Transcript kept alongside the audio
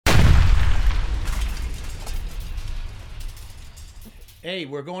Hey,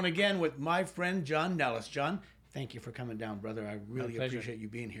 we're going again with my friend John Nelles. John, thank you for coming down, brother. I really pleasure. appreciate you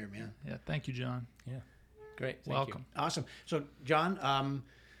being here, man. Yeah, thank you, John. Yeah, great. Thank Welcome. Awesome. So, John,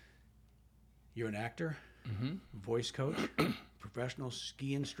 you're an actor, voice coach, professional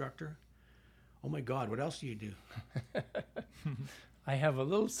ski instructor. Oh my God, what else do you do? I have a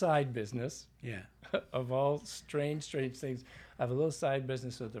little side business Yeah. of all strange things. I have a little side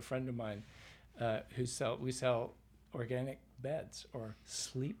business with a friend of mine we sell organic beds or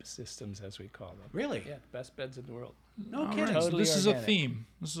sleep systems, as we call them. Really? Yeah, best beds in the world. No All kidding. right, so Totally this is a organic. theme.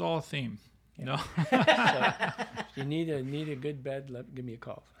 This is all a theme. No. So if you need a good bed, give me a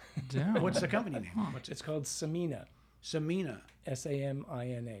call. Damn. What's the company name? What's it? It's called Samina, Samina.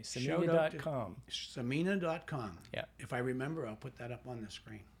 Samina, Shout out to- Samina.com. Samina.com. Yeah. If I remember, I'll put that up on the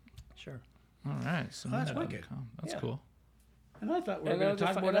screen. Sure. All right. So that's wicked. That's Yeah. cool. And I thought we were And going to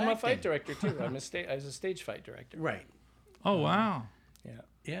talk about I'm a acting. fight director too. I was a stage fight director. Right. Oh, wow. Yeah.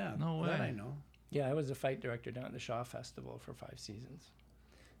 Yeah. No That way. I know. Yeah, I was a fight director down at the Shaw Festival for 5 seasons.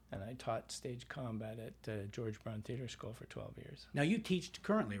 And I taught stage combat at George Brown Theatre School for 12 years. Now, you teach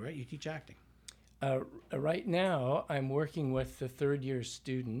currently, right? You teach acting. Right now, I'm working with the third-year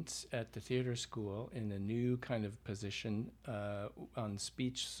students at the theatre school in a new kind of position on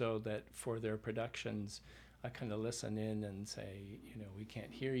speech, so that for their productions, I kind of listen in and say, we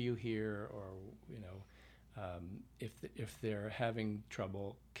can't hear you here, or, if they're having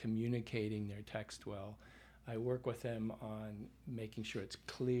trouble communicating their text well, I work with them on making sure it's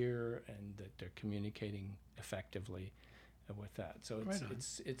clear and that they're communicating effectively with that. So Right on.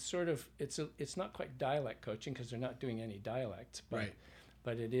 it's sort of it's not quite dialect coaching because they're not doing any dialects, but Right.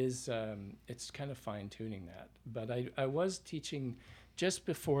 but it is it's kind of fine tuning that. But I was teaching just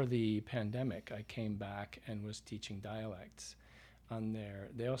before the pandemic. I came back and was teaching dialects on there.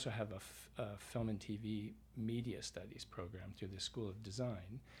 They also have a film and TV media studies program through the School of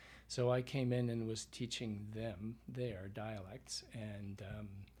Design. So I came in and was teaching them their dialects, and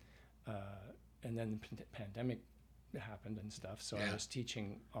then the pandemic happened and stuff. So I was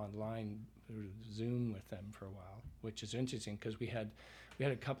teaching online through Zoom with them for a while, which is interesting because we had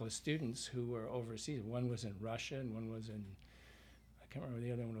a couple of students who were overseas. One was in Russia and one was in, I can't remember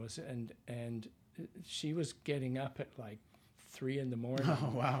the other one was, and she was getting up at like 3 a.m.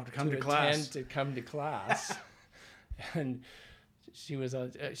 Oh, wow. To come to attend- class. to come to class. And she was I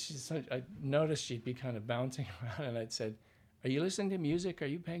noticed she'd be kind of bouncing around, and I'd said, "Are you listening to music? Are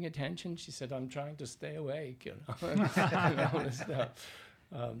you paying attention?" She said, "I'm trying to stay awake," and all this stuff.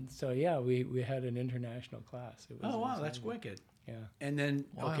 So yeah, we had an international class. It was, Oh, wow. it was That's amazing. wicked. Yeah. And then,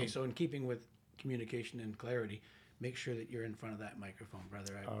 Wow. okay, so in keeping with communication and clarity, make sure that you're in front of that microphone,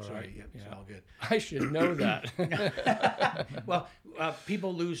 brother. I'm All sorry. right. Yep, it's Yeah. all good. I should know that. Well,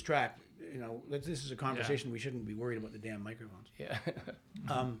 people lose track. This is a conversation. We shouldn't be worried about the damn microphones. Yeah.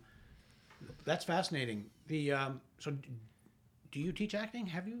 That's fascinating. So, do you teach acting?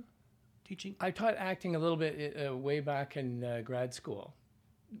 Have you teaching? I taught acting a little bit way back in grad school.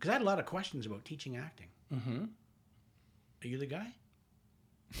 Because I had a lot of questions about teaching acting. Mm-hmm. Are you the guy?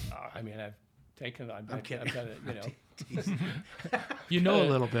 I mean, I've I'm kidding. I've done it, You know a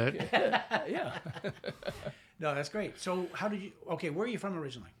little bit. yeah. No, that's great. So, how did you? Okay, where are you from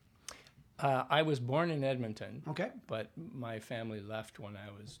originally? I was born in Edmonton. Okay. But my family left when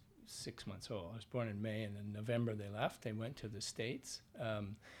I was 6 months old. I was born in May, and in November they left. They went to the States.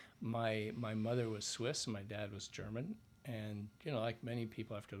 My mother was Swiss, and my dad was German. And, like many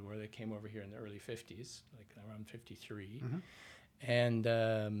people after the war, they came over here in the early 50s, like around 53. Mm-hmm.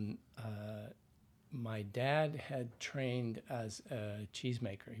 And my dad had trained as a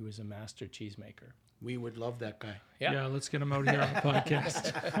cheesemaker. He was a master cheesemaker. We would love that guy. Yeah, let's get him out here on the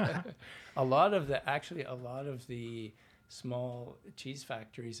podcast. A lot of the small cheese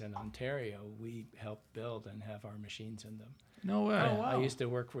factories in Ontario, we helped build and have our machines in them. No way. Oh, wow. I used to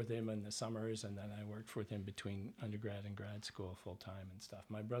work with him in the summers, and then I worked with him between undergrad and grad school full time and stuff.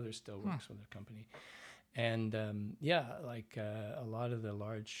 My brother still works with the company. And a lot of the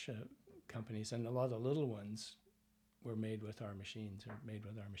large companies and a lot of the little ones were made with our machines.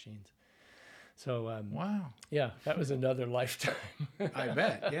 So, Wow. yeah, that was another lifetime. I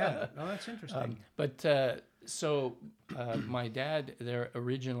bet. Yeah. No, that's interesting. My dad, their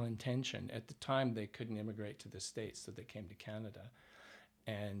original intention, at the time they couldn't immigrate to the States, so they came to Canada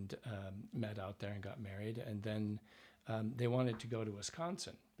and met out there and got married. And then they wanted to go to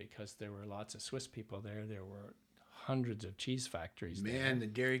Wisconsin because there were lots of Swiss people there. There were hundreds of cheese factories there. Man, the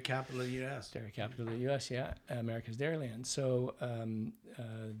dairy capital of the U.S. Dairy capital of the U.S., yeah, America's Dairyland. So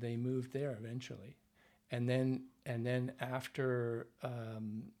they moved there eventually, and then after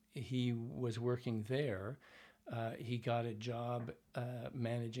he was working there, he got a job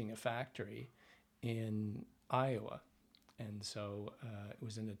managing a factory in Iowa. And so it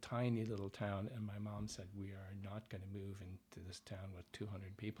was in a tiny little town, and my mom said, we are not going to move into this town with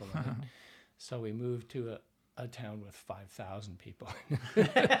 200 people in it. So we moved to a town with 5,000 people. We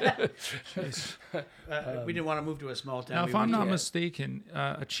didn't want to move to a small town. Now, We if I'm went not to- mistaken,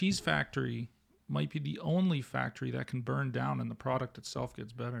 a cheese factory might be the only factory that can burn down and the product itself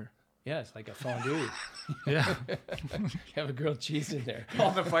gets better. Yeah, it's like a fondue. Yeah. You have a grilled cheese in there.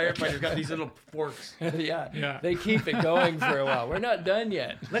 all the firefighters got these little forks. Yeah, they keep it going for a while. We're not done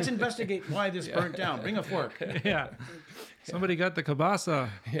yet. Let's investigate why this burnt down. Bring a fork. Yeah. Somebody got the kielbasa.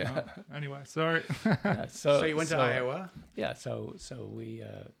 Yeah. Anyway, sorry. So you went to Iowa. Yeah, so we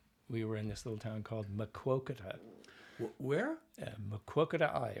were in this little town called Maquoketa, Where?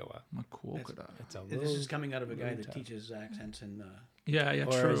 Maquoketa, Iowa. Maquoketa. It's a This little. is coming out of a guy that town. teaches accents in Yeah, yeah,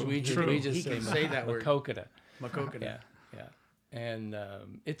 Or true. as we true. just He say, can say that word. Maquoketa. Makokata. Yeah. And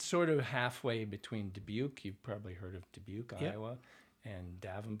it's sort of halfway between Dubuque. You've probably heard of Dubuque, Yep. Iowa, and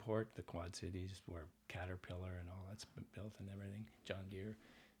Davenport, the Quad Cities, where Caterpillar and all that's been built and everything. John Deere.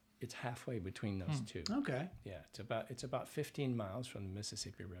 It's halfway between those two. Okay. Yeah, it's about 15 miles from the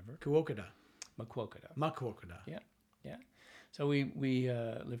Mississippi River. Kuokata. Maquoketa. Makwokata. Yeah. So we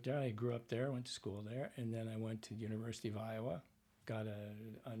lived there. I grew up there, went to school there, and then I went to the University of Iowa, got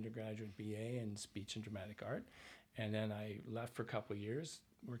an undergraduate BA in speech and dramatic art, and then I left for a couple of years.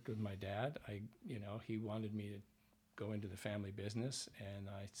 Worked with my dad. He wanted me to go into the family business, and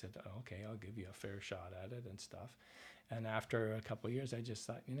I said, oh, okay, I'll give you a fair shot at it and stuff. And after a couple of years, I just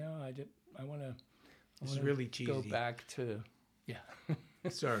thought, I want to. This is really cheesy. Go back to, yeah.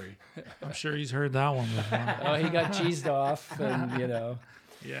 Sorry. I'm sure he's heard that one before. Oh, he got cheesed off, and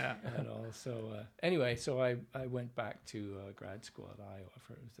Yeah. and all. So anyway, so I went back to grad school at Iowa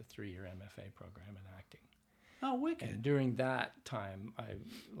for it was a 3-year MFA program in acting. Oh, wicked. And during that time,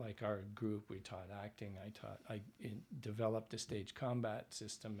 like our group, we taught acting. I developed a stage combat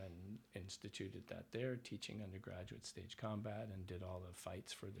system and instituted that there, teaching undergraduate stage combat, and did all the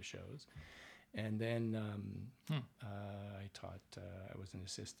fights for the shows. And then I taught. I was an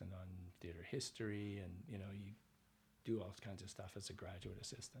assistant on theater history, and you do all kinds of stuff as a graduate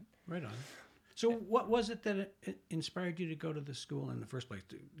assistant. Right on. So what was it that it inspired you to go to the school in the first place,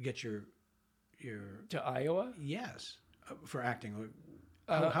 to get your To Iowa. yes, for acting?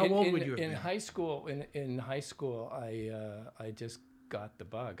 How old would you have in been? high school? In high school, I just got the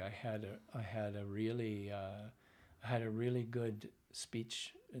bug. I had a really good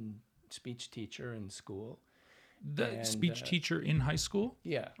speech teacher in school. The speech teacher in high school?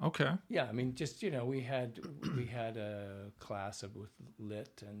 Yeah. Okay. Yeah, I mean, just we had a class with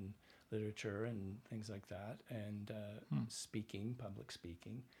lit and literature and things like that, and public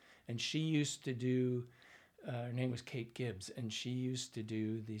speaking. And she used to do. Her name was Kate Gibbs, and she used to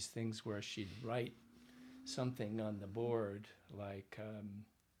do these things where she'd write something on the board like,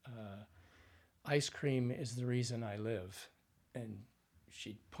 "Ice cream is the reason I live," and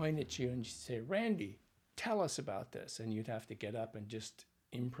she'd point at you and she'd say, "Randy, tell us about this," and you'd have to get up and just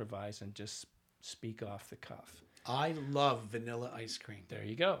improvise and just speak off the cuff. I love vanilla ice cream. There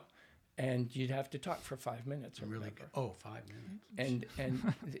you go. And you'd have to talk for 5 minutes or Really whatever. good. Oh, 5 minutes. And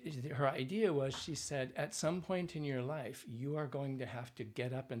her idea was, she said, at some point in your life, you are going to have to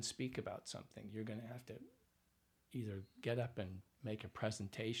get up and speak about something. You're going to have to either get up and make a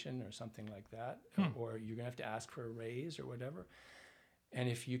presentation or something like that, or you're going to have to ask for a raise or whatever. And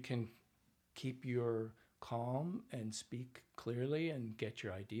if you can keep your calm and speak clearly and get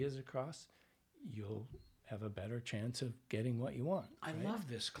your ideas across, you'll have a better chance of getting what you want. I right? love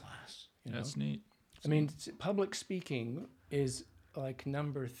this class. You know? That's neat. I mean, public speaking is like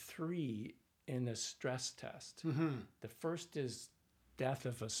number 3 in a stress test. Mm-hmm. The first is death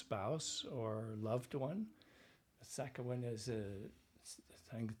of a spouse or loved one. The second one is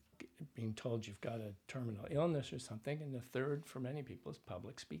being told you've got a terminal illness or something. And the third, for many people, is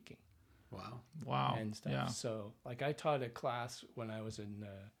public speaking. Wow. And stuff. Yeah. So, like, I taught a class when I was in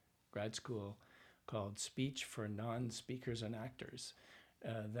grad school called Speech for Non-Speakers and Actors.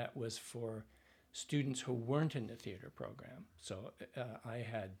 That was for students who weren't in the theater program. So I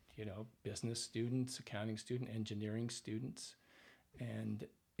had, business students, accounting students, engineering students. And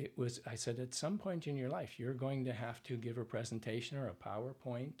I said, at some point in your life, you're going to have to give a presentation or a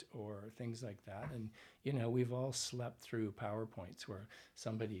PowerPoint or things like that. And, we've all slept through PowerPoints where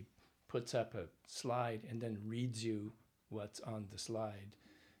somebody puts up a slide and then reads you what's on the slide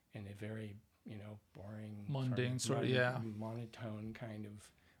in a very, boring, Mundane sort of, yeah. monotone kind of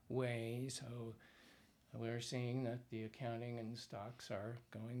way. So we're seeing that the accounting and stocks are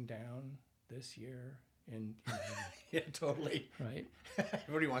going down this year in Yeah, totally. right?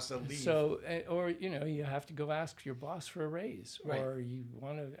 Everybody wants to leave. So, or you have to go ask your boss for a raise, Right. or you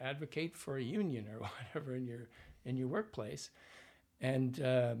want to advocate for a union or whatever in your workplace, and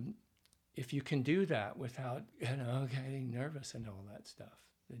if you can do that without getting nervous and all that stuff,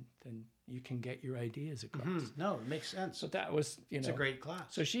 then you can get your ideas across. No, it makes sense. So that was It's a great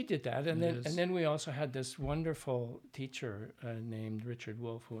class. So she did that, and then we also had this wonderful teacher named Richard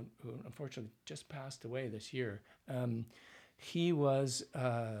Wolf, who unfortunately just passed away this year. He was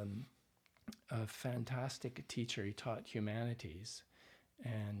a fantastic teacher. He taught humanities,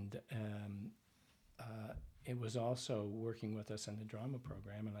 and it was also working with us in the drama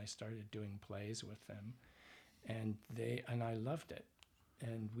program. And I started doing plays with them, and I loved it.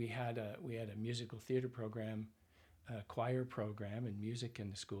 And we had a musical theater program, a choir program, and music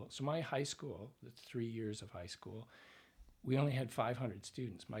in the school. So my high school, the 3 years of high school, we only had 500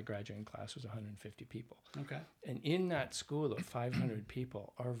 students. My graduating class was 150 people. Okay. And in that school of 500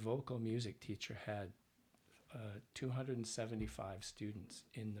 people, our vocal music teacher had 275 students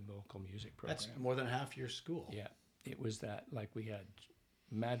in the vocal music program. That's more than half your school. Yeah, it was that. Like, we had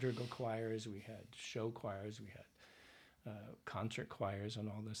madrigal choirs, we had show choirs, we had concert choirs and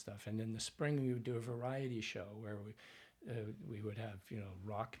all this stuff. And in the spring, we would do a variety show where we would have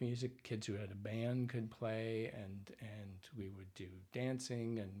rock music. Kids who had a band could play, and we would do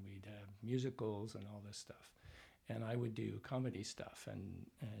dancing, and we'd have musicals and all this stuff. And I would do comedy stuff and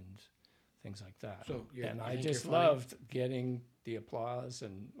things like that. So I just loved getting the applause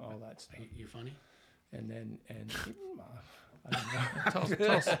and all that stuff. You funny? And then I don't know.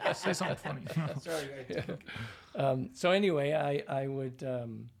 tell us, say something funny. Sorry. So anyway, I would.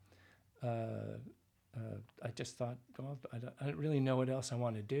 I just thought, well, I don't really know what else I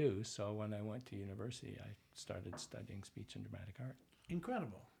want to do. So when I went to university, I started studying speech and dramatic art.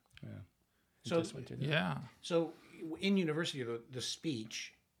 Incredible. Yeah. So Yeah. So in university, the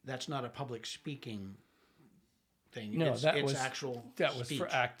speech, that's not a public speaking thing. No, it's was actual. That was speech. for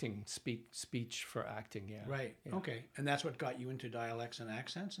acting. Speech for acting. Yeah. Right. Yeah. Okay. And that's what got you into dialects and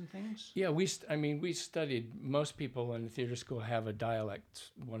accents and things. Yeah, we studied. Most people in the theater school have a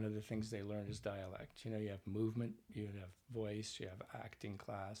dialect. One of the things they learn is dialect. You have movement, you have voice, you have acting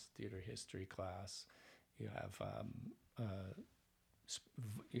class, theater history class, you have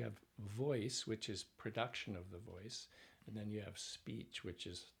voice, which is production of the voice, and then you have speech, which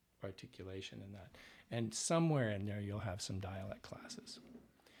is articulation and that. And somewhere in there, you'll have some dialect classes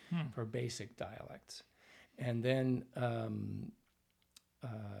for basic dialects. And then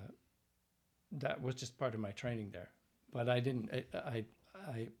that was just part of my training there. But I didn't. I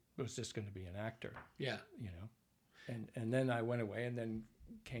was just going to be an actor. Yeah. And then I went away and then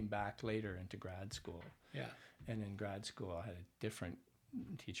came back later into grad school. Yeah. And in grad school, I had a different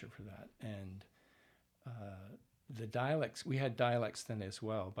teacher for that. And the dialects, we had dialects then as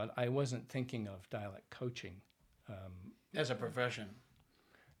well, but I wasn't thinking of dialect coaching. As a profession.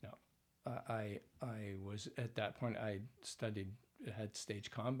 No. I was, at that point, I had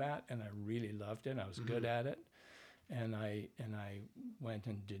stage combat, and I really loved it. I was good at it. And I went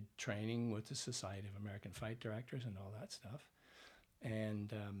and did training with the Society of American Fight Directors and all that stuff.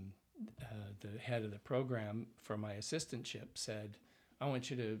 And the head of the program for my assistantship said, I want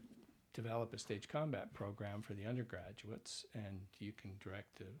you to develop a stage combat program for the undergraduates, and you can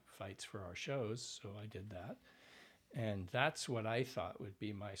direct the fights for our shows. So I did that. And that's what I thought would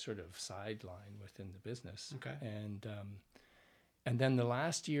be my sort of sideline within the business. Okay. And then the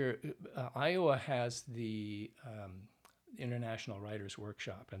last year, Iowa has the International Writers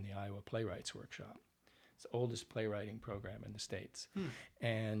Workshop and the Iowa Playwrights Workshop. It's the oldest playwriting program in the States.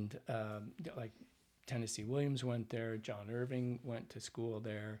 And like Tennessee Williams went there, John Irving went to school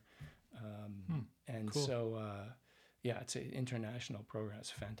there. And cool. so, it's an international program.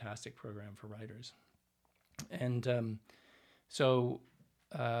 It's a fantastic program for writers. And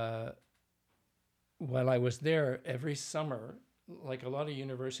while I was there, every summer, like a lot of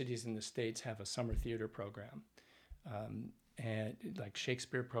universities in the States have a summer theater program, and like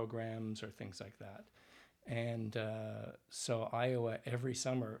Shakespeare programs or things like that. And so Iowa every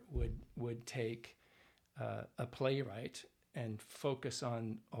summer would take a playwright and focus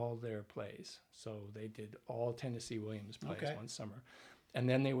on all their plays. So they did all Tennessee Williams plays one summer. And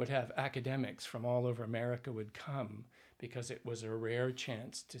then they would have academics from all over America would come, because it was a rare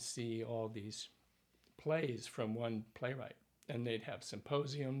chance to see all these plays from one playwright. And they'd have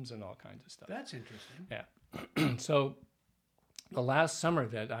symposiums and all kinds of stuff. That's interesting. Yeah. So the last summer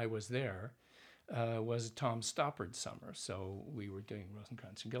that I was there was Tom Stoppard's summer. So we were doing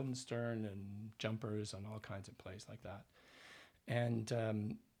Rosencrantz and Guildenstern and Jumpers and all kinds of plays like that.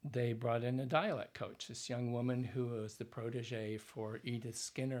 And they brought in a dialect coach, this young woman who was the protege for Edith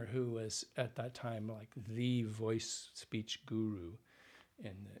Skinner, who was at that time like the voice speech guru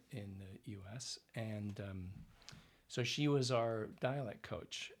in the U.S. And so she was our dialect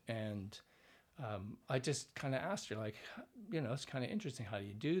coach. And I just kind of asked her, like, it's kind of interesting. How do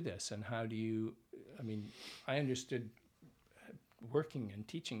you do this? And how do you, I understood working and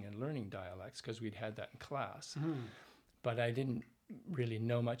teaching and learning dialects because we'd had that in class. But I didn't really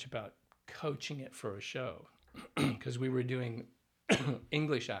know much about coaching it for a show because we were doing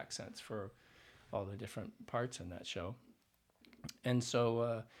English accents for all the different parts in that show. And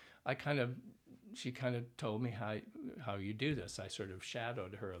so she kind of told me how you do this. I sort of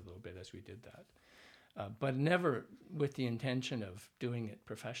shadowed her a little bit as we did that, but never with the intention of doing it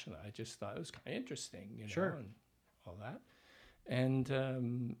professionally. I just thought it was kind of interesting, Sure. And all that. And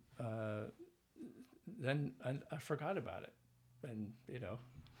then I forgot about it, and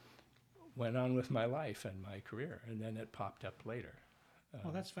went on with my life and my career. And then it popped up later.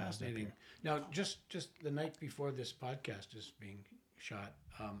 Well, that's fascinating. Now, just the night before this podcast is being shot,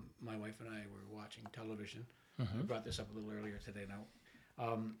 my wife and I were watching television. I brought this up a little earlier today. Now,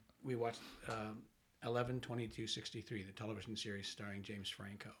 we watched 11/22/63, the television series starring James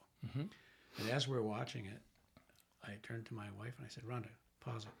Franco. And as we're watching it, I turned to my wife and I said, "Rhonda,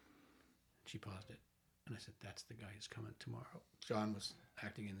 pause it." She paused it, and I said, "That's the guy who's coming tomorrow." John was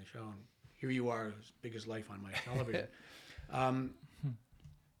acting in the show, and here you are, as big as life on my television.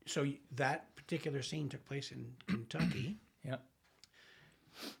 So that particular scene took place in Kentucky. Yeah.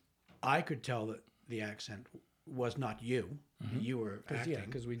 I could tell that the accent was not you. You were acting. Yeah,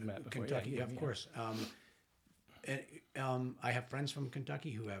 because we'd met before. Kentucky, of course. I have friends from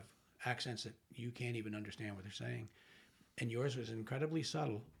Kentucky who have accents that you can't even understand what they're saying. And yours was incredibly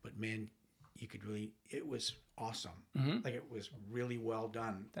subtle, but man, you could really, it was awesome. Like it was really well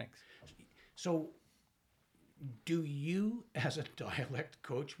done. Thanks. So do you, as a dialect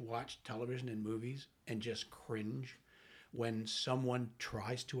coach, watch television and movies and just cringe when someone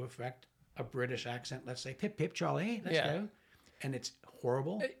tries to affect a British accent? Let's say, "Pip, pip, Charlie, let's go." And it's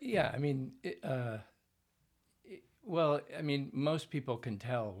horrible? Yeah, most people can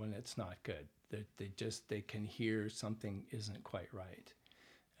tell when it's not good. They can hear something isn't quite right,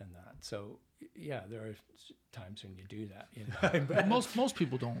 and that. So yeah, there are times when you do that. But most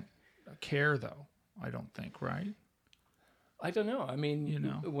people don't care, though. I don't think, right? I don't know.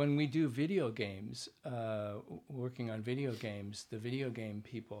 When we do video games, working on video games, the video game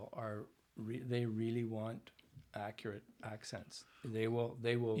people are they really want accurate accents. They will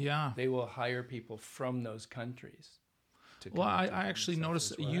hire people from those countries. Well, I actually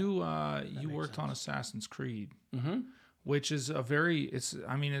noticed you worked on Assassin's Creed, which is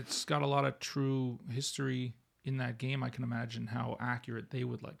it's got a lot of true history in that game. I can imagine how accurate they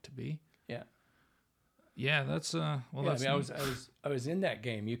would like to be. Yeah. Yeah, that's that's. I was in that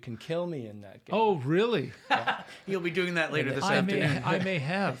game. You can kill me in that game. Oh, really? You'll be doing that later this afternoon. I may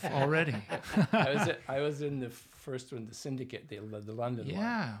have already. I was in the first one, the Syndicate, the London one.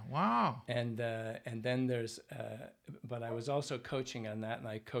 Yeah, wow. And then there's, but I was also coaching on that, and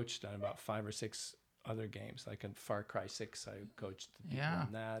I coached on about 5 or 6 other games, like in Far Cry 6. I coached the people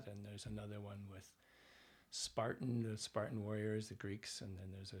on that, and there's another one with the Spartan warriors, the Greeks, and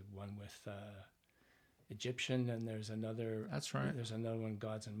then there's one with Egyptian, and there's another. That's right. There's another one,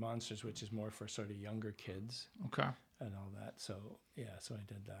 Gods and Monsters, which is more for sort of younger kids. Okay. And all that. So yeah, so I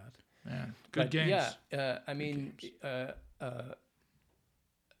did that. Man, good games. Yeah,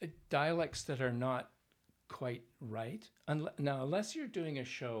 dialects that are not quite right. Now, unless you're doing a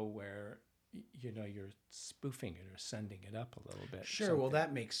show where you're spoofing it or sending it up a little bit. Sure. Well,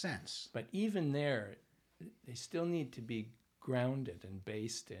 that makes sense. But even there, they still need to be grounded and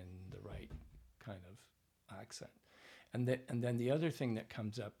based in the right kind of accent. And then the other thing that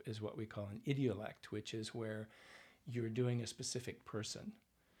comes up is what we call an idiolect, which is where you're doing a specific person.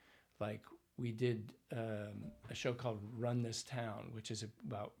 Like we did a show called Run This Town, which is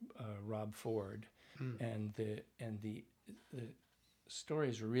about Rob Ford, and the story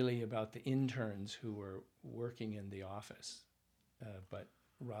is really about the interns who were working in the office, but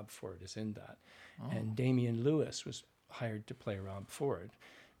Rob Ford is in that, and Damian Lewis was hired to play Rob Ford.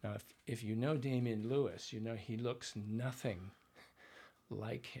 Now, if you know Damian Lewis, he looks nothing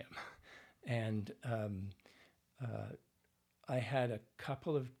like him. And I had a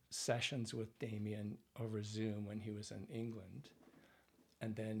couple of sessions with Damian over Zoom when he was in England.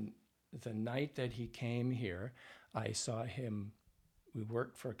 And then the night that he came here, I saw him. We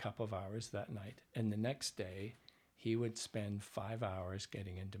worked for a couple of hours that night. And the next day, he would spend 5 hours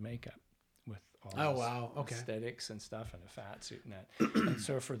getting into makeup. all Oh, this wow. Okay. aesthetics and stuff and a fat suit and that. And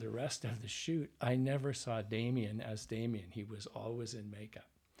so for the rest of the shoot, I never saw Damien as Damien. He was always in makeup.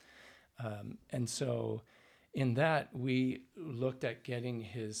 And so in that, we looked at getting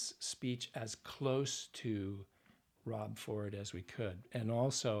his speech as close to Rob Ford as we could. And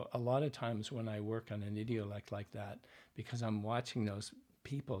also, a lot of times when I work on an idiolect like that, because I'm watching those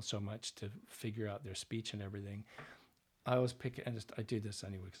people so much to figure out their speech and everything, I always pick, and I do this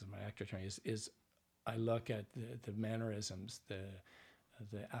anyway because of my actor training, is I look at the mannerisms, the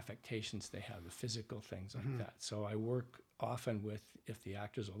affectations they have, the physical things like that. So I work often with, if the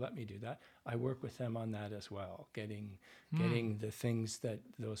actors will let me do that, I work with them on that as well, getting the things that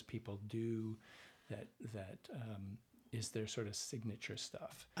those people do that is their sort of signature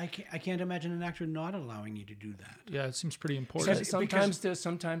stuff. I can't imagine an actor not allowing you to do that. Yeah, it seems pretty important.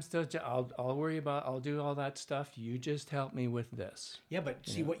 Sometimes I'll worry about, I'll do all that stuff. You just help me with this. Yeah, but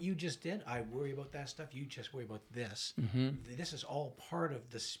see what you just did? I worry about that stuff. You just worry about this. This is all part of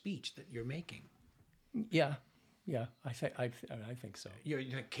the speech that you're making. Yeah. I think so. Your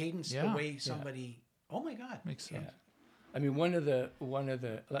cadence, the way somebody. Oh my God, Makes sense. Yeah. I mean, one of the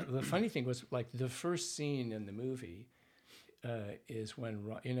funny thing was, like, the first scene in the movie is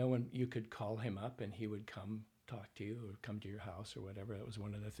when you could call him up and he would come talk to you or come to your house or whatever. It was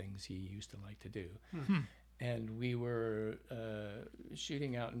one of the things he used to like to do. And we were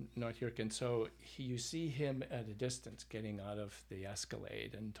shooting out in North York, and so you see him at a distance getting out of the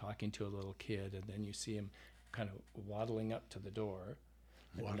Escalade and talking to a little kid, and then you see him kind of waddling up to the door,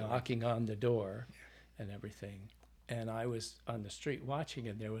 and knocking on the door and everything. And I was on the street watching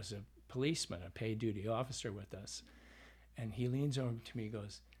it. There was a policeman, a paid duty officer with us. And he leans over to me and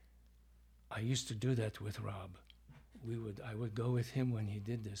goes, I used to do that with Rob. I would go with him when he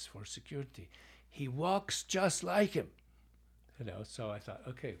did this for security. He walks just like him. So I thought,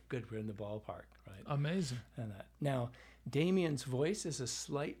 okay, good, we're in the ballpark, right? Amazing. And that. Now, Damien's voice is a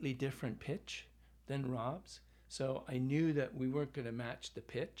slightly different pitch than Rob's. So I knew that we weren't going to match the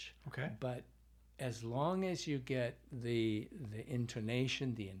pitch. Okay. But as long as you get the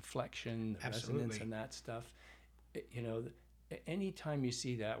intonation, the inflection, the resonance and that stuff, anytime you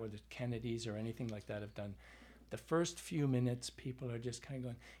see that, whether Kennedys or anything like that have done, the first few minutes, people are just kind of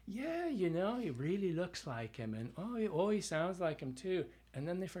going, yeah, he really looks like him, and he sounds like him too, and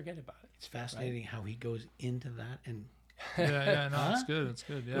then they forget about it. It's fascinating how he goes into that and. It's good. It's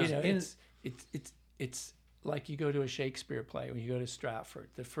good. Yeah. It's like you go to a Shakespeare play when you go to Stratford.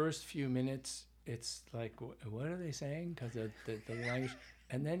 The first few minutes, it's like, what are they saying? Because the language,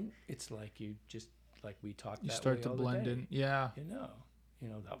 and then it's like you just, like we talk. You start to blend in, yeah.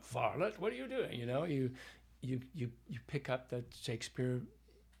 That varlet. What are you doing? You pick up that Shakespeare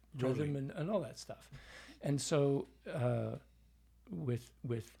rhythm and all that stuff, and so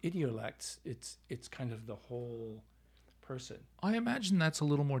with idiolects, it's kind of the whole person. I imagine that's a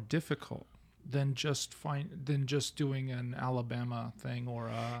little more difficult than just doing an Alabama thing or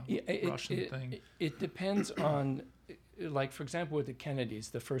a Russian thing. It depends on, like, for example, with the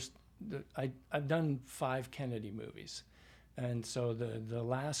Kennedys, I've done 5 Kennedy movies, and so the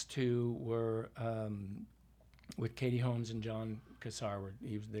last 2 were with Katie Holmes and John Cassar.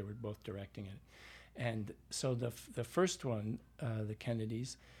 They were both directing it, and so the first one, the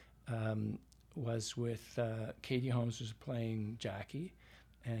Kennedys, was with Katie Holmes was playing Jackie,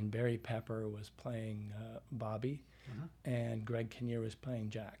 and Barry Pepper was playing Bobby, and Greg Kinnear was playing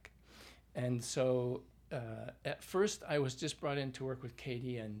Jack. And so at first I was just brought in to work with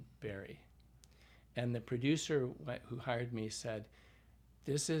Katie and Barry. And the producer who hired me said,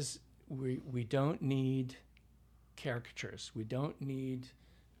 we don't need caricatures. We don't need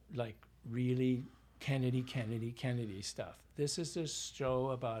like really Kennedy stuff. This is a show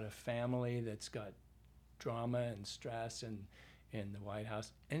about a family that's got drama and stress and in the White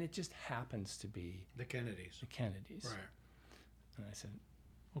House, and it just happens to be the Kennedys. Right. And I said,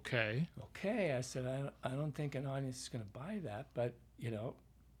 okay. I said, I don't think an audience is going to buy that, but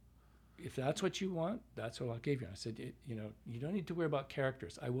if that's what you want, that's what I'll give you. I said, you don't need to worry about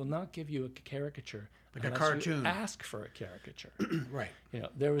characters. I will not give you a caricature like a cartoon. You ask for a caricature. Right.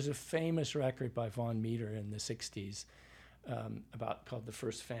 There was a famous record by Von Meter in the 60s called The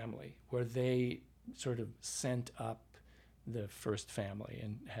First Family, where they sort of sent up the first family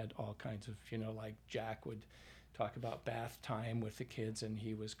and had all kinds of, like Jack would talk about bath time with the kids, and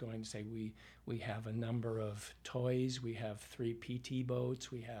he was going to say, we have a number of toys, we have 3 PT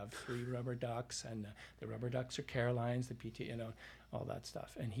boats, we have 3 rubber ducks, and the rubber ducks are Caroline's, the PT, all that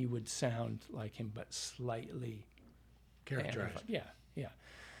stuff. And he would sound like him, but slightly characterized. Yeah.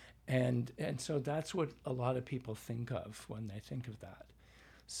 And so that's what a lot of people think of when they think of that.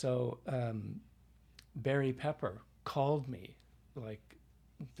 So Barry Pepper called me like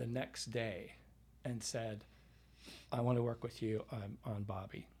the next day and said, I want to work with you on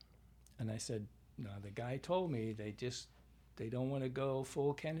Bobby. And I said, no, the guy told me they don't want to go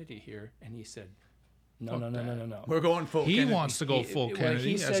full Kennedy here. And he said, no. We're going full He Kennedy. wants to go full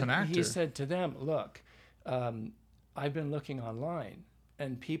Kennedy as an actor. He said to them, look, I've been looking online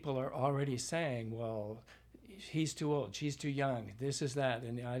and people are already saying, well, he's too old, she's too young, this is that,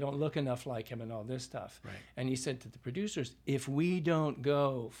 and I don't look enough like him and all this stuff. Right. And he said to the producers, if we don't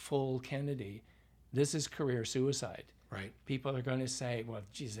go full Kennedy, this is career suicide. Right. People are going to say, well,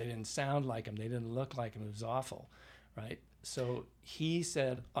 geez, they didn't sound like him, they didn't look like him, it was awful, right? So he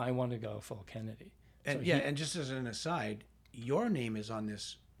said, I want to go full Kennedy. And So and just as an aside, your name is on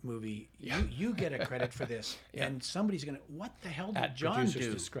this movie. You get a credit for this, and somebody's gonna. What the hell did at John producer's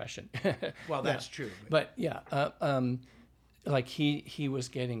do? discretion. Well, that's true. But like he was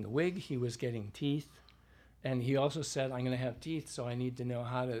getting a wig, he was getting teeth, and he also said, I'm going to have teeth, so I need to know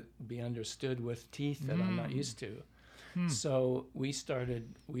how to be understood with teeth that I'm not used to. So we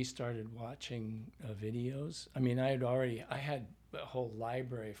started watching videos. I mean, I had a whole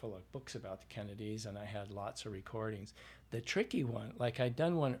library full of books about the Kennedys, and I had lots of recordings. The tricky one, like I'd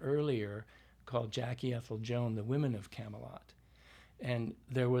done one earlier called Jackie Ethel Joan, The Women of Camelot. And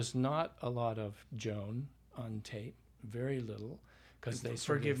there was not a lot of Joan on tape, very little. Because they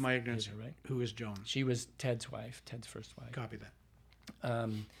forgive my ignorance. Right? Who is Joan? She was Ted's wife, Ted's first wife. Copy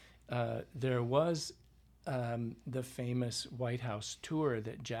that. There was the famous White House tour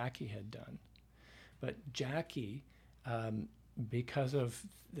that Jackie had done. But Jackie, because of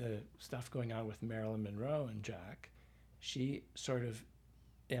the stuff going on with Marilyn Monroe and Jack, she sort of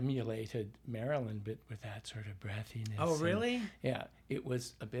emulated Marilyn, but with that sort of breathiness. Oh, really? Yeah, it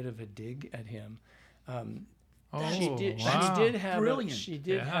was a bit of a dig at him. She did have brilliant.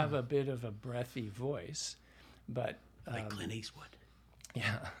 have a bit of a breathy voice, but Like Clint Eastwood.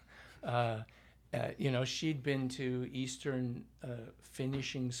 yeah. She'd been to Eastern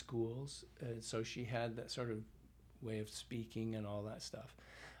finishing schools, so she had that sort of way of speaking and all that stuff.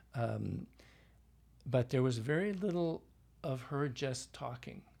 But there was very little of her just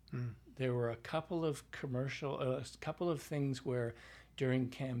talking. There were a couple of a couple of things where during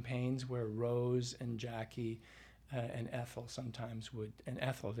campaigns where Rose and Jackie and Ethel sometimes would, and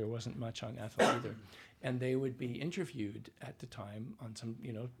Ethel, there wasn't much on Ethel either, and they would be interviewed at the time on some,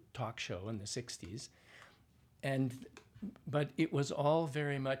 talk show in the 60s. But it was all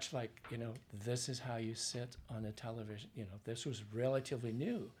very much like, this is how you sit on a television. This was relatively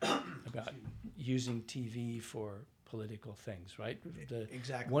new about using TV for political things, right?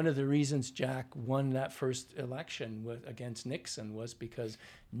 Exactly. One of the reasons Jack won that first election against Nixon was because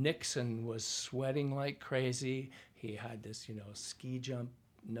Nixon was sweating like crazy. He had this, ski jump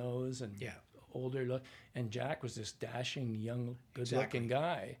nose and older look, and Jack was this dashing, young, good-looking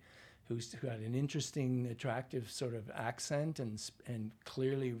guy who had an interesting, attractive sort of accent and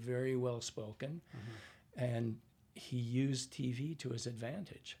clearly very well spoken, and he used TV to his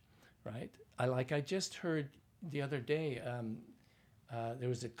advantage, right? I just heard the other day there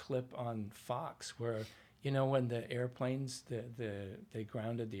was a clip on Fox where when the airplanes they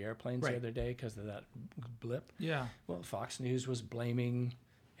grounded the airplanes the other day because of that blip. Yeah. Well, Fox News was blaming,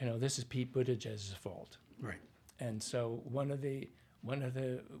 this is Pete Buttigieg's fault. Right. And so one of the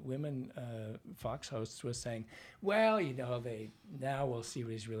women Fox hosts was saying, well, now we'll see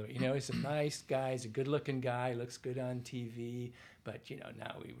what he's really, he's a nice guy, he's a good-looking guy, looks good on TV, but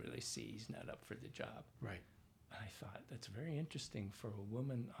now we really see he's not up for the job. Right. I thought that's very interesting for a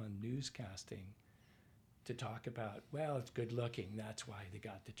woman on newscasting to talk about, well, it's good looking, that's why they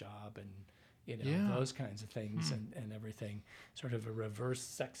got the job, and those kinds of things and everything, sort of a reverse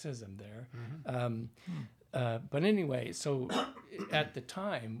sexism there. But anyway, so at the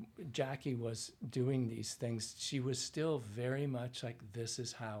time, Jackie was doing these things. She was still very much like, this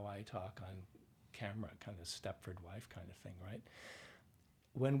is how I talk on camera, kind of Stepford wife kind of thing, right?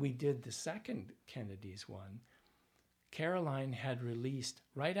 When we did the second Kennedy's one, Caroline had released,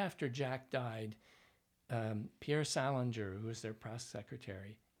 right after Jack died, Pierre Salinger, who was their press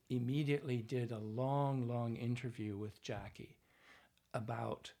secretary, immediately did a long interview with Jackie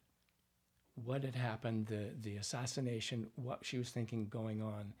about what had happened, the assassination, what she was thinking going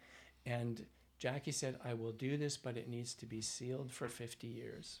on. And Jackie said, I will do this, but it needs to be sealed for 50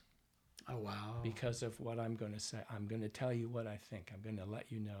 years. Oh, wow. Because of what I'm going to say. I'm going to tell you what I think. I'm going to let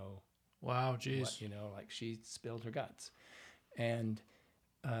you know. Wow, geez. What, like she spilled her guts. And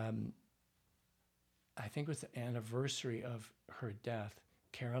I think it was the anniversary of her death,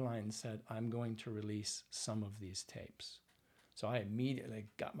 Caroline said, I'm going to release some of these tapes. So I immediately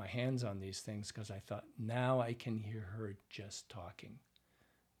got my hands on these things because I thought, now I can hear her just talking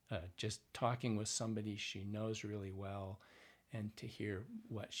with somebody she knows really well, and to hear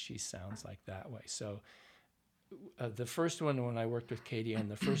what she sounds like that way. So the first one, when I worked with Katie, and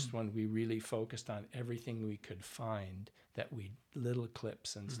the first one, we really focused on everything we could find, little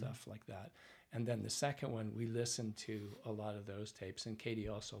clips and stuff like that. And then the second one, we listened to a lot of those tapes, and Katie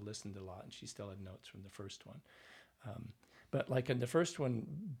also listened a lot, and she still had notes from the first one. But like in the first one,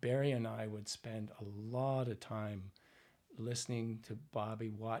 Barry and I would spend a lot of time listening to Bobby,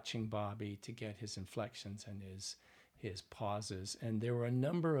 watching Bobby to get his inflections and his pauses. And there were a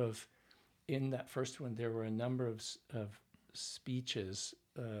number of, in that first one, there were a number of speeches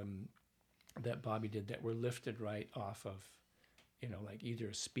that Bobby did that were lifted right off of, like either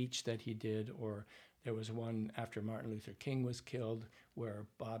a speech that he did, or there was one after Martin Luther King was killed where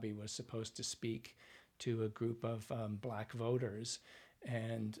Bobby was supposed to speak to a group of black voters,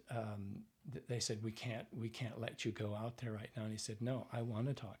 and they said, we can't let you go out there right now. And he said, no, I want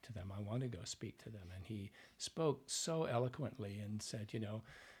to talk to them. I want to go speak to them. And he spoke so eloquently and said,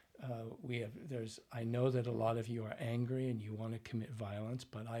 I know that a lot of you are angry and you want to commit violence,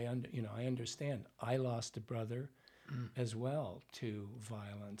 but I understand. I lost a brother as well to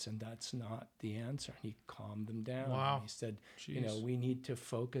violence, and that's not the answer. And he calmed them down. Wow. And he said, Jeez. we need to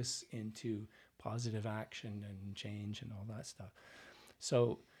focus into positive action and change and all that stuff.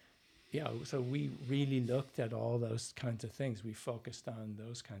 So we really looked at all those kinds of things. We focused on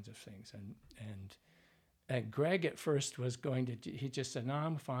those kinds of things. And Greg at first was he just said, no,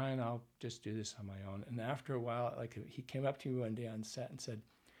 I'm fine. I'll just do this on my own. And after a while, he came up to me one day on set and said,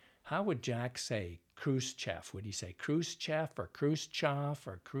 how would Jack say Khrushchev? Would he say Khrushchev or Khrushchev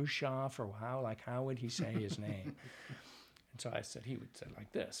or Khrushchev, or how would he say his name? And so I said he would say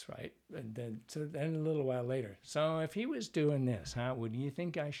like this, right? And then a little while later, so if he was doing this, would you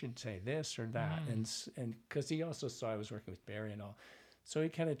think I should say this or that? And because he also saw I was working with Barry and all, so he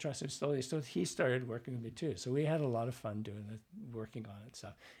kind of trusted slowly. So he started working with me too. So we had a lot of fun working on it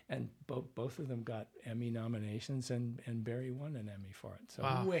stuff. And both of them got Emmy nominations, and Barry won an Emmy for it. So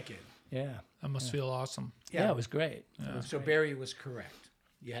Wow. Wicked. yeah, That must feel awesome. yeah, it was great. Yeah. It was So great. Barry was correct.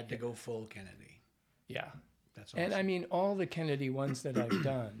 You had to go full Kennedy. Yeah. That's awesome. And I mean, all the Kennedy ones that I've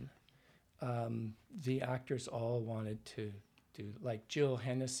done, the actors all wanted to do, like Jill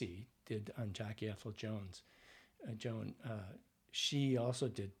Hennessy did on Jackie Ethel Jones. Joan, she also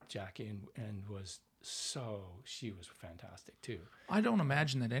did Jackie and she was fantastic too. I don't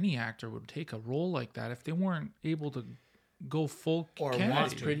imagine that any actor would take a role like that if they weren't able to go full Or Kennedy.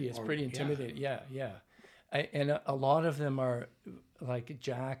 want to. It's pretty intimidating. Yeah. And a lot of them are, like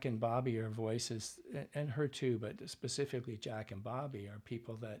Jack and Bobby are voices, and her too, but specifically Jack and Bobby are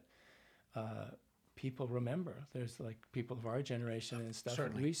people that people remember. There's like people of our generation and stuff.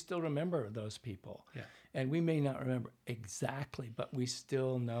 Certainly. We still remember those people. Yeah. And we may not remember exactly, but we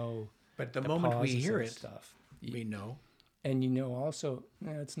still know. But the moment we pauses hear and it, stuff. we know. And also,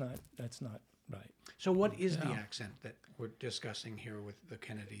 that's not right. So what is the accent that we're discussing here with the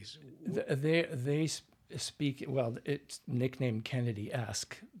Kennedys? They speak, well, it's nicknamed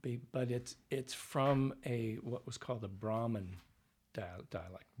Kennedy-esque, but it's from what was called a Brahmin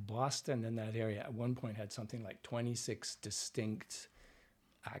dialect. Boston and that area at one point had something like 26 distinct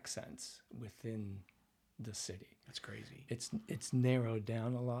accents within the city. That's crazy. It's narrowed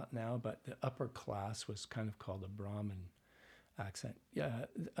down a lot now, but the upper class was kind of called a Brahmin accent. Yeah,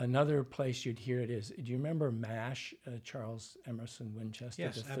 another place you'd hear it is, do you remember MASH, Charles Emerson Winchester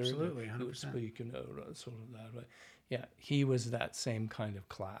Yes, III? absolutely, Who was 100%. speaking sort of that way. Yeah, he was that same kind of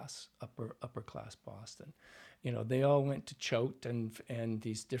class, upper class Boston. They all went to Choate and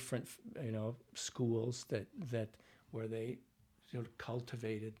these different schools that where they sort of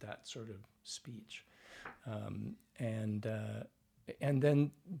cultivated that sort of speech, and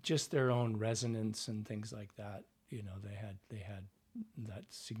then just their own resonance and things like that. They had that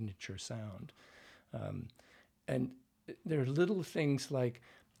signature sound, and there are little things like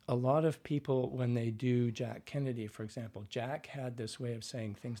a lot of people when they do Jack Kennedy, for example. Jack had this way of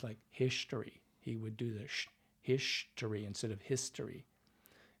saying things like history. He would do the history instead of history,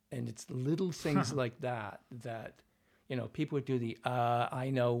 and it's little things like that people would do the I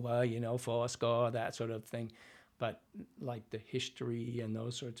know Fourscore, that sort of thing, but like the history and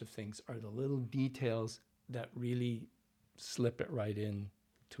those sorts of things are the little details that really slip it right in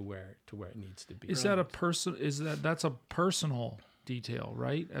to where it needs to be. Is that that's a personal detail,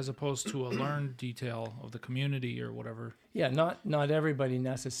 right? As opposed to a learned detail of the community or whatever. Yeah, not everybody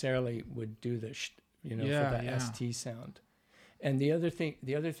necessarily would do the for the ST sound. And the other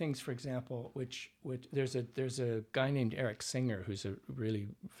things, for example, which there's a guy named Eric Singer who's a really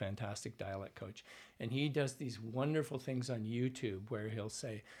fantastic dialect coach, and he does these wonderful things on YouTube where he'll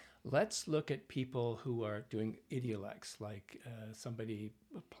say, let's look at people who are doing idiolects, like somebody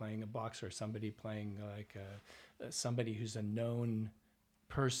playing a boxer, somebody playing like somebody who's a known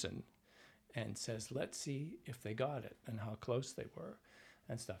person, and says, let's see if they got it and how close they were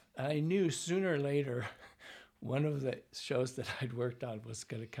and stuff. And I knew sooner or later one of the shows that I'd worked on was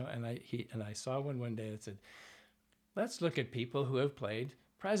going to come, and I saw one day that said, let's look at people who have played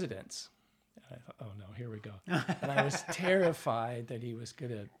presidents. And I thought, oh no, here we go. And I was terrified that he was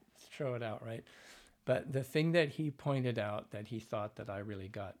going to throw it out, right? But the thing that he pointed out that he thought that I really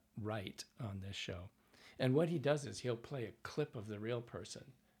got right on this show, and what he does is he'll play a clip of the real person,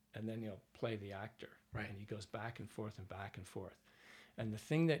 and then he'll play the actor, right? And he goes back and forth and back and forth. And the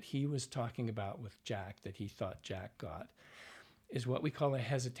thing that he was talking about with Jack that he thought Jack got is what we call a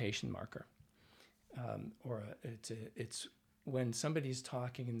hesitation marker. It's when somebody's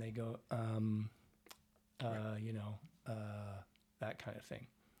talking and they go, that kind of thing.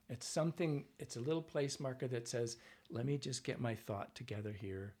 It's a little place marker that says, let me just get my thought together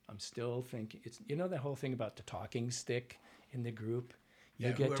here. I'm still thinking. It's, that whole thing about the talking stick in the group.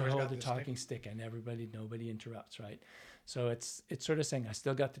 You get to hold the talking stick and nobody interrupts, right? So it's sort of saying, I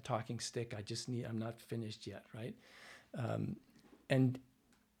still got the talking stick. I'm not finished yet, right? And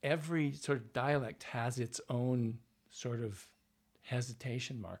every sort of dialect has its own sort of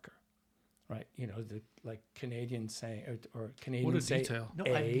hesitation marker, right? Like Canadians saying, or Canadians what a say detail. No,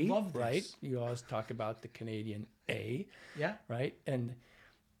 A, I love this. right? You always talk about the Canadian A, Yeah. right? And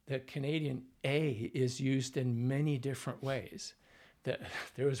the Canadian A is used in many different ways.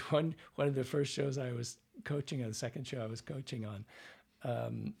 There was one of the first shows I was coaching on, the second show I was coaching on,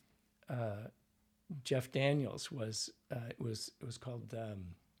 Jeff Daniels was called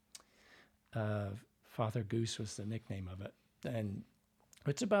Father Goose was the nickname of it. And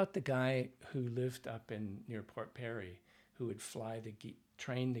it's about the guy who lived up near Port Perry, who would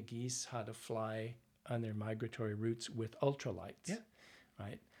train the geese how to fly on their migratory routes with ultralights. Yeah.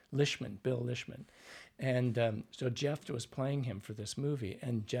 Right? Bill Lishman. And so Jeff was playing him for this movie.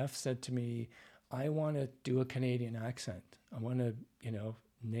 And Jeff said to me, I want to do a Canadian accent. I want to,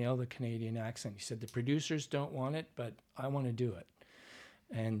 nail the Canadian accent. He said, the producers don't want it, but I want to do it.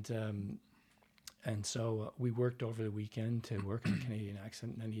 And so we worked over the weekend to work on the Canadian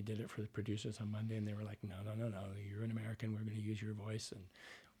accent. And then he did it for the producers on Monday. And they were like, no, you're an American. We're going to use your voice. And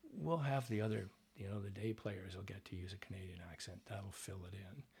we'll have the other, the day players will get to use a Canadian accent. That'll fill it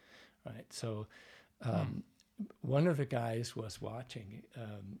in. Right. So one of the guys was watching,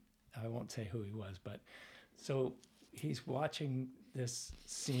 I won't say who he was, but so he's watching this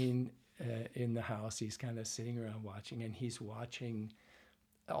scene in the house. He's kind of sitting around watching, and he's watching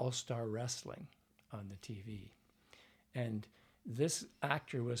All-Star Wrestling on the TV. And this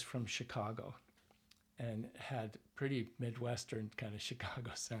actor was from Chicago and had pretty Midwestern kind of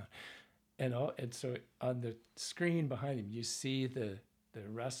Chicago sound. And so on the screen behind him, you see the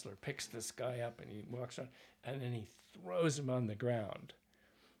wrestler picks this guy up and he walks around and then he throws him on the ground.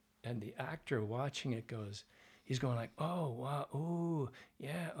 And the actor watching it he's going like, oh, wow, ooh,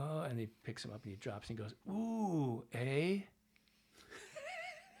 yeah, oh. And he picks him up and he drops and he goes, ooh, eh?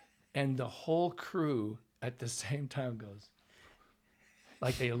 And the whole crew at the same time goes,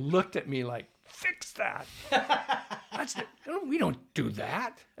 like they looked at me like, fix that. We don't do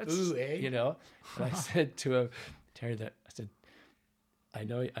that. That's, ooh, eh? And I said to Terry I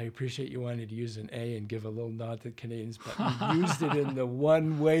know I appreciate you wanted to use an A and give a little nod to the Canadians, but you used it in the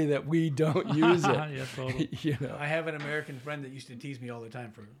one way that we don't use it. Yeah, totally. I have an American friend that used to tease me all the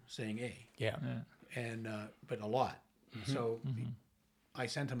time for saying A. Yeah. And but a lot. Mm-hmm. So I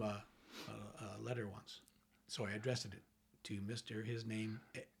sent him a letter once. So I addressed it to Mr. His name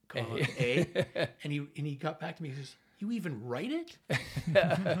called A. And he got back to me and says, you even write it?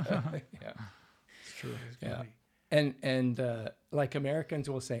 Yeah. It's true. Yeah. And like Americans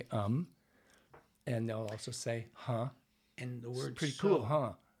will say and they'll also say huh. And the word pretty cool,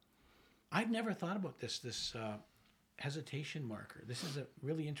 huh? I'd never thought about this hesitation marker. This is a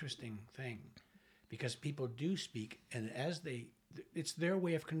really interesting thing because people do speak, and it's their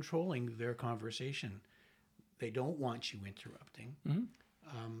way of controlling their conversation. They don't want you interrupting. Mm-hmm.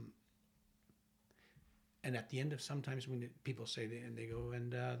 And at the end of sometimes when people say they go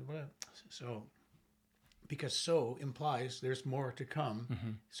and what? So. Because so implies there's more to come.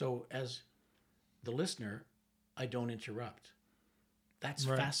 Mm-hmm. So as the listener, I don't interrupt. That's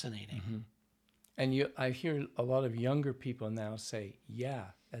right. Fascinating. Mm-hmm. And I hear a lot of younger people now say, yeah,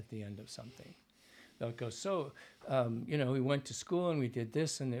 at the end of something. They'll go, so, we went to school and we did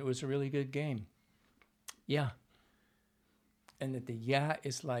this and it was a really good game. Yeah. And that the yeah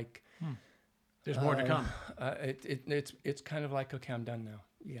is like... There's more to come. It's kind of like, okay, I'm done now.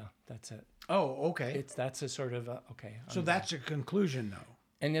 Yeah, that's it. Oh, okay. That's a sort of, okay. So that's a conclusion, though.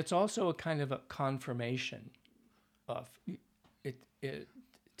 And it's also a kind of a confirmation of it.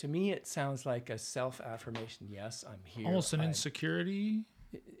 To me, it sounds like a self-affirmation. Yes, I'm here. Almost an insecurity.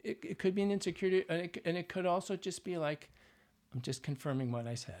 It could be an insecurity, and it could also just be like, I'm just confirming what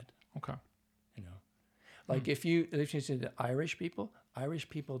I said. Okay. Like if you said the Irish people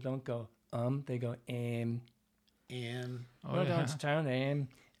don't go they go Oh, downtown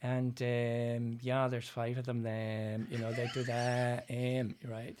and there's 5 of them then they do that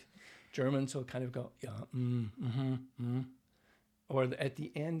right. Germans will kind of go or at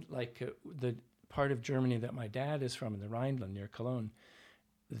the end, like the part of Germany that my dad is from in the Rhineland near Cologne,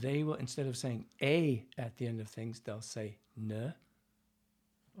 they will, instead of saying a at the end of things, they'll say ne.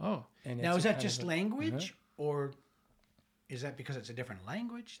 Oh, and now is that just language, or is that because it's a different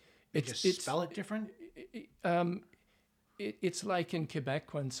language? It's spell it different. It's like in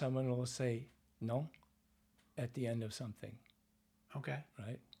Quebec when someone will say non at the end of something. Okay.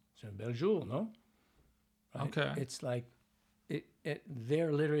 Right. C'est un bel jour, no? Right? Okay. It's like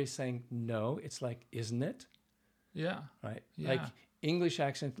they're literally saying no. It's like, isn't it? Yeah. Right. Yeah. Like English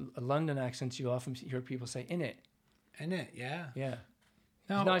accent, London accents, you often hear people say in it. In it, yeah. Yeah.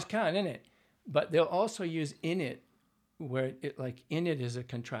 Now, nice can, in it. But they'll also use in it where it like in it is a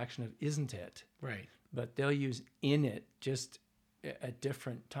contraction of isn't it. Right. But they'll use in it just at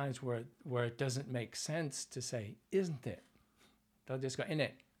different times where it doesn't make sense to say isn't it. They'll just go in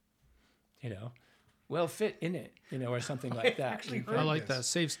it. Well fit in it, or something like that. Actually, I like that.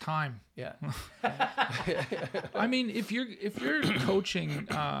 Saves time. Yeah. I mean, if you're coaching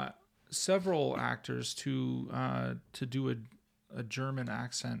several actors to do a German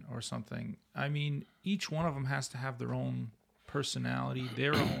accent or something, I mean, each one of them has to have their own personality,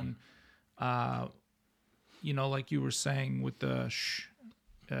 their own, like you were saying with the sh,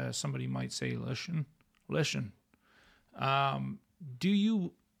 somebody might say listen. Do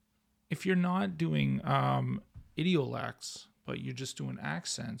you, if you're not doing idiolects, but you're just doing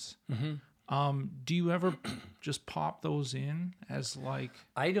accents, do you ever just pop those in as like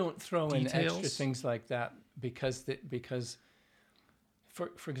I don't throw details? in extra things like that because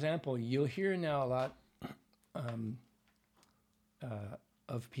for example, you'll hear now a lot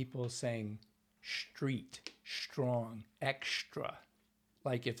of people saying street, strong, extra.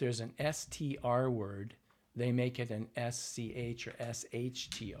 Like if there's an STR word, they make it an SCH or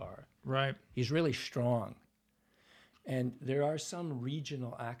SHTR. Right. He's really strong. And there are some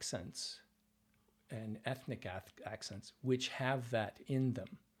regional accents and ethnic accents which have that in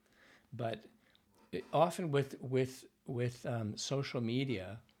them. But often with social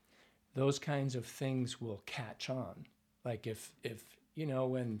media, those kinds of things will catch on. Like if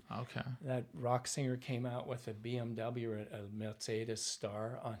when that rock singer came out with a BMW or a Mercedes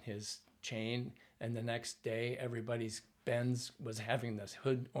star on his chain, and the next day everybody's Benz was having this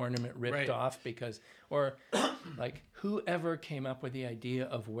hood ornament ripped off or like whoever came up with the idea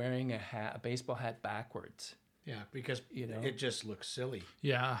of wearing a baseball hat backwards. Yeah, because it just looks silly.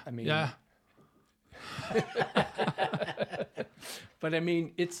 Yeah. I mean, yeah. But I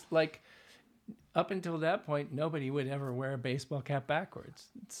mean, it's like up until that point, nobody would ever wear a baseball cap backwards.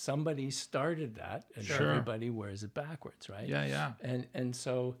 Somebody started that, and everybody wears it backwards, right? Yeah, yeah. And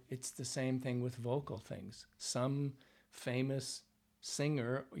so it's the same thing with vocal things. Some famous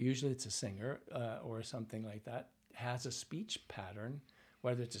singer, usually it's a singer or something like that, has a speech pattern,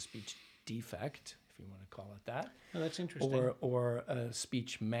 whether it's a speech defect, if you want to call it that. Oh, that's interesting. Or a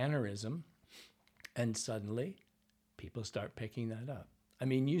speech mannerism, and suddenly people start picking that up. I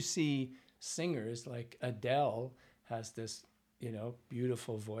mean, you see singers like Adele has this,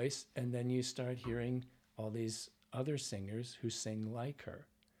 beautiful voice, and then you start hearing all these other singers who sing like her,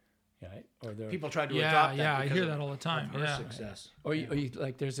 right? Or people try to adopt that. Yeah, I hear that all the time. Her success. Or you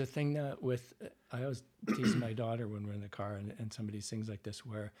like, there's a thing now with, I always tease my daughter when we're in the car and somebody sings like this,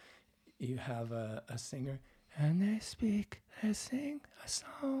 where you have a singer and they sing a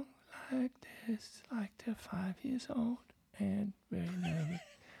song like this, like they're 5 years old and very nervous.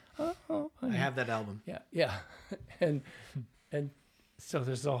 I have that album. Yeah. and so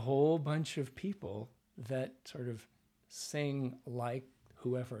there's a whole bunch of people that sort of sing like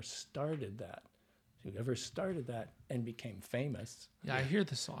whoever started that and became famous. Yeah, I hear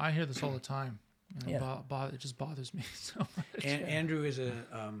this all the time. And it just bothers me so much. And Andrew is a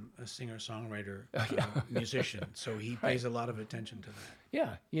singer-songwriter, musician, so he pays a lot of attention to that.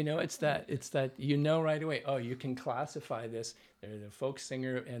 Yeah, it's that right away. Oh, you can classify this. They're the folk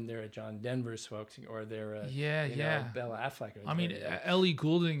singer, and they're a John Denver's folk singer, or they're a Bella Affleck. I mean, Ellie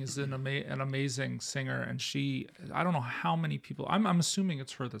Goulding is an amazing singer, and I don't know how many people. I'm assuming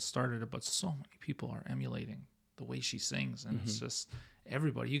it's her that started it, but so many people are emulating the way she sings, and it's just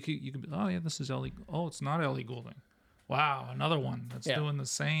everybody. You could be, oh yeah, this is Ellie. Oh, it's not Ellie Goulding. Wow, another one that's doing the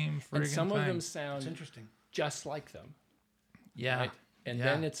same friggin' and some thing. of them sound interesting, just like them. Yeah. Right? And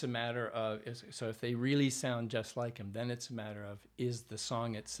then it's a matter of, so if they really sound just like him, then it's a matter of, is the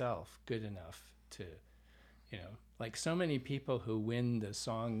song itself good enough to, like so many people who win the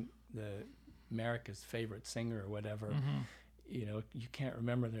song, the America's favorite singer or whatever, you can't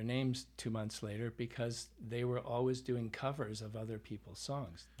remember their names 2 months later because they were always doing covers of other people's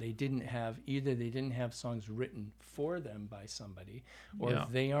songs. They didn't have songs written for them by somebody, or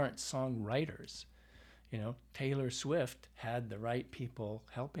they aren't songwriters. Taylor Swift had the right people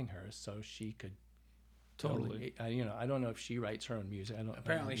helping her, so she could totally. I don't know if she writes her own music.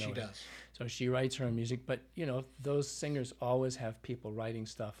 Apparently, she it. does. So she writes her own music, but those singers always have people writing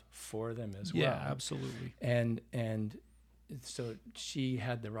stuff for them as well. Yeah, absolutely. And so she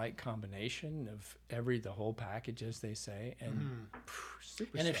had the right combination of the whole package, as they say, and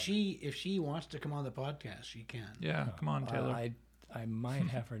and if she wants to come on the podcast, she can. Yeah, come on, Taylor. I might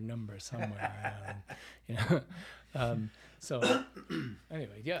have her number somewhere. So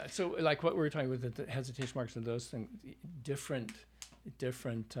anyway, yeah. So like what we were talking about, the hesitation marks and those things, different.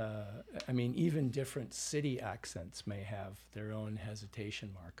 Even different city accents may have their own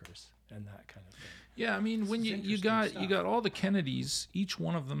hesitation markers and that kind of thing. Yeah, I mean, when you got all the Kennedys, each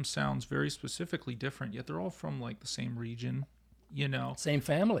one of them sounds very specifically different, yet they're all from like the same region, Same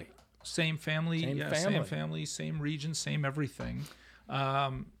family. Same family, same region, same everything.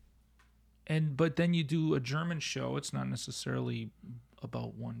 But then you do a German show. It's not necessarily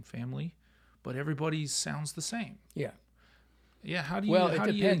about one family, but everybody sounds the same. Yeah. Yeah. How do you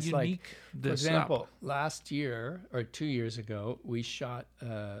depends. unique this for example, up? last year or 2 years ago, we shot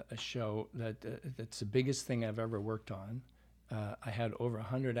a show that's the biggest thing I've ever worked on. I had over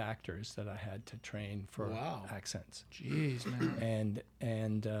 100 actors that I had to train for accents. Jeez, man.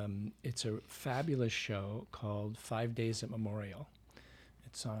 And it's a fabulous show called 5 Days at Memorial.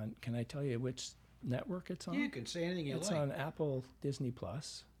 It's on, can I tell you which network it's on? You can say anything you like. It's on Apple Disney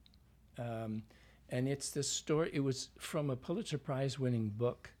Plus. And it's this story, it was from a Pulitzer Prize winning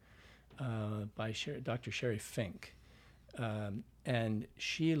book by Dr. Sherry Fink. And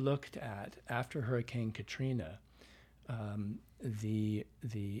she looked at, after Hurricane Katrina, the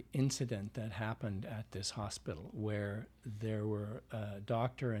incident that happened at this hospital where there were a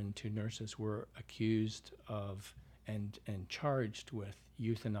doctor and 2 nurses were accused of and charged with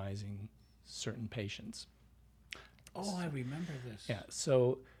euthanizing certain patients. Oh, I remember this. Yeah.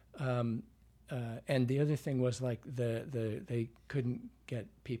 So, and the other thing was like they couldn't get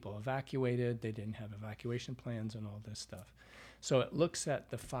people evacuated. They didn't have evacuation plans and all this stuff. So it looks at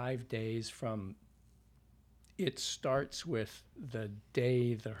the 5 days from. It starts with the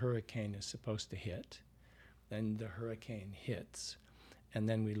day the hurricane is supposed to hit, then the hurricane hits, and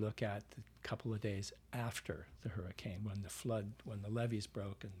then we look at the couple of days after the hurricane when the levees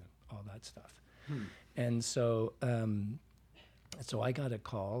broke and all that stuff. And so, so I got a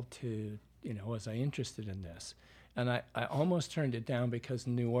call to, was I interested in this? And I almost turned it down because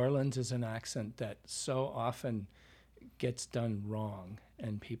New Orleans is an accent that so often gets done wrong,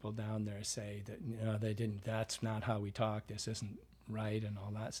 and people down there say that that's not how we talk, this isn't right, and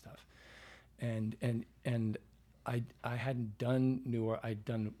all that stuff. And I hadn't done I'd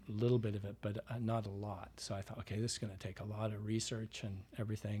done a little bit of it, but not a lot. So I thought, okay, this is going to take a lot of research and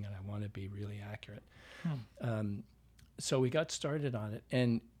everything, and I want to be really accurate. So we got started on it,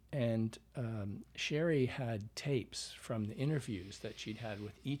 and Sherry had tapes from the interviews that she'd had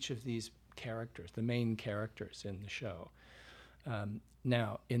with each of these characters, the main characters in the show.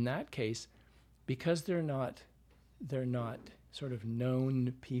 Now, in that case, because they're not sort of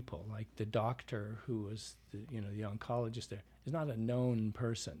known people, like the doctor who was the oncologist there is not a known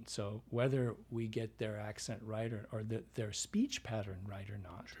person. So whether we get their accent right or their speech pattern right or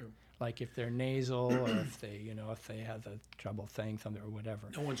not, True. like if they're nasal or if they have the trouble saying something or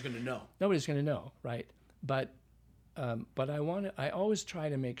whatever, no one's going to know. Nobody's going to know, right? But I always try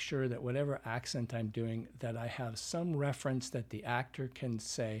to make sure that whatever accent I'm doing, that I have some reference that the actor can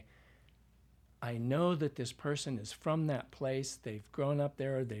say, I know that this person is from that place, they've grown up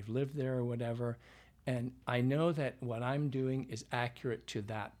there, they've lived there or whatever, and I know that what I'm doing is accurate to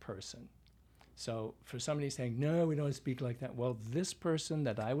that person. So for somebody saying, no, we don't speak like that, well, this person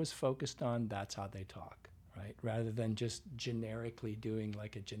that I was focused on, that's how they talk, right? Rather than just generically doing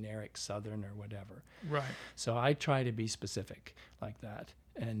like a generic Southern or whatever. Right. So I try to be specific like that.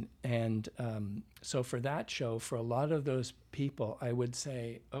 And so for that show, for a lot of those people, I would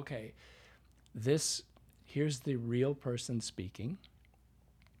say, okay, here's the real person speaking.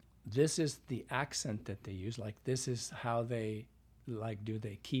 This is the accent that they use. Like, this is how they, like, do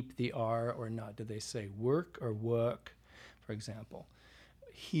they keep the R or not? Do they say work or work, for example,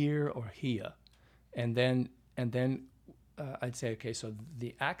 here or here? And then I'd say, okay, so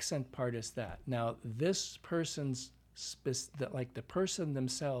the accent part is that. Now, this person's, like the person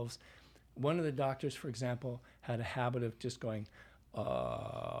themselves, one of the doctors, for example, had a habit of just going,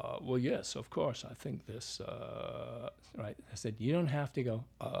 well, yes, of course, I think this, right? I said, you don't have to go,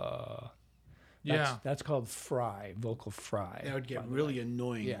 That's called fry, vocal fry. That would get really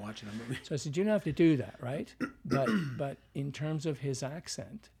annoying watching a movie. So I said, you don't have to do that, right? But in terms of his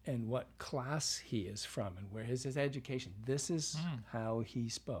accent and what class he is from and where his education, this is how he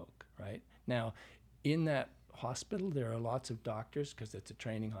spoke, right? Now, in that hospital, there are lots of doctors, because it's a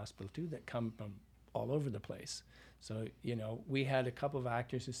training hospital too, that come from all over the place. So, we had a couple of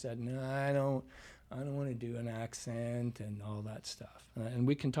actors who said, no, I don't want to do an accent and all that stuff. And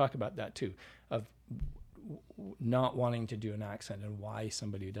we can talk about that too, of not wanting to do an accent and why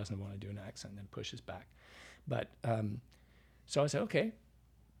somebody who doesn't want to do an accent then pushes back. But so I said, okay,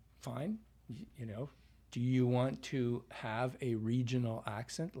 fine. Do you want to have a regional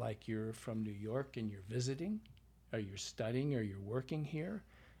accent, like you're from New York and you're visiting, or you're studying, or you're working here?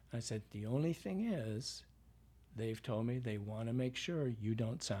 I said, the only thing is, they've told me they want to make sure you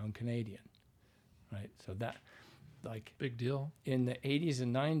don't sound Canadian, right? So that, like, big deal. In the 80s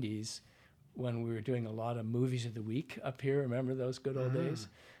and 90s, when we were doing a lot of movies of the week up here, remember those good old days?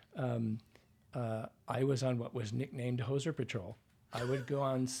 I was on what was nicknamed Hoser Patrol. I would go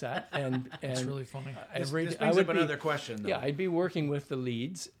on set and It's really funny. This brings up another question, though. Yeah, I'd be working with the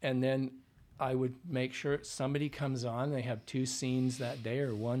leads, and then I would make sure somebody comes on. They have 2 scenes that day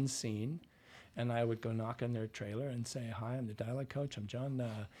or 1 scene, and I would go knock on their trailer and say, hi, I'm the dialect coach. I'm John.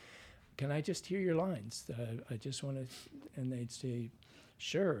 Can I just hear your lines? I just want to, and they'd say,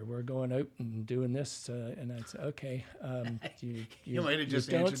 sure, we're going out and doing this. And I'd say, okay, you might have just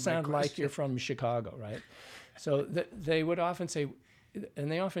don't answered my sound like question. you're from Chicago, right? So they would often say,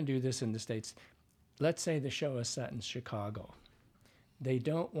 and they often do this in the States, let's say the show is set in Chicago. They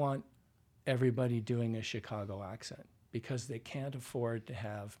don't want everybody doing a Chicago accent because they can't afford to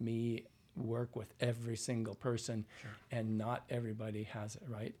have me work with every single person, and not everybody has it,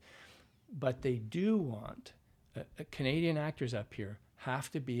 right? But they do want, Canadian actors up here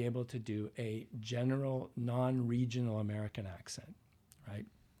have to be able to do a general, non-regional American accent, right?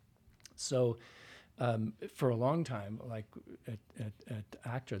 So for a long time, like at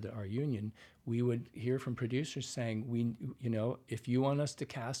Actor, our union, we would hear from producers saying, if you want us to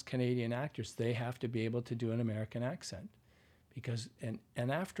cast Canadian actors, they have to be able to do an American accent. Because,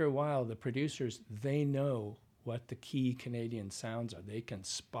 and after a while, the producers, they know what the key Canadian sounds are. They can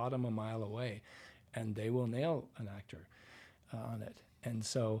spot them a mile away, and they will nail an actor on it. And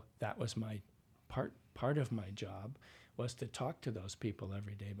so that was my part of my job, was to talk to those people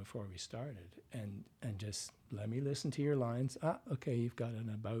every day before we started, and just let me listen to your lines. Okay, you've got an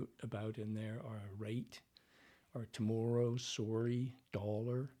about in there, or a rate, or tomorrow, sorry,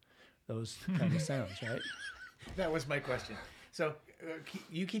 dollar, those kind of sounds, right? That was my question. So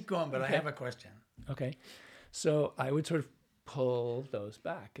you keep going, but Okay. I have a question. Okay, so I would sort of pull those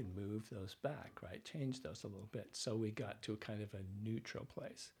back and move those back, right? Change those a little bit. So we got to a kind of a neutral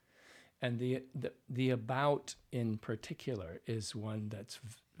place. And the about in particular is one that's,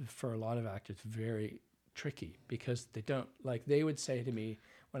 for a lot of actors, very tricky, because they don't, like, they would say to me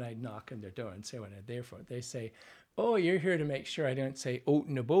when I'd knock on their door and say what I'm there for, they say, oh, you're here to make sure I don't say out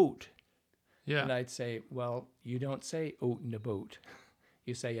in a boat. Yeah. And I'd say, well, you don't say out in a boat.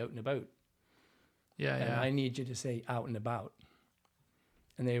 You say out and about. Yeah, And yeah. I need you to say out and about.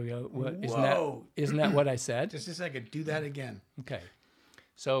 And they would go, well, Whoa. isn't that what I said? Just a second. Do that again. Okay.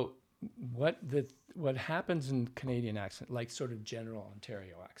 So what happens in Canadian accent, like sort of general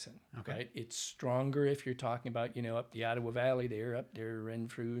Ontario accent, Okay. right? It's stronger if you're talking about, up the Ottawa Valley there, up there,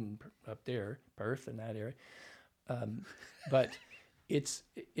 Renfrew, and up there, Perth and that area. But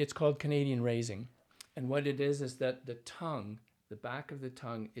it's called Canadian raising. And what it is that the tongue, the back of the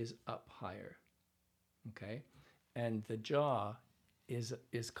tongue is up higher, okay? And the jaw is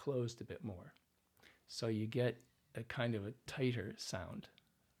closed a bit more. So you get a kind of a tighter sound,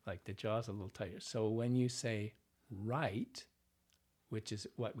 like the jaw's a little tighter. So when you say right, which is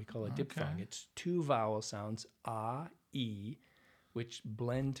what we call a diphthong. It's two vowel sounds, ah, e, which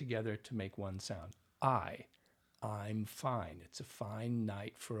blend together to make one sound. I'm fine. It's a fine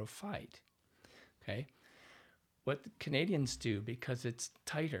night for a fight. Okay? What the Canadians do, because it's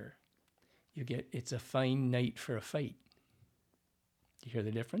tighter, you get, it's a fine night for a fight. You hear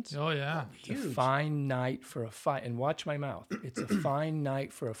the difference? Oh, yeah. It's a fine night for a fight. And watch my mouth. It's a fine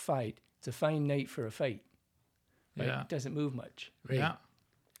night for a fight. It's a fine night for a fight. Right? Yeah. It doesn't move much. Right. Yeah.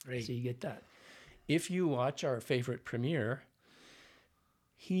 Right. So you get that. If you watch our favorite premier,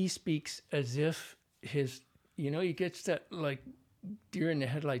 he speaks as if his, he gets that like deer in the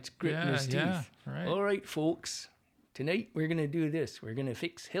headlights grit in his teeth. Yeah, right. All right, folks, tonight we're going to do this. We're going to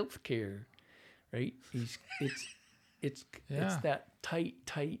fix healthcare, right? It's that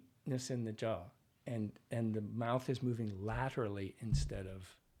tightness in the jaw, and the mouth is moving laterally instead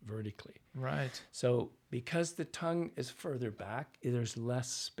of vertically. Right. So because the tongue is further back, there's less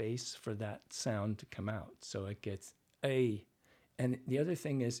space for that sound to come out. So it gets a. And the other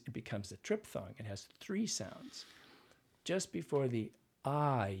thing is it becomes a triphthong. It has three sounds. Just before the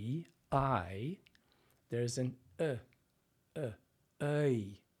I, there's an I.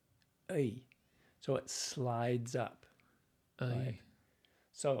 So it slides up. Right?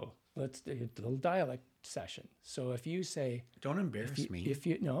 So let's do a little dialect session. So if you say, Don't embarrass me. If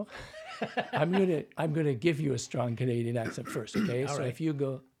you no, I'm gonna give you a strong Canadian accent first. Okay. All So right. if you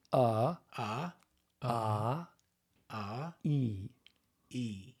go e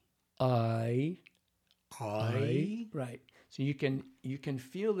E. I I. right. So you can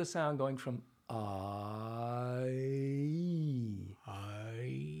feel the sound going from I.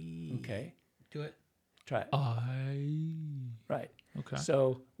 Okay. Do it. Try it. Right. Okay.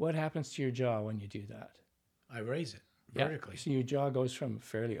 So what happens to your jaw when you do that? I raise it Yeah. vertically. So your jaw goes from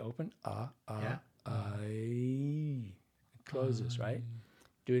fairly open, Yeah. it closes, right?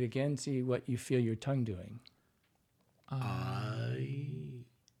 Do it again. See what you feel your tongue doing.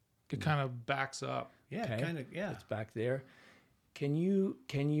 It kind of backs up. Yeah, Okay. kind of. Yeah. It's back there. Can you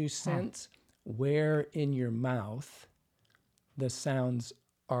sense where in your mouth the sounds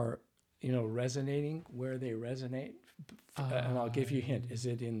are, resonating, where they resonate? And I'll give you a hint. Is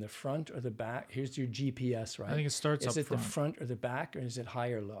it in the front or the back? Here's your GPS, right? I think it starts Is up it front. the front or the back, or is it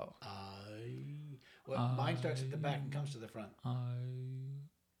high or low? Mine starts at the back and comes to the front.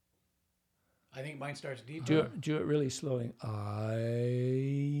 I think mine starts deep. Do it really slowly.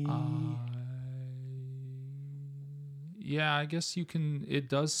 Yeah, I guess you can. It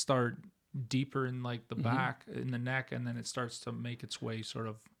does start deeper in like the back, in the neck, and then it starts to make its way sort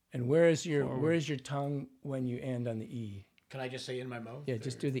of. And where is your tongue when you end on the E? Can I just say in my mouth? Yeah,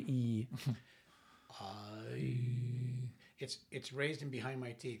 just do the E. It's raised in behind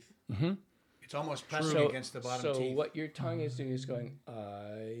my teeth. Mm-hmm. It's almost pressing against the bottom so teeth. what your tongue is doing is going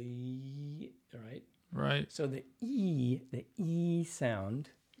I, right? Right. So the E sound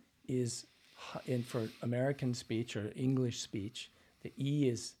is, for American speech or English speech, the E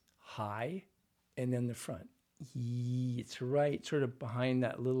is high, and then the front. E, it's right sort of behind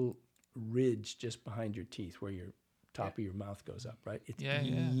that little ridge just behind your teeth where your top of your mouth goes up, right? It's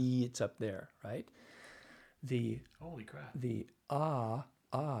E, it's up there, right? Holy crap. The ah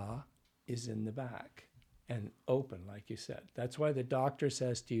is in the back and open, like you said. That's why the doctor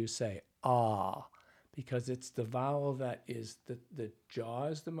says to you, say ah, because it's the vowel that is the jaw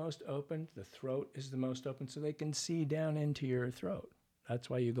is the most open, the throat is the most open, so they can see down into your throat. That's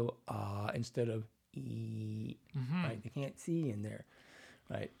why you go ah instead of e, right? They can't see in there,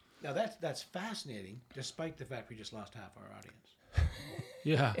 right? Now that's fascinating, despite the fact we just lost half our audience.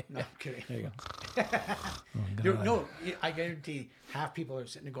 Yeah. No, I'm kidding. There you go. No, I guarantee half people are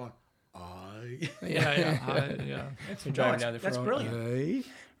sitting there going, I. Yeah. You're driving down the that's phone. brilliant.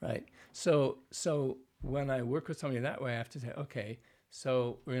 Right. So when I work with somebody that way, I have to say, okay,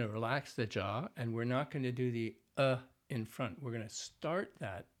 so we're going to relax the jaw, and we're not going to do the in front. We're going to start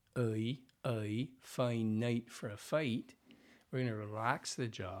that fine night for a fight. We're going to relax the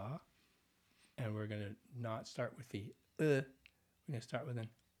jaw, and we're going to not start with the We're going to start with an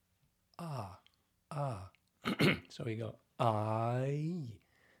ah. So we go I.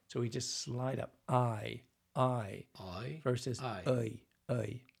 So we just slide up I versus I.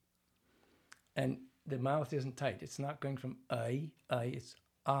 And the mouth isn't tight. It's not going from I. It's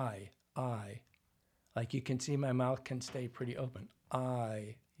I. Like you can see my mouth can stay pretty open.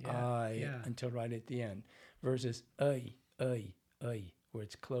 I until right at the end. Versus I, where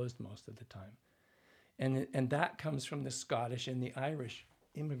it's closed most of the time. And that comes from the Scottish and the Irish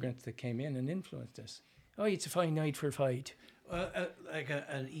immigrants that came in and influenced us. Oh, it's a fine night for a fight. Like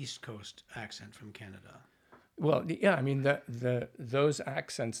an East Coast accent from Canada. Well, yeah, I mean, those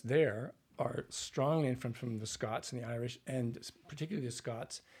accents there are strongly from the Scots and the Irish, and particularly the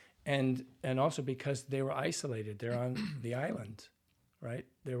Scots, and also because they were isolated. They're on the island, right?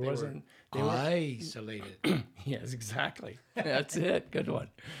 They were isolated. Yes, exactly. That's it. Good one,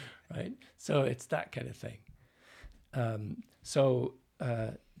 right? So it's that kind of thing.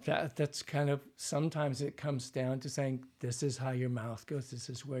 That's kind of, sometimes it comes down to saying, this is how your mouth goes, this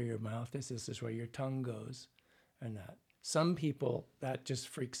is where your mouth is, this is where your tongue goes, and that. Some people, that just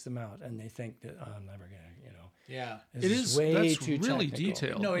freaks them out, and they think that, oh, I'm never going to, Yeah. This is way that's too really technical.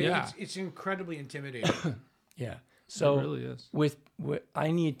 detailed. No, yeah. it's incredibly intimidating. Yeah. So It really is. with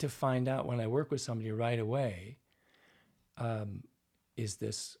I need to find out when I work with somebody right away, is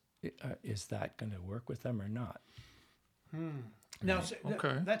that going to work with them or not? Now, so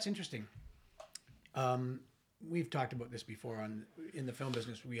Okay. That's interesting. We've talked about this before. In the film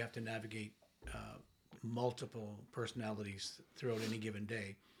business, we have to navigate multiple personalities throughout any given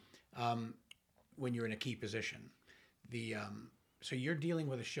day when you're in a key position. So you're dealing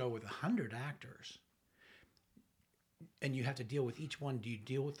with a show with 100 actors, and you have to deal with each one. Do you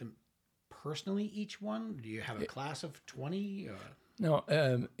deal with them personally, each one? Do you have a class of 20? No,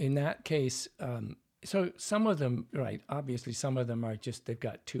 in that case, so some of them, right, obviously some of them are just, they've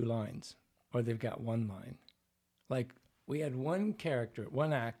got 2 lines or they've got 1 line. Like we had one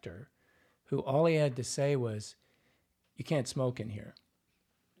actor who all he had to say was, you can't smoke in here,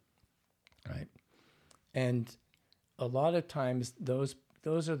 right? And a lot of times those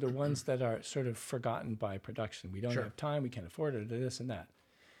are the ones that are sort of forgotten by production. We don't have time, we can't afford it, or this and that.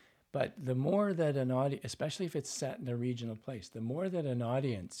 But the more that an audience, especially if it's set in a regional place, the more that an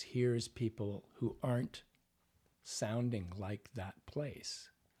audience hears people who aren't sounding like that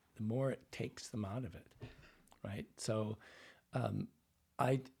place, the more it takes them out of it, right? So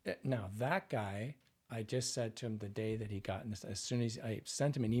now that guy, I just said to him the day that he got in this, as soon as I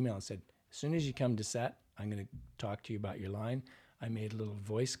sent him an email and said, as soon as you come to set, I'm going to talk to you about your line. I made a little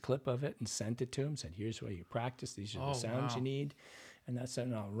voice clip of it and sent it to him, said, here's where you practice, these are the sounds you need. And that's it,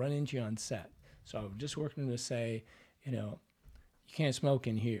 and I'll run into you on set. So I'm just working to say, you can't smoke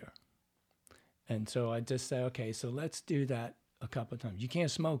in here. And so I just say, okay, so let's do that a couple of times. You can't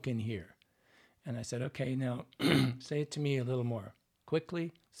smoke in here. And I said, okay, now say it to me a little more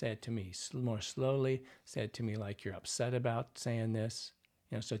quickly. Say it to me more slowly. Say it to me like you're upset about saying this.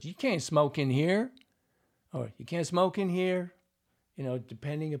 So you can't smoke in here, or you can't smoke in here,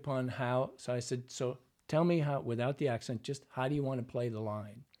 depending upon how. So I said, so tell me how, without the accent, just how do you want to play the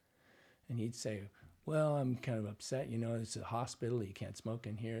line? And he'd say, well, I'm kind of upset. It's a hospital. You can't smoke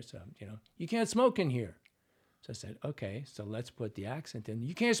in here. So, you can't smoke in here. So I said, okay, so let's put the accent in.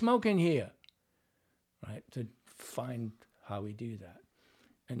 You can't smoke in here, right? To find how we do that.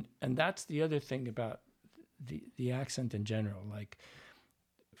 And that's the other thing about the accent in general. Like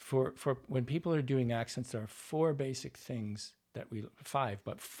for when people are doing accents, there are 4 basic things 5,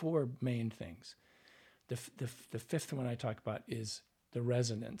 but 4 main things. The 5th one I talk about is the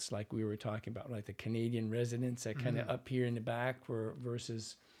resonance, like we were talking about, like the Canadian resonance that kind of up here in the back,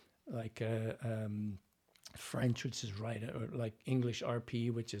 versus like French, which is right, or like English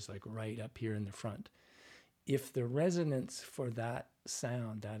RP, which is like right up here in the front. If the resonance for that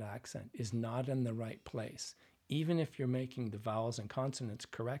sound, that accent, is not in the right place, even if you're making the vowels and consonants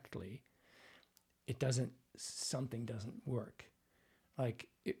correctly, something doesn't work. Like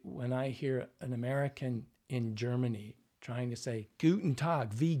when I hear an American in Germany trying to say Guten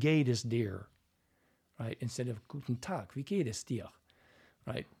Tag, wie geht es dir, right, instead of Guten Tag, wie geht es dir,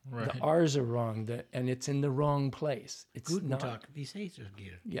 right? The R's are wrong, and it's in the wrong place. It's Guten not. Tag, wie geht es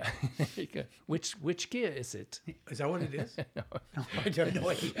dir? Yeah. Which gear is it? Is that what it is? No, I have no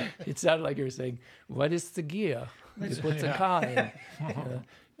idea. It sounded like you were saying, what is the gear? You put the car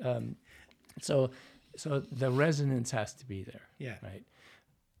in. So the resonance has to be there. Yeah. Right.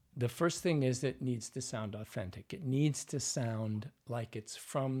 The first thing is it needs to sound authentic. It needs to sound like it's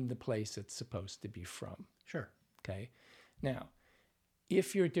from the place it's supposed to be from. Sure. Okay. Now,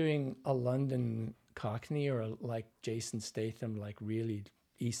 if you're doing a London Cockney or like Jason Statham, like really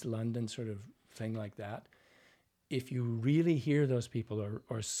East London sort of thing like that, if you really hear those people,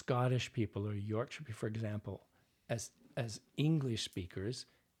 or Scottish people or Yorkshire, for example, as English speakers,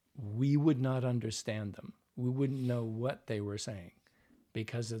 we would not understand them. We wouldn't know what they were saying,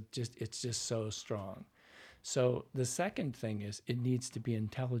 because it's just so strong. So the second thing is it needs to be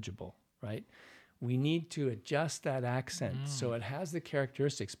intelligible, right? We need to adjust that accent so it has the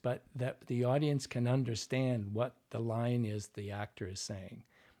characteristics, but that the audience can understand what the line is the actor is saying.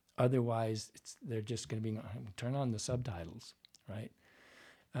 Otherwise, they're just going to be, turn on the subtitles, right?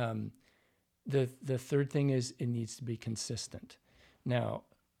 The third thing is it needs to be consistent. Now,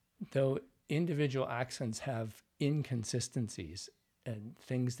 though individual accents have inconsistencies and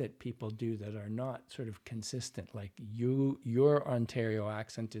things that people do that are not sort of consistent, like your Ontario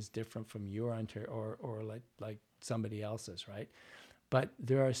accent is different from your Ontario or like somebody else's, right? But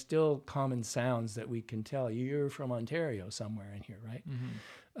there are still common sounds that we can tell you're from Ontario somewhere in here, right?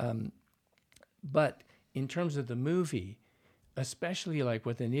 Mm-hmm. But in terms of the movie, especially like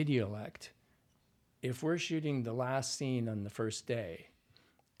with an idiolect, if we're shooting the last scene on the first day,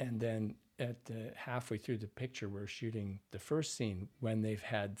 and then at the halfway through the picture, we're shooting the first scene when they've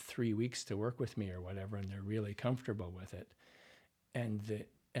had 3 weeks to work with me or whatever, and they're really comfortable with it. And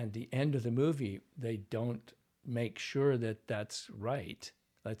the end of the movie, they don't make sure that that's right.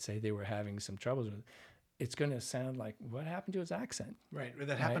 Let's say they were having some troubles with it. It's going to sound like, what happened to his accent? Right.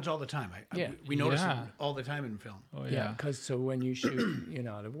 That happens all the time. Yeah. We notice it all the time in film. Oh Yeah, because so when you shoot,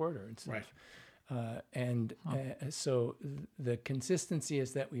 out of order and stuff. Right. So the consistency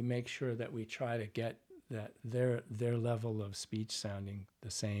is that we make sure that we try to get that their level of speech sounding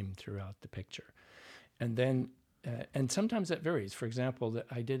the same throughout the picture. And then, and sometimes that varies. For example,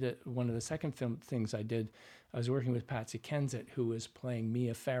 I did one of the second film things I did, I was working with Patsy Kensit, who was playing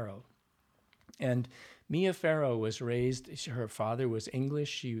Mia Farrow. And Mia Farrow was raised, her father was English.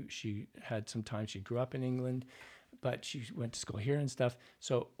 She had some time, she grew up in England, but she went to school here and stuff.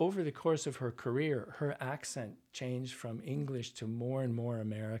 So over the course of her career, her accent changed from English to more and more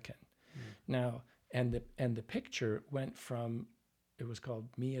American. Now, and the picture went from, it was called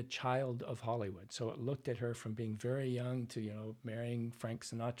Mia Child of Hollywood. So it looked at her from being very young to, marrying Frank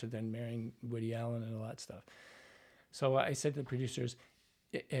Sinatra, then marrying Woody Allen and all that stuff. So I said to the producers,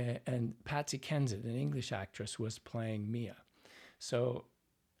 and Patsy Kensit, an English actress, was playing Mia. So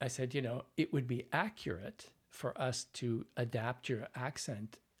I said, it would be accurate for us to adapt your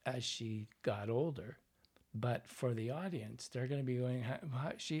accent as she got older. But for the audience, they're going to be going,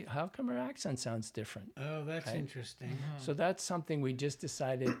 how come her accent sounds different? Oh, that's right? interesting. Mm-hmm. So that's something we just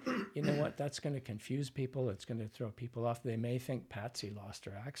decided, you know what, that's going to confuse people. It's going to throw people off. They may think Patsy lost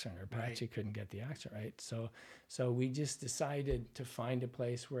her accent or Patsy couldn't get the accent right. So we just decided to find a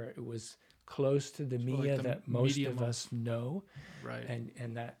place where it was close to the Mia that most of us know. Right.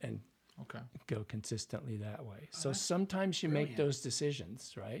 And Okay. go consistently that way. So sometimes you make those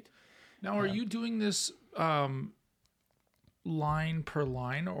decisions, right? Now, are you doing this line per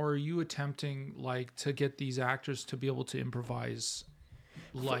line, or are you attempting to get these actors to be able to improvise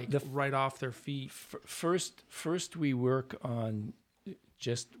right off their feet? First we work on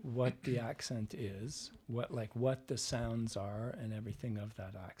just what the accent is, what the sounds are and everything of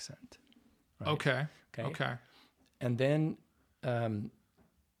that accent. Right? Okay. And then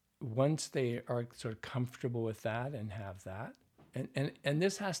once they are sort of comfortable with that and have that, and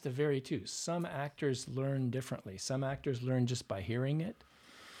this has to vary too. Some actors learn differently. Some actors learn just by hearing it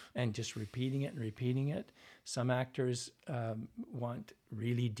and just repeating it. Some actors want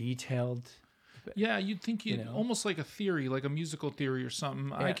really detailed. Yeah, you'd think almost like a theory, like a musical theory or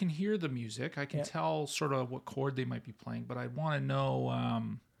something. Yeah. I can hear the music. I can tell sort of what chord they might be playing, but I'd want to know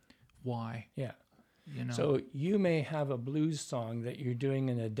why. Yeah. So you may have a blues song that you're doing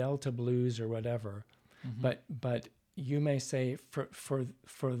in a Delta blues or whatever, but you may say for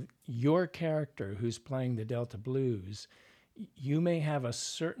your character who's playing the Delta blues, you may have a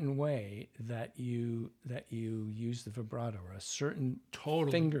certain way that you use the vibrato or a certain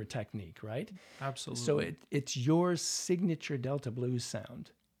finger technique, right? Absolutely. So it's your signature Delta blues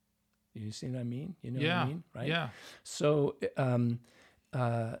sound. You see what I mean? You know what I mean, right? Yeah. So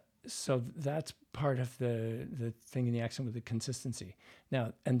so that's part of the thing in the accent with the consistency.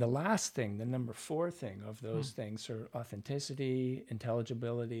 Now, and the last thing, the number 4 thing of those things are authenticity,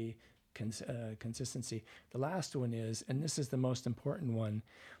 intelligibility, consistency. The last one is, and this is the most important one,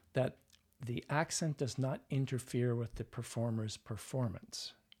 that the accent does not interfere with the performer's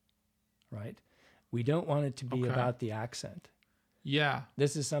performance, right? We don't want it to be about the accent. Yeah.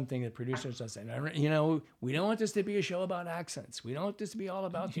 This is something that producers are saying, we don't want this to be a show about accents. We don't want this to be all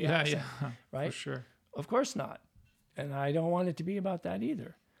about the accent, right? For sure. Of course not. And I don't want it to be about that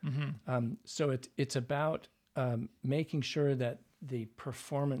either. So it's about making sure that the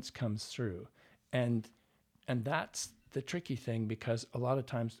performance comes through. And that's the tricky thing, because a lot of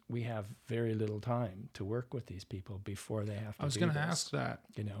times we have very little time to work with these people before they have to do this. I was going to ask that.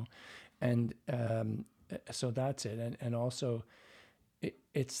 And so that's it. And also,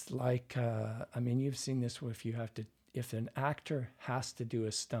 it's like, you've seen this if an actor has to do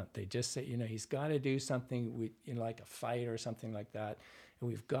a stunt, they just say, he's got to do something like a fight or something like that. And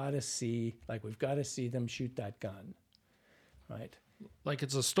we've got to see them shoot that gun, right? Like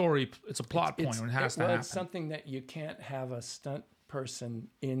it's a story, it's a plot point. It has to happen. It's something that you can't have a stunt person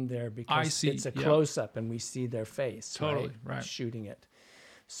in there I because see, it's a yeah. close-up and we see their face, Totally, right. shooting it.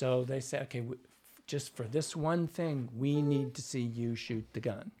 So they say, okay, just for this one thing, we need to see you shoot the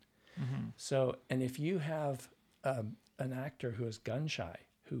gun. Mm-hmm. So, and if you have an actor who is gun shy,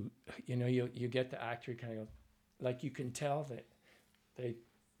 who, you know, you get the actor kind of, like you can tell that it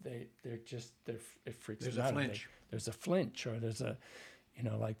freaks There's them a out. flinch. There's a flinch, or there's a, you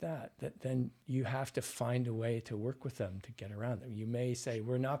know, like that then you have to find a way to work with them to get around them. You may say,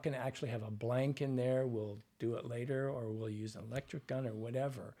 we're not going to actually have a blank in there. We'll do it later, or we'll use an electric gun or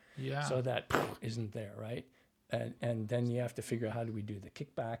whatever. Yeah. So that isn't there, right? And then you have to figure out how do we do the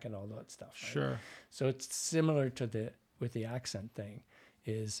kickback and all that stuff. Right? Sure. So it's similar to with the accent thing,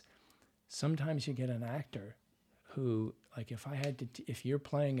 is sometimes you get an actor who, like if you're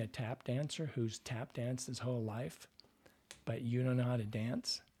playing a tap dancer who's tap danced his whole life, but you don't know how to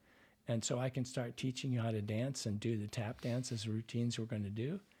dance, and so I can start teaching you how to dance and do the tap dances routines we're going to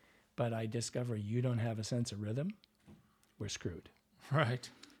do, but I discover you don't have a sense of rhythm, we're screwed. Right.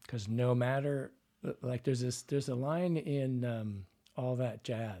 Because no matter, like there's a line in All That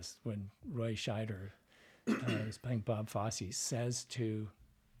Jazz when Roy Scheider is playing Bob Fosse, says to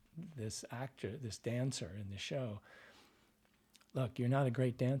this actor, this dancer in the show, look, you're not a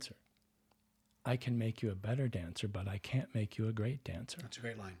great dancer. I can make you a better dancer, but I can't make you a great dancer. That's a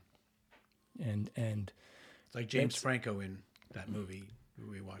great line. And It's like James Franco in that movie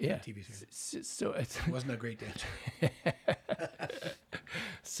we watched on TV series. So it Wasn't a great dancer.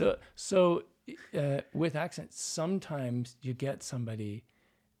 So with accents, sometimes you get somebody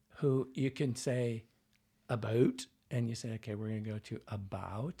who you can say about, and you say, okay, we're going to go to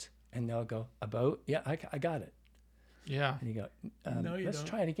about, and they'll go about. Yeah, I got it. Yeah. And you go, No, you let's don't.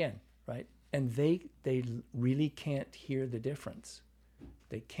 try it again, right? And they really can't hear the difference.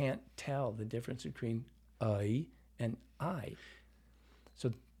 They can't tell the difference between I and I.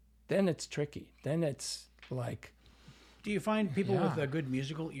 So then it's tricky. Then it's like, Do you find people Yeah. with a good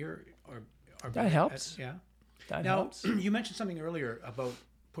musical ear are That better helps. yeah. that Now, helps. you mentioned something earlier about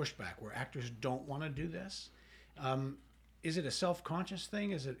pushback, where actors don't want to do this. Is it a self-conscious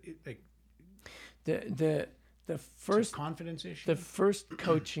thing? Is it like The a first confidence issue? The first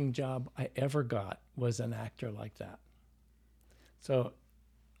coaching job I ever got was an actor like that. So,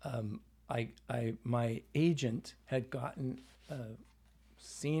 my agent had gotten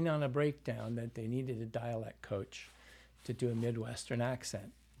seen on a breakdown that they needed a dialect coach to do a Midwestern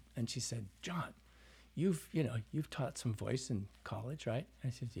accent, and she said, "John, you've taught some voice in college, right?"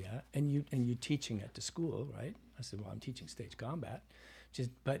 I said, "Yeah." And you teaching at the school, right? I said, "Well, I'm teaching stage combat." She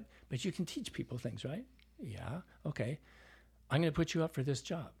said, but you can teach people things, right? Yeah. Okay. I'm going to put you up for this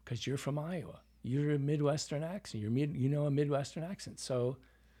job because you're from Iowa. You're a Midwestern accent. You know a Midwestern accent. So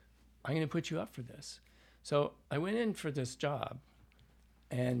I'm going to put you up for this. So I went in for this job,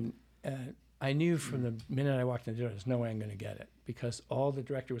 and I knew from the minute I walked in the door, there's no way I'm going to get it, because all the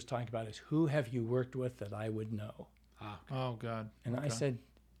director was talking about is, who have you worked with that I would know? Oh God. And I said,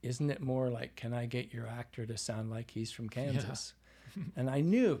 isn't it more like, can I get your actor to sound like he's from Kansas? And I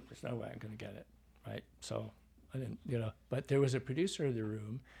knew there's no way I'm going to get it, right? So I didn't, but there was a producer in the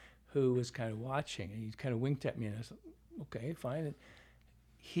room who was kind of watching, and he kind of winked at me, and I said, okay, fine. And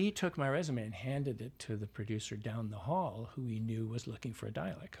he took my resume and handed it to the producer down the hall, who he knew was looking for a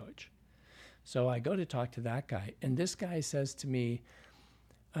dialect coach. So I go to talk to that guy, and this guy says to me,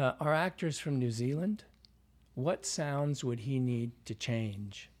 our actor's from New Zealand. What sounds would he need to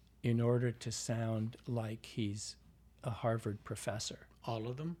change in order to sound like he's a Harvard professor? All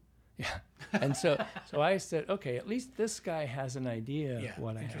of them? Yeah. And so I said, okay, at least this guy has an idea of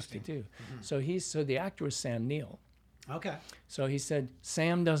what I have to do. Mm-hmm. So the actor was Sam Neill. Okay. So he said,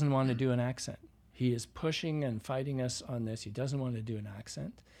 Sam doesn't want to do an accent. He is pushing and fighting us on this. He doesn't want to do an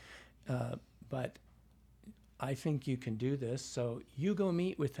accent. But I think you can do this. So you go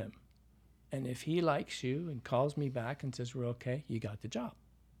meet with him. And if he likes you and calls me back and says, we're okay, you got the job.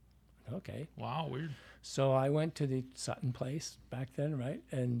 Okay. Wow, weird. So I went to the Sutton place back then, right?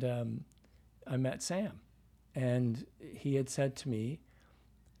 And I met Sam. And he had said to me,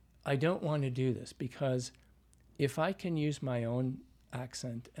 I don't want to do this, because if I can use my own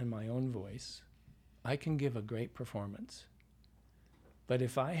accent and my own voice, I can give a great performance. But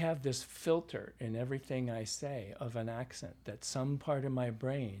if I have this filter in everything I say of an accent that some part of my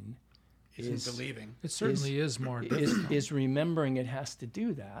brain Isn't believing. It certainly is more difficult. is remembering it has to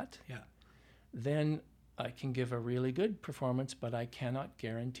do that, Yeah. then I can give a really good performance, but I cannot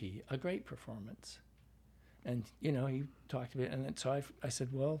guarantee a great performance. And, he talked about it, and so I said,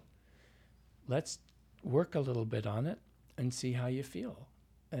 well, let's work a little bit on it. and see how you feel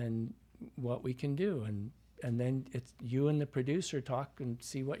and what we can do. And then it's you and the producer talk and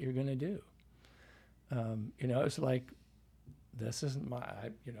see what you're going to do. It's like, this isn't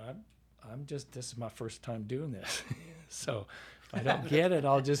this is my first time doing this. So if I don't get it,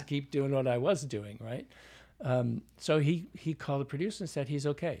 I'll just keep doing what I was doing, right? So he called the producer and said he's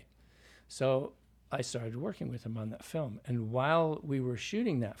okay. So I started working with him on that film. And while we were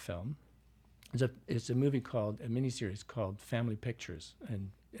shooting that film, it's a miniseries called Family Pictures.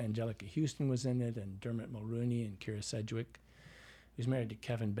 And Angelica Houston was in it, and Dermot Mulrooney and Kira Sedgwick, who's married to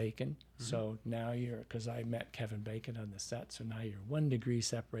Kevin Bacon. Mm-hmm. So now because I met Kevin Bacon on the set, so now you're 1 degree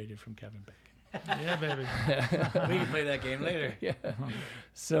separated from Kevin Bacon. Yeah, baby. We can play that game later. Yeah.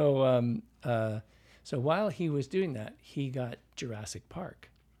 So so while he was doing that, he got Jurassic Park.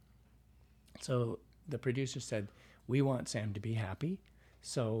 So the producer said, we want Sam to be happy,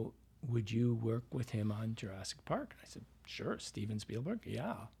 so would you work with him on Jurassic Park? And I said, sure, Steven Spielberg,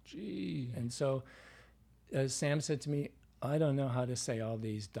 yeah. Gee. And so Sam said to me, I don't know how to say all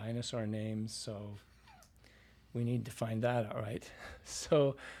these dinosaur names, so we need to find that out, right?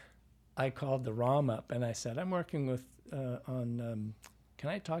 So I called the ROM up and I said, I'm working with can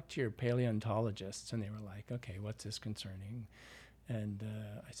I talk to your paleontologists? And they were like, okay, what's this concerning? And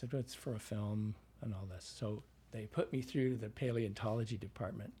I said, well, it's for a film and all this. So they put me through the paleontology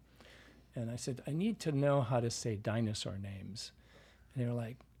department. And I said, I need to know how to say dinosaur names. And they were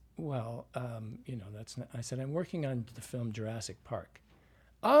like, well, that's not. I said, I'm working on the film Jurassic Park.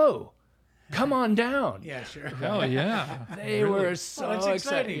 Oh, come on down. Yeah, sure. Oh, yeah. They were so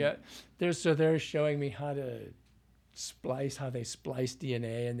exciting. Yeah. They're showing me how they splice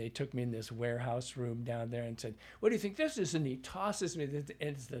DNA, and they took me in this warehouse room down there and said, what do you think this is? And he tosses me, and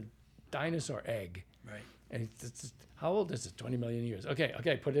it's the dinosaur egg. Right. And it's how old is it? 20 million years. Okay,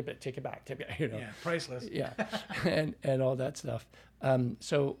 put it back, take it back. Yeah, priceless. Yeah, and all that stuff.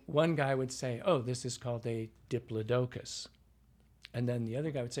 So one guy would say, oh, this is called a diplodocus. And then the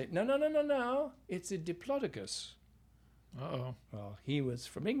other guy would say, no, it's a diplodocus. Uh-oh. Well, he was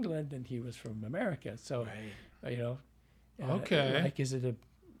from England and he was from America. So, right. Okay. Like, is it a,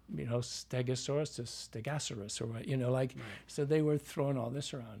 Stegosaurus or Stegosaurus or what, Right. So they were throwing all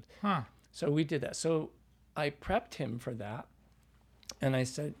this around. Huh. So we did that. So I prepped him for that. And I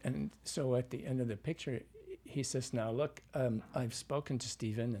said, and so at the end of the picture, he says, now look, I've spoken to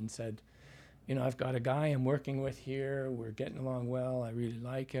Steven and said, I've got a guy I'm working with here. We're getting along well. I really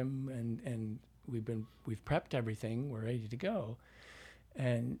like him. And we've prepped everything. We're ready to go.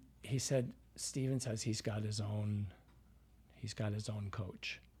 And he said, Steven says he's got his own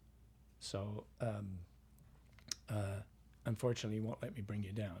coach. So, unfortunately, he won't let me bring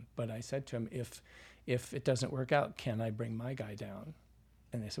you down. But I said to him, if it doesn't work out, can I bring my guy down?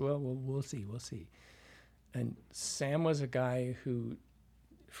 And they said, well, we'll see. And Sam was a guy who,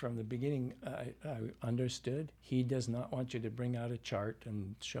 from the beginning, I understood. He does not want you to bring out a chart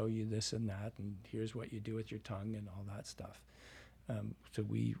and show you this and that, and here's what you do with your tongue and all that stuff. So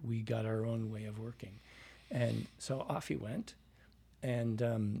we got our own way of working. And so off he went.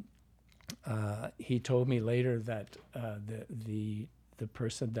 And he told me later that the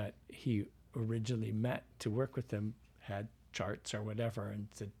person that he originally met to work with him had charts or whatever, and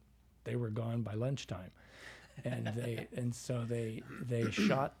said they were gone by lunchtime. And so they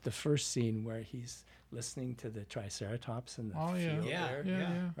shot the first scene where he's listening to the Triceratops in the field there,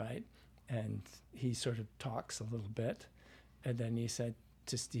 Yeah. right? And he sort of talks a little bit, and then he said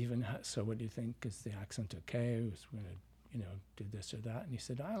to Steven, so what do you think? Is the accent okay? Was going to, do this or that? And he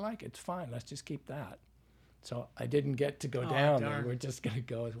said, I like it. It's fine. Let's just keep that. So I didn't get to go down there. We're just going to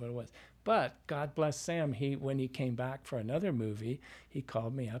go with what it was. But God bless Sam. When he came back for another movie, he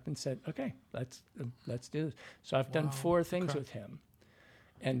called me up and said, okay, let's do this. So I've done 4 things with him.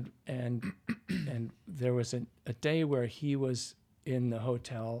 And there was a day where he was in the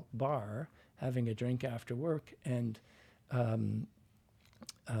hotel bar having a drink after work, and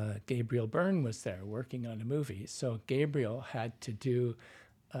Gabriel Byrne was there working on a movie. So Gabriel had to do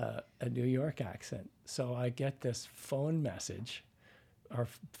a New York accent. So I get this phone message, our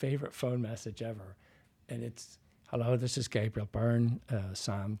favorite phone message ever. And it's, hello, this is Gabriel Byrne.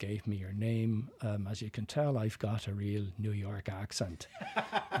 Sam gave me your name. As you can tell, I've got a real New York accent.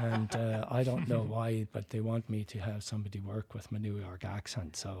 And I don't know why, but they want me to have somebody work with my New York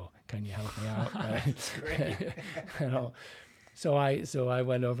accent. So can you help me out? That's great. So I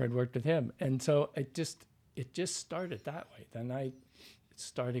went over and worked with him. And so it just started that way. Then I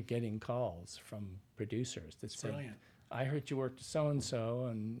started getting calls from producers that said, brilliant. I heard you worked with so-and-so,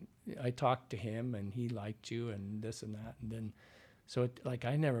 and I talked to him, and he liked you, and this and that. And then So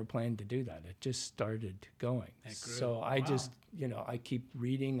I never planned to do that. It just started going. So I just, I keep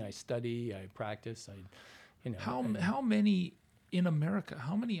reading, I study, I practice, How many in America,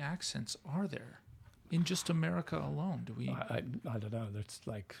 how many accents are there in just America alone? Do we? I don't know. There's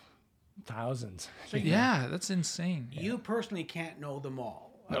like thousands. So that's insane. You personally can't know them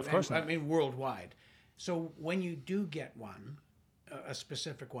all. No, of course not. I mean, worldwide. So when you do get one, a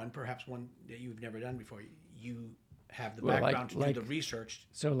specific one, perhaps one that you've never done before, you have the background to do the research.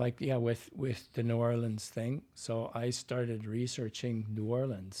 So with the New Orleans thing, so I started researching New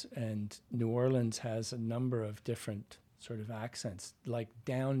Orleans, and New Orleans has a number of different sort of accents, like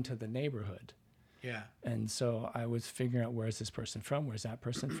down to the neighborhood. Yeah. And so I was figuring out, where's this person from? Where's that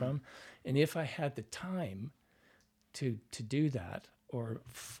person from? And if I had the time to do that or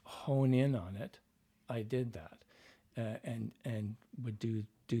hone in on it, I did that, and would do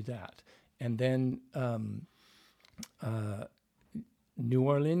that. And then New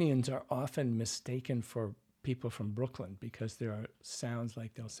Orleanians are often mistaken for people from Brooklyn because there are sounds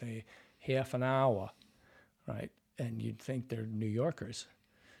like they'll say half an hour, right? And you'd think they're New Yorkers.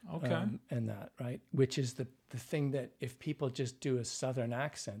 Okay. And that, right? Which is the thing that if people just do a Southern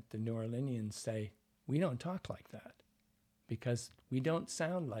accent, the New Orleanians say, we don't talk like that because we don't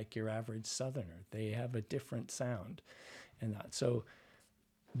sound like your average Southerner. They have a different sound and that. So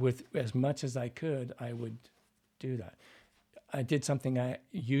with as much as I could, I would do that. I did something I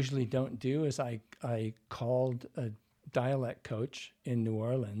usually don't do is I called a dialect coach in New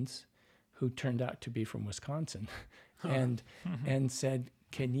Orleans who turned out to be from Wisconsin and said,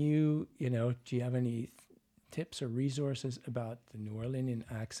 can you, do you have any tips or resources about the New Orleanian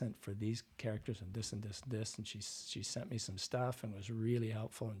accent for these characters and this and this and this? And she sent me some stuff and was really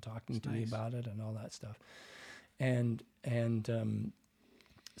helpful in talking to me about it and all that stuff. And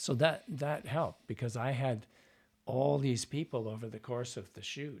so that helped because I had all these people over the course of the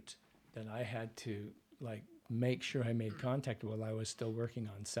shoot that I had to make sure I made contact while I was still working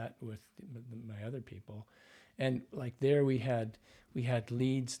on set with my other people. And there we had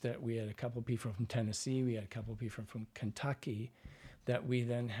leads that we had a couple people from Tennessee, we had a couple people from Kentucky that we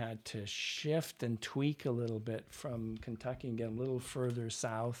then had to shift and tweak a little bit from Kentucky and get a little further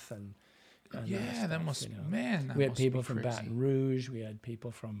south and yeah, that must, man. We had people from Baton Rouge. We had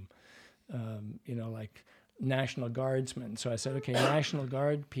people from, National Guardsmen. So I said, okay, National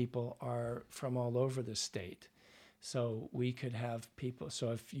Guard people are from all over the state. So we could have people.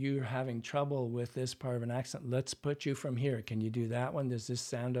 So if you're having trouble with this part of an accent, let's put you from here. Can you do that one? Does this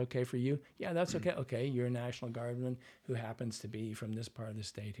sound okay for you? Yeah, that's okay. Okay, you're a National Guardman who happens to be from this part of the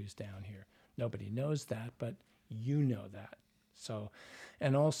state who's down here. Nobody knows that, but you know that. So,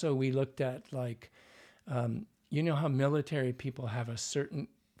 and also we looked at how military people have a certain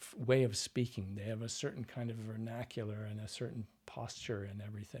way of speaking. They have a certain kind of vernacular and a certain posture and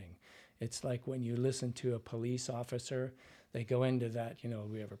everything. It's like when you listen to a police officer, they go into that,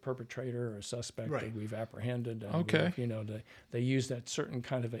 we have a perpetrator or a suspect that we've apprehended. And okay. They use that certain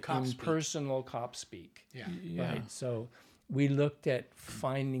kind of impersonal cop speak. Yeah. Right. So we looked at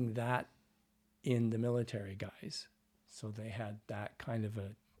finding that in the military guys. So they had that kind of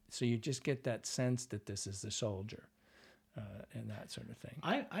so you just get that sense that this is the soldier and that sort of thing.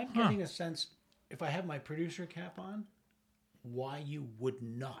 I'm getting a sense, if I have my producer cap on, why you would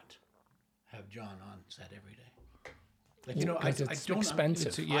not have John on set every day. It's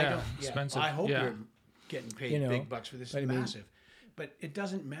expensive. Expensive. I hope you're getting paid big bucks for this. It's massive. But it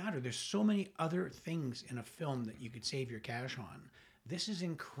doesn't matter. There's so many other things in a film that you could save your cash on. This is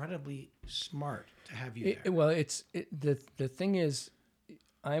incredibly smart to have you there. Well, the thing is,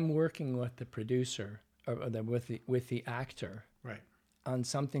 I'm working with the producer or with the actor right on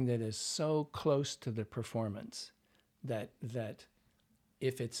something that is so close to the performance that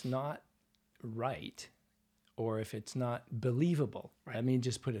if it's not right or if it's not believable, I mean,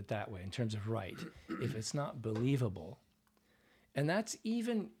 just put it that way in terms of right. If it's not believable, and that's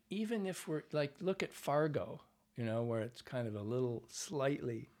even if we're look at Fargo. Where it's kind of a little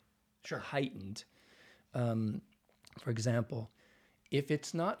slightly heightened. For example, if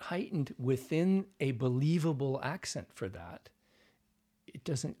it's not heightened within a believable accent for that, it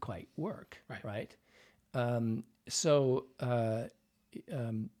doesn't quite work, right? And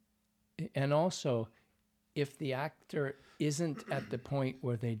also, if the actor isn't at the point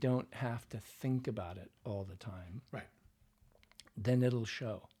where they don't have to think about it all the time, then it'll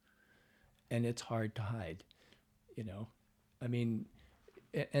show, and it's hard to hide. I mean,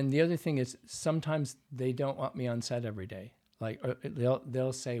 and the other thing is sometimes they don't want me on set every day.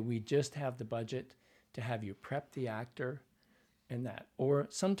 They'll say, we just have the budget to have you prep the actor in that. Or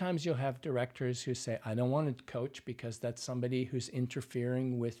sometimes you'll have directors who say, I don't want to coach because that's somebody who's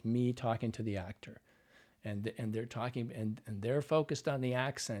interfering with me talking to the actor. And they're talking and they're focused on the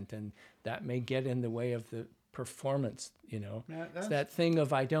accent, and that may get in the way of the performance, Yeah, it's that thing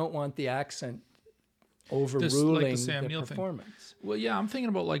of I don't want the accent overruling the performance. Well, yeah, I'm thinking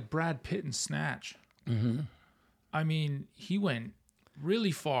about like Brad Pitt in Snatch. Mm-hmm. I mean, he went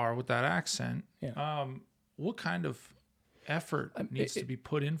really far with that accent. Yeah. What kind of effort needs to be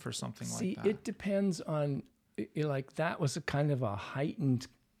put in for something like that? It depends on, like that was a kind of a heightened,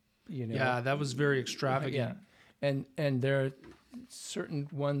 Yeah, that was very extravagant. Yeah. And there are certain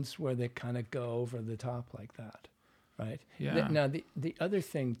ones where they kind of go over the top like that, right? Yeah. Now, the other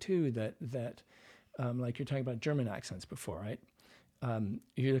thing, too, that like you're talking about German accents before, right?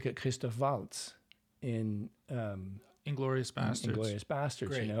 You look at Christoph Waltz in Inglourious Basterds. Inglourious Basterds,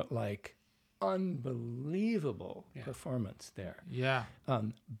 Great. like unbelievable performance there. Yeah.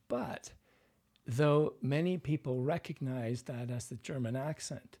 But though many people recognize that as the German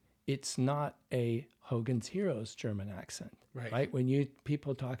accent, it's not a Hogan's Heroes German accent, right? When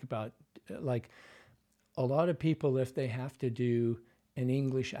people talk about, like, a lot of people, if they have to do an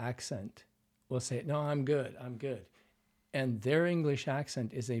English accent, will say, no, I'm good. And their English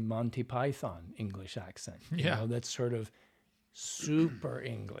accent is a Monty Python English accent. Yeah. That's sort of super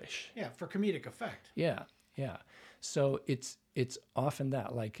English. Yeah, for comedic effect. Yeah. So it's often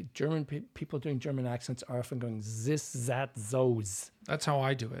that, like German people doing German accents are often going this, that, those. That's how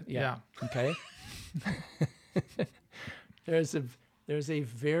I do it. Yeah. Okay. There's a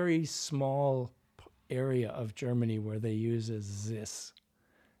very small area of Germany where they use a this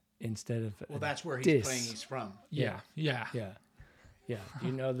instead of That's where dis. playing. He's from. Yeah. Yeah.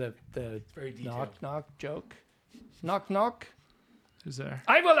 You know the very detailed. knock joke. Knock. Who's there?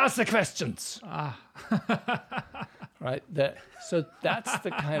 I will ask the questions. Right. So that's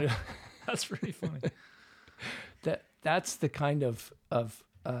the kind of That's pretty funny. that's the kind of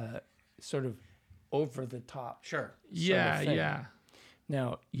sort of over the top. Sure. Yeah.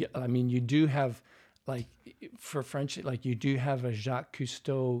 Now, I mean, you do have, like, for French, like you do have a Jacques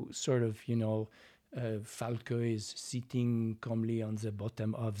Cousteau sort of, Falco is sitting calmly on the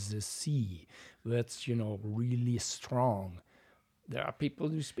bottom of the sea. That's, really strong. There are people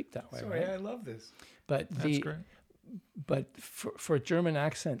who speak that way. Sorry, right? I love this. But That's great. But for German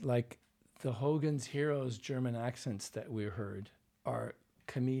accent, like the Hogan's Heroes German accents that we heard are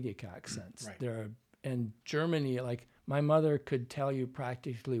comedic accents. Right. And Germany, like my mother could tell you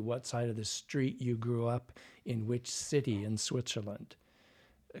practically what side of the street you grew up in which city in Switzerland,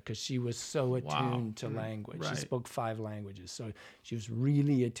 because she was so attuned to language. Right. She spoke 5 languages, so she was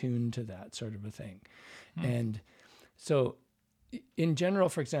really attuned to that sort of a thing. And so in general,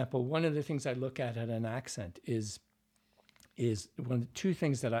 for example, one of the things I look at an accent is one of the 2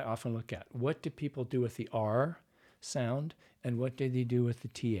 things that I often look at. What do people do with the R sound, and what do they do with the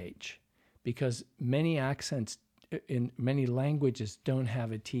TH? Because many accents in many languages don't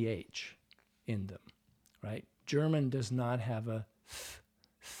have a TH in them, right? German does not have a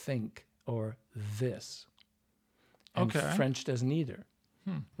think or this. And French doesn't either,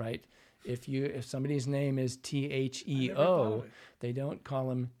 right? If somebody's name is Theo, they don't call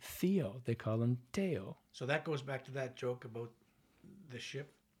him Theo, they call him Theo. So that goes back to that joke about the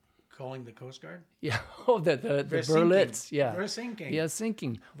ship calling the Coast Guard? Yeah. Oh, the Berlitz. Yeah. They're sinking. Yeah,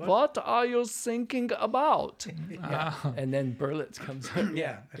 sinking. What are you thinking about? Yeah. And then Berlitz comes out.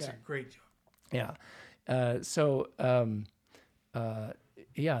 Yeah, that's a great joke. Yeah. So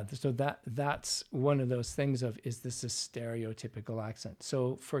that's one of those things of, is this a stereotypical accent?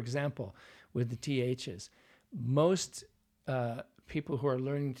 So, for example, with the THs, most people who are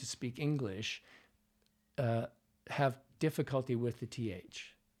learning to speak English have difficulty with the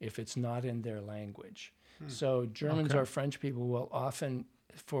TH if it's not in their language. So Germans or French people will often,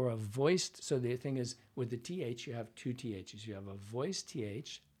 for a voiced, so the thing is, with the TH, you have 2 THs. You have a voiced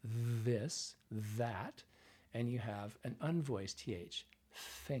TH, this, that, and you have an unvoiced TH,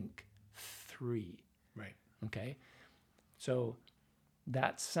 think, 3. Right. Okay? So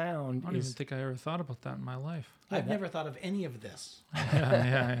that sound I don't even think I ever thought about that in my life. I've never thought of any of this.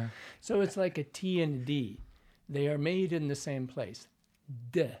 Yeah. So it's like a T and a D. They are made in the same place.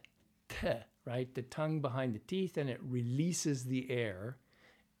 D, t, right? The tongue behind the teeth, and it releases the air,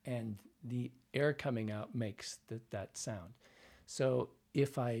 and the air coming out makes that sound. So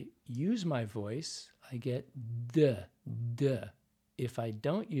if I use my voice, I get d, d. If I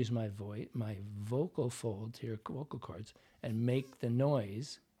don't use my vocal folds here, vocal cords, and make the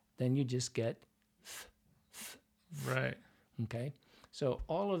noise, then you just get th, th. Right. Okay? So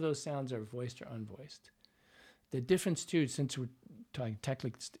all of those sounds are voiced or unvoiced. The difference too, since we're talking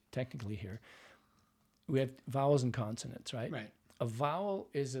technically here, we have vowels and consonants, right? Right. A vowel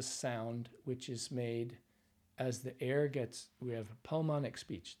is a sound which is made as the air gets, we have a pulmonic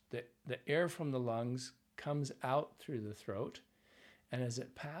speech. The air from the lungs comes out through the throat, and as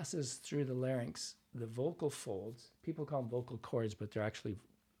it passes through the larynx, the vocal folds, people call them vocal cords, but they're actually,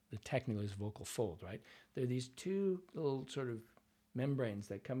 the technical is vocal fold, right? They're these two little sort of membranes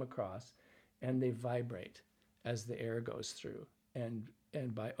that come across, and they vibrate as the air goes through. And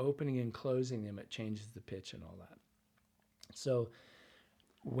by opening and closing them, it changes the pitch and all that. So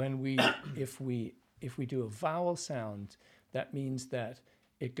when we, if we do a vowel sound, that means that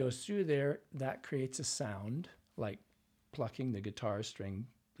it goes through there, that creates a sound, like plucking the guitar string,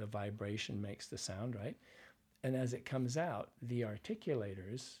 the vibration makes the sound, right? And as it comes out, the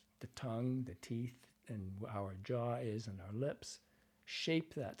articulators, the tongue, the teeth, and how our jaw is and our lips,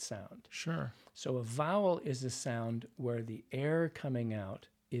 shape that sound. Sure. So a vowel is a sound where the air coming out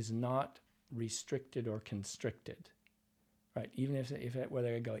is not restricted or constricted, right? Even if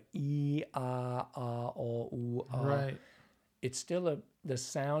whether I go e, a, o, u, a, Right. it's still the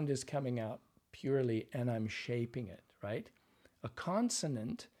sound is coming out purely, and I'm shaping it, right? A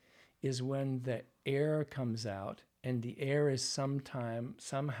consonant is when the air comes out and the air is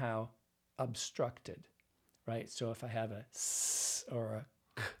somehow obstructed, right? So if I have a s or a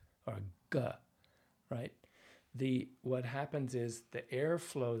k or a g, right? What happens is the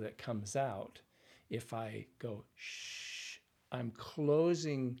airflow that comes out, if I go shh, I'm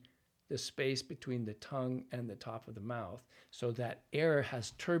closing the space between the tongue and the top of the mouth, so that air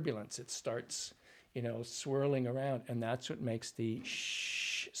has turbulence. It starts, swirling around, and that's what makes the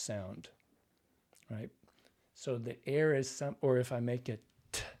shh sound, right? So the air is or if I make it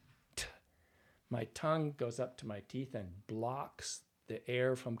t, t, my tongue goes up to my teeth and blocks the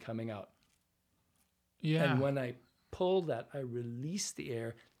air from coming out. Yeah. And when I pull that, I release the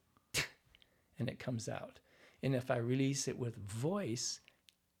air, t, and it comes out. And if I release it with voice,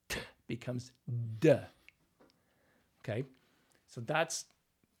 t becomes d. Okay? So that's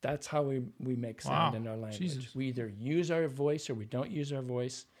how we make sound in our language. Jesus. We either use our voice or we don't use our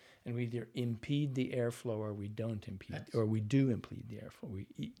voice, and we either impede the airflow or we don't impede, or we do impede the airflow.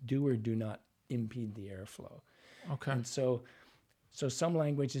 We do or do not impede the airflow. Okay. And so some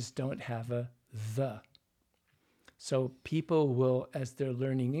languages don't have a the. So people will, as they're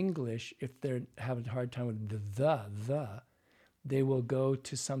learning English, if they're having a hard time with the, they will go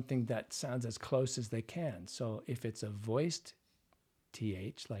to something that sounds as close as they can. So if it's a voiced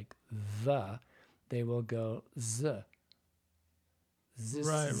th, like the, they will go z. This,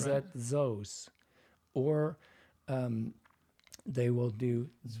 Right. that, those. Or they will do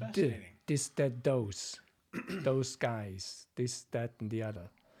It's d, fascinating. this, that, those. Those guys, this, that, and the other,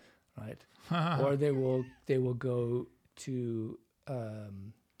 right? Or they will go to a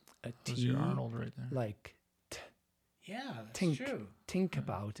There's T, your Arnold right there. like Yeah, that's think, true. think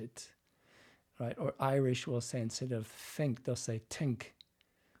about it, right? Or Irish will say, instead of think, they'll say tink.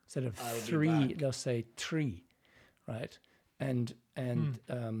 Instead of I'll be three, back. they'll say tree, right? And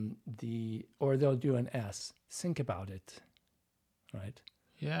or they'll do an S. Think about it, right?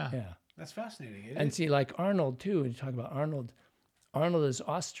 Yeah. Yeah. That's fascinating. It And is. see, like Arnold too, when you talk about Arnold is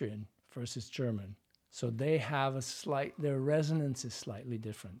Austrian versus German. So they have their resonance is slightly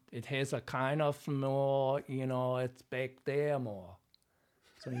different. It has a kind of more, it's back there more.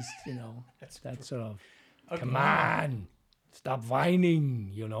 So he's, that sort of, Okay. come on, stop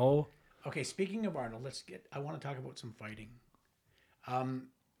whining, Okay, speaking of Arnold, I want to talk about some fighting.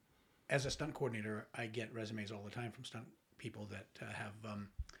 As a stunt coordinator, I get resumes all the time from stunt people that have,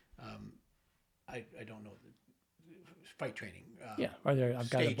 I don't know, fight training. Yeah, or I've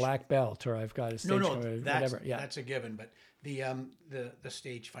got a stage. black belt, or I've got a stage, or that's, whatever. Yeah. that's a given. But the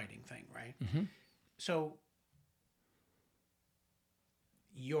stage fighting thing, right? Mhm. So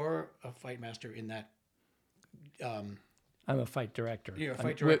you're a fight master in that. I'm a fight director. You're a I fight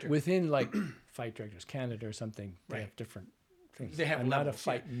mean, director. Within like Fight Directors Canada or something, they Right. have different things. They have I'm not a levels,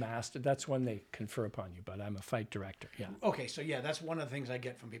 yeah. fight master. That's when they confer upon you, but I'm a fight director. Yeah. Okay, so yeah, that's one of the things I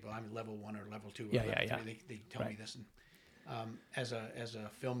get from people. I'm level 1 or level 2. Or Yeah, level yeah, 3. yeah. They tell me Right. this, and as a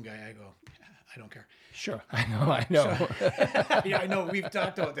film guy, I go, I don't care. Sure. I know. Yeah, I know. We've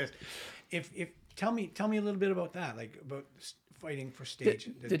talked about this. If tell me a little bit about that, like about fighting for stage,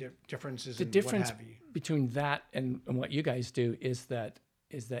 the differences, The and difference what have you. between that and what you guys do is that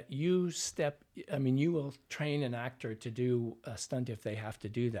you you will train an actor to do a stunt if they have to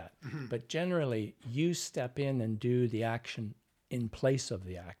do that. Mm-hmm. But generally, you step in and do the action in place of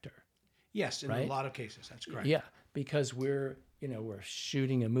the actor. Yes, in Right? a lot of cases, that's correct. Yeah, because we're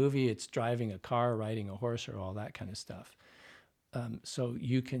shooting a movie, it's driving a car, riding a horse, or all that kind of stuff. So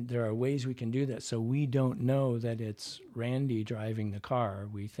there are ways we can do that. So we don't know that it's Randy driving the car.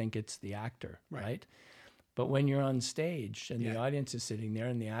 We think it's the actor, right? But when you're on stage and the audience is sitting there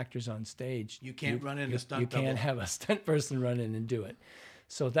and the actor's on stage, you can't run in a stunt You double. can't have a stunt person run in and do it.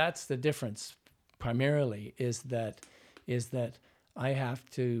 So that's the difference. Primarily is that I have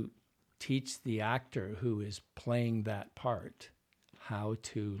to teach the actor who is playing that part how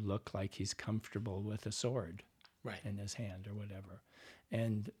to look like he's comfortable with a sword in his hand or whatever.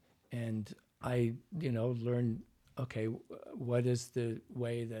 And I, learn, okay, what is the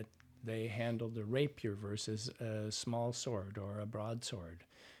way that they handle the rapier versus a small sword or a broadsword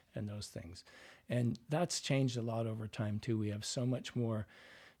and those things. And that's changed a lot over time too. We have so much more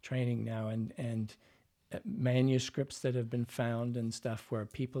training now and manuscripts that have been found and stuff where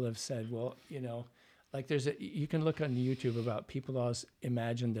people have said, well, like you can look on YouTube about people always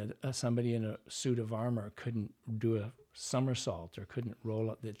imagined that somebody in a suit of armor couldn't do a somersault or couldn't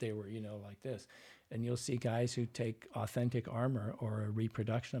roll up, that they were, like this. And you'll see guys who take authentic armor or a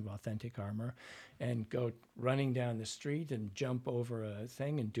reproduction of authentic armor and go running down the street and jump over a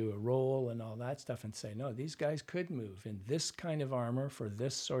thing and do a roll and all that stuff and say, no, these guys could move in this kind of armor for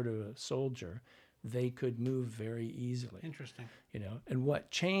this sort of a soldier. They could move very easily. Interesting. And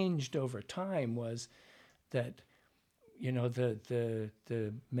what changed over time was that,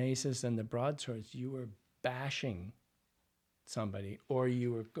 the maces and the broadswords, you were bashing somebody, or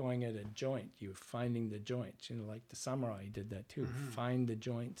you were going at a joint, you were finding the joints, like the samurai did that too, find the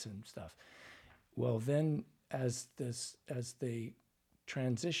joints and stuff. Well, then as they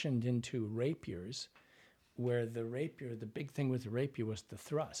transitioned into rapiers, where the big thing with the rapier was the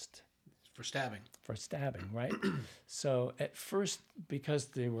thrust. For stabbing, right? So at first, because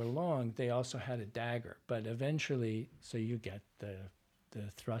they were long, they also had a dagger, but eventually, so you get the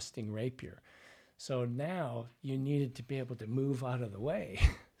thrusting rapier. So now you needed to be able to move out of the way.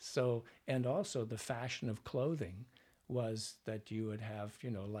 So, and also the fashion of clothing was that you would have,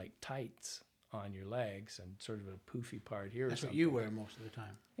 like tights on your legs and sort of a poofy part here. That's what you wear most of the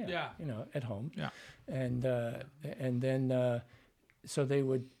time. Yeah. At home. Yeah. And then so they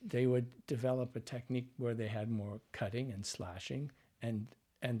would develop a technique where they had more cutting and slashing, and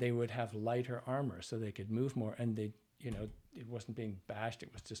they would have lighter armor so they could move more, and it wasn't being bashed,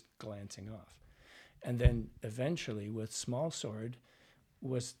 it was just glancing off. And then eventually with small sword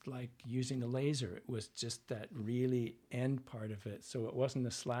was like using a laser. It was just that really end part of it. So it wasn't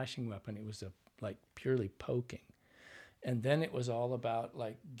a slashing weapon, it was like purely poking. And then it was all about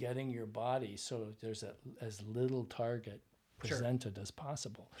like getting your body so there's as little target presented as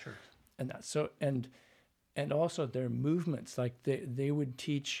possible. Sure. And that's so and also their movements, like they would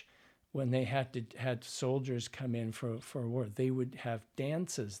teach when they had soldiers come in for war, they would have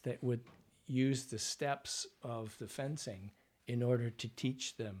dances that would use the steps of the fencing in order to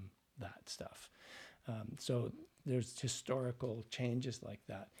teach them that stuff. So there's historical changes like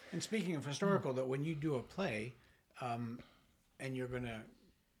that. And speaking of historical, that when you do a play, and you're going to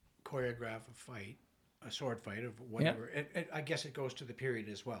choreograph a fight, a sword fight of whatever, I guess it goes to the period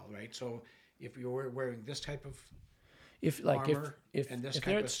as well, right? So if you're wearing this type of armor if and this they're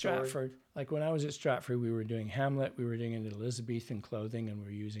type at of Stratford, sword, like when I was at Stratford, we were doing Hamlet, we were doing it in Elizabethan clothing, and we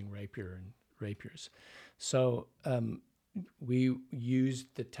were using rapiers. So we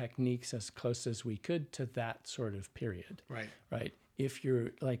used the techniques as close as we could to that sort of period. Right. If you're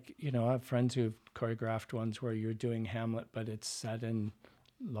like, I have friends who've choreographed ones where you're doing Hamlet, but it's set in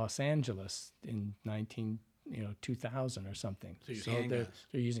Los Angeles in 2000 or something. So they're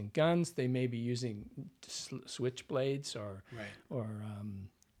using guns. They may be using switchblades or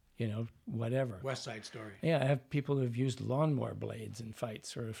whatever. West Side Story. Yeah, I have people who've used lawnmower blades in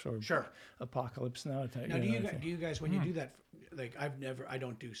fights or sure. Apocalypse Now. Now, do you guys, when you do that, like I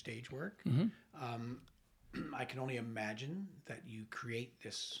don't do stage work. Mm-hmm. I can only imagine that you create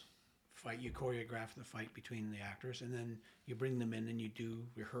this fight, you choreograph the fight between the actors, and then you bring them in and you do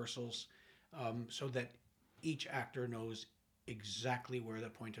rehearsals so that each actor knows exactly where the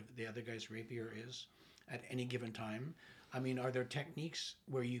point of the other guy's rapier is at any given time. I mean, are there techniques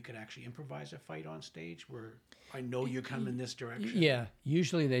where you can actually improvise a fight on stage where I know you come in this direction? Yeah,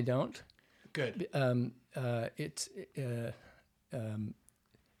 usually they don't. Good.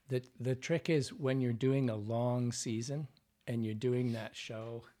 The trick is when you're doing a long season and you're doing that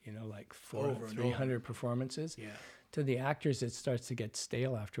show, like 300 performances. Yeah. To the actors, it starts to get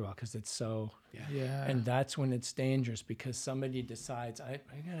stale after a while because it's so. Yeah. And that's when it's dangerous because somebody decides I'm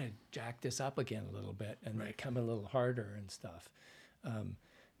gonna jack this up again a little bit, and they come a little harder and stuff.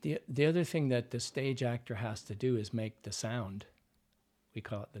 The other thing that the stage actor has to do is make the sound. We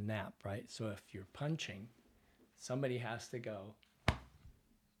call it the nap, right? So if you're punching, somebody has to go,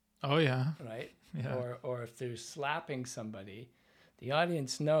 Oh yeah. right? Yeah. Or if they're slapping somebody, the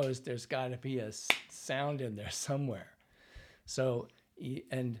audience knows there's got to be a sound in there somewhere. So,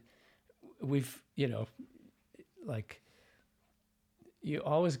 and we've, like, you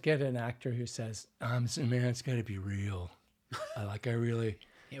always get an actor who says, man, it's got to be real. I really...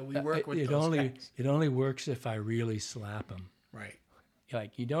 Yeah, we work with those guys. It only works if I really slap him. Right.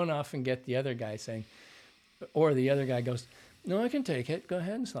 Like, you don't often get the other guy saying, or the other guy goes, no, I can take it. Go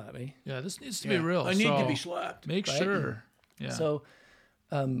ahead and slap me. Yeah, this needs to be real. I need to be slapped. Make right? sure. Yeah. So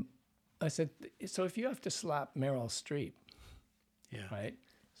I said, so if you have to slap Meryl Streep, right?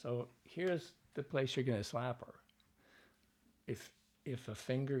 So here's the place you're going to slap her. If a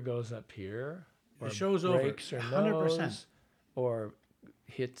finger goes up here, or the show's breaks over. her 100%. nose, or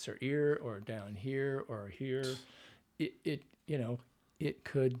hits her ear, or down here, or here, it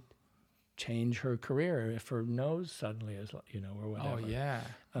could change her career if her nose suddenly is, or whatever. Oh yeah.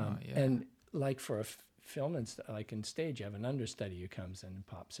 And like for a film and like in stage, you have an understudy who comes in and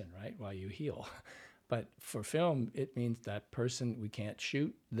pops in, right, while you heal. But for film, it means that person, we can't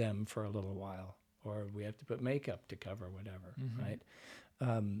shoot them for a little while, or we have to put makeup to cover whatever, right?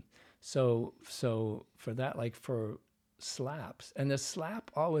 So for that, like for slaps, and the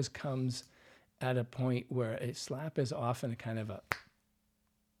slap always comes at a point where a slap is often a kind of a...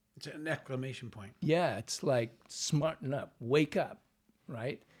 It's an exclamation point. Yeah, it's like smarten up, wake up,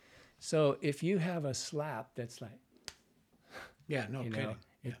 right? So if you have a slap that's like... Yeah, no kidding.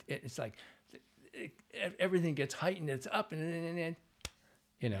 It's like everything gets heightened, it's up, and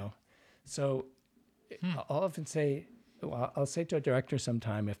So I'll often say... Well, I'll say to a director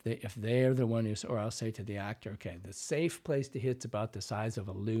sometime if they're the one who's, or I'll say to the actor, okay, the safe place to hit's about the size of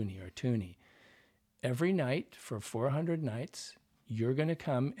a loony or toonie. Every night for 400 nights, you're going to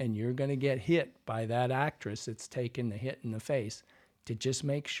come and you're going to get hit by that actress that's taken the hit in the face to just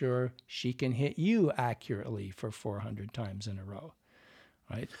make sure she can hit you accurately for 400 times in a row,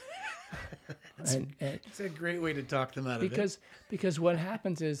 right? It's a great way to talk them out of it. Because what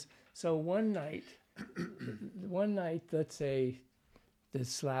happens is, so one night, let's say the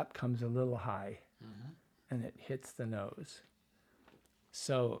slap comes a little high and it hits the nose.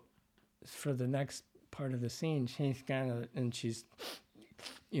 So for the next part of the scene, she's kind of, and she's,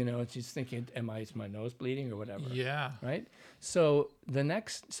 she's thinking, is my nose bleeding or whatever? Yeah. Right? So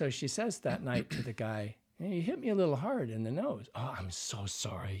so she says that night to the guy, hey, you hit me a little hard in the nose. Oh, I'm so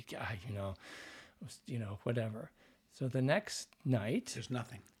sorry. Guy, whatever. So the next night, there's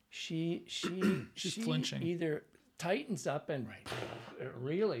nothing. She's flinching. Either tightens up and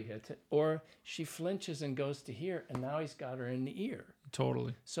really hits it, or she flinches and goes to here, and now he's got her in the ear.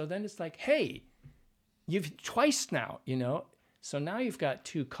 Totally. So then it's like, hey, you've twice now, So now you've got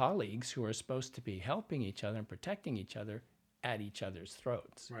two colleagues who are supposed to be helping each other and protecting each other at each other's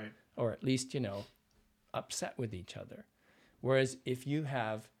throats. Right. Or at least, upset with each other. Whereas if you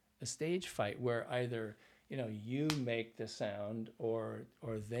have a stage fight where either you make the sound or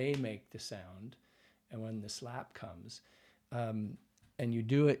they make the sound, and when the slap comes, and you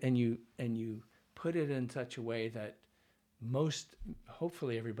do it and you put it in such a way that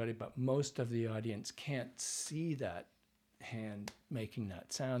hopefully everybody, but most of the audience can't see that hand making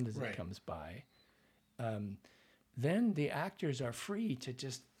that sound as it comes by, then the actors are free to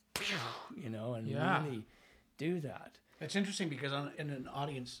just, really do that. It's interesting because in an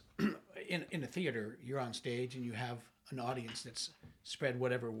audience, in a theater, you're on stage and you have an audience that's spread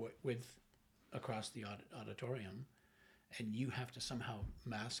whatever width across the auditorium, and you have to somehow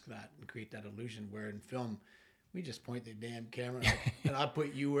mask that and create that illusion. Where in film, we just point the damn camera and I'll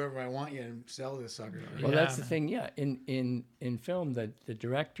put you wherever I want you and sell this sucker. Well, that's the thing. Yeah, in film, the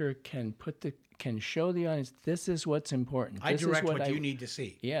director can show the audience this is what's important. I direct what you need to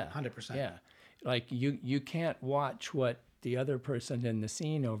see. Yeah, 100%. Yeah. Like you can't watch what the other person in the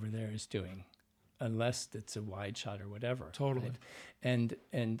scene over there is doing unless it's a wide shot or whatever. Totally. Right?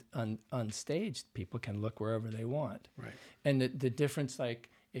 And on stage, people can look wherever they want. Right. And the difference,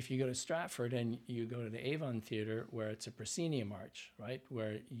 like if you go to Stratford and you go to the Avon Theatre where it's a proscenium arch, right,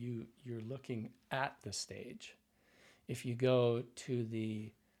 where you're looking at the stage. If you go to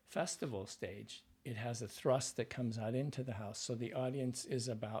the festival stage, it has a thrust that comes out into the house, so the audience is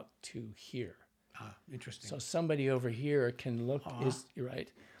about to hear. Interesting. So somebody over here can look, right?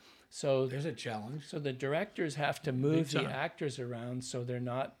 So there's a challenge. So the directors have to move the actors around so they're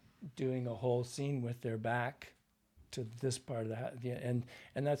not doing a whole scene with their back to this part of the house. And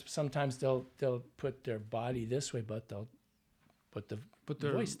that's sometimes they'll put their body this way, but they'll put the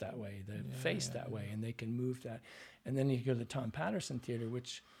their voice that way, the face that way, and they can move that. And then you go to the Tom Patterson Theater,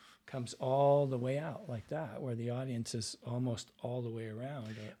 which comes all the way out like that, where the audience is almost all the way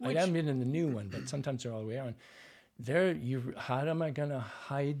around. I haven't been in the new one, but sometimes they're all the way around. How am I going to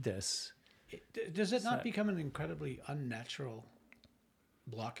hide this? Does it not become an incredibly unnatural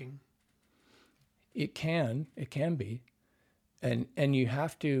blocking? It can be, and you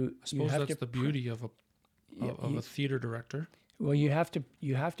have to. I suppose that's the beauty of a theater director. Well, you have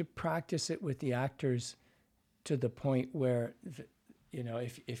to practice it with the actors to the point where,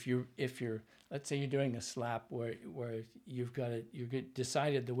 if you're let's say you're doing a slap where you've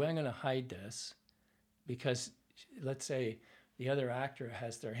decided the way I'm going to hide this, because let's say the other actor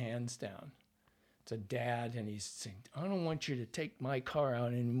has their hands down. It's a dad, and he's saying, "I don't want you to take my car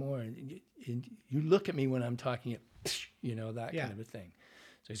out anymore." And you look at me when I'm talking, that kind of a thing.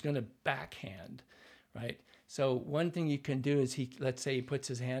 So he's going to backhand, right? So one thing you can do is let's say he puts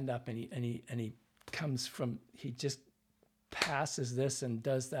his hand up and he comes from, he just passes this and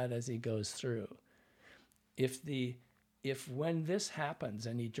does that as he goes through. If when this happens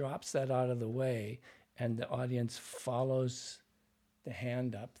and he drops that out of the way and the audience follows the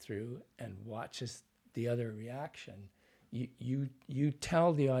hand up through and watches the other reaction, you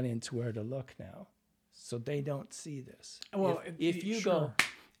tell the audience where to look now, so they don't see this. Well, if you go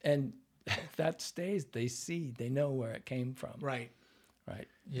and that stays, they know where it came from. Right.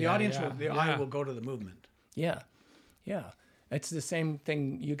 The audience eye will go to the movement. Yeah. It's the same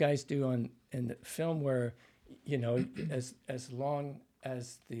thing you guys do in the film, where as long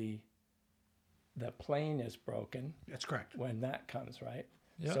as the plane is broken. That's correct. When that comes, right?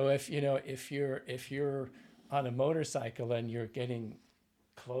 Yep. So if you're on a motorcycle and you're getting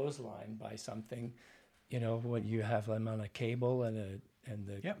clotheslined by something, when you have them on a cable and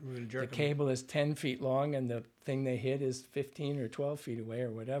the cable is 10 feet long and the thing they hit is 15 or 12 feet away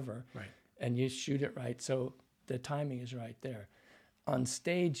or whatever. Right. And you shoot it right, so the timing is right there. On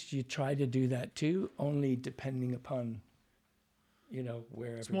stage, you try to do that too, only depending upon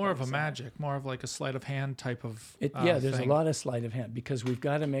where it's more of a magic, more of like a sleight of hand type of there's thing. a lot of sleight of hand, because we've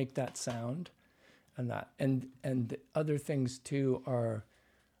got to make that sound and the other things too are,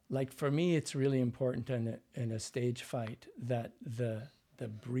 like, for me it's really important in a stage fight that the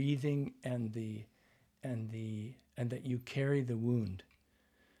breathing and that you carry the wound.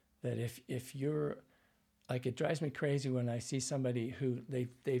 That if you're, like, it drives me crazy when I see somebody who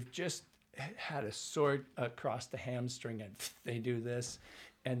they've just had a sword across the hamstring and they do this,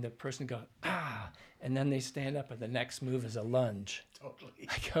 and the person goes, and then they stand up and the next move is a lunge. Totally.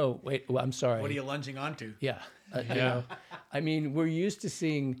 I go, wait, well, I'm sorry. What are you lunging onto? Yeah. I mean, we're used to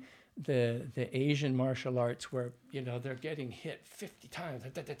seeing the Asian martial arts where, they're getting hit 50 times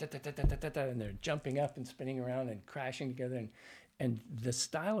and they're jumping up and spinning around and crashing together. And the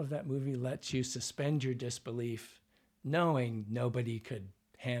style of that movie lets you suspend your disbelief, knowing nobody could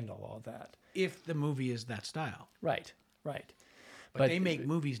handle all that. If the movie is that style. Right. But they make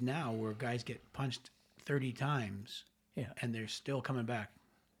movies now where guys get punched 30 times and they're still coming back.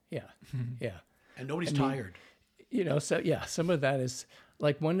 Yeah. And nobody's tired. Some of that is,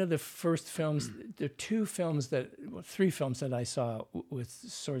 like, one of the first films, there are 3 films that I saw with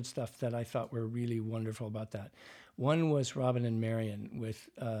sword stuff that I thought were really wonderful about that. One was Robin and Marion with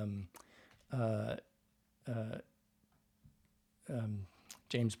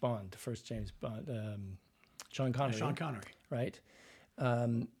James Bond, the first James Bond, Sean Connery. Right?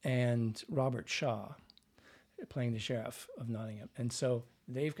 And Robert Shaw playing the sheriff of Nottingham. And so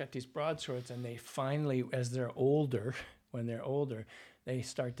they've got these broadswords, and they finally, when they're older, they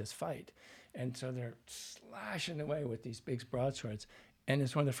start this fight. And so they're slashing away with these big broadswords. And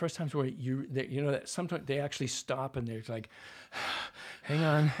it's one of the first times where that sometimes they actually stop and they're like, hang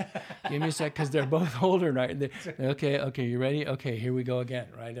on, give me a sec, because they're both older, right? Okay, you ready? Okay, here we go again,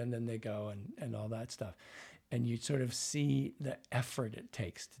 right? And then they go and all that stuff. And you sort of see the effort it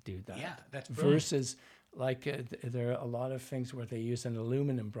takes to do that. Yeah, that's brilliant. Versus, like, there are a lot of things where they use an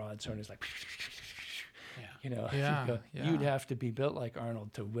aluminum broadsword. It's like, you'd have to be built like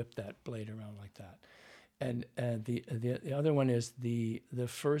Arnold to whip that blade around like that. And the other one is the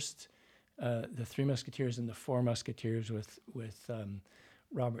first, the Three Musketeers and the Four Musketeers with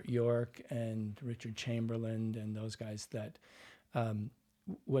Robert York and Richard Chamberlain and those guys. That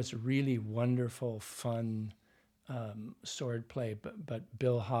was really wonderful, fun sword play. But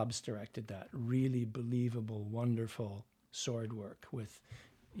Bill Hobbs directed that. Really believable, wonderful sword work with,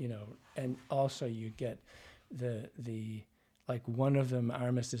 and also you get the like, one of them,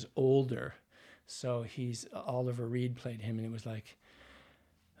 Aramis, is older. So Oliver Reed played him, and it was like,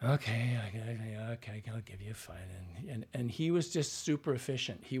 okay, I'll give you a fight. And he was just super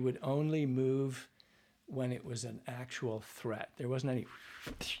efficient. He would only move when it was an actual threat. There wasn't any,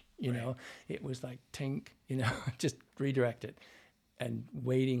 you know, it was like tink, you know, just redirect it and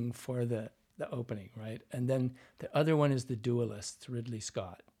waiting for the opening, right? And then the other one is the duelists, Ridley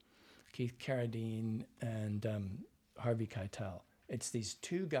Scott, Keith Carradine, and Harvey Keitel. It's these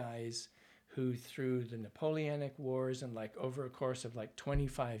two guys who, through the Napoleonic Wars and like over a course of like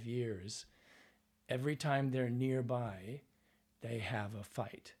 25 years, every time they're nearby, they have a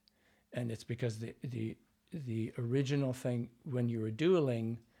fight. And it's because the original thing when you were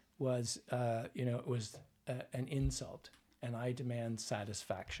dueling was, it was an insult, and I demand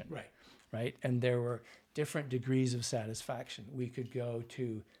satisfaction. Right? And there were different degrees of satisfaction. We could go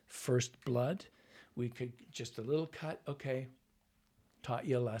to first blood. We could just a little cut. Okay, taught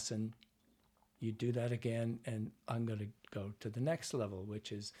you a lesson. You do that again, and I'm going to go to the next level,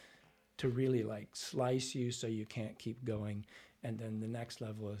 which is to really like slice you so you can't keep going. And then the next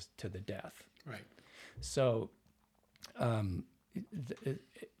level is to the death. Right. So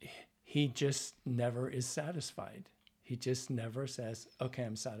he just never is satisfied. He just never says, okay,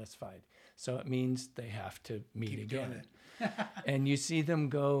 I'm satisfied. So it means they have to meet again. And you see them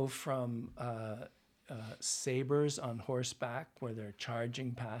go from sabers on horseback where they're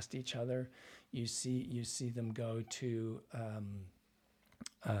charging past each other. You see them go to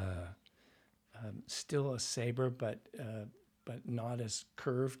still a saber, but not as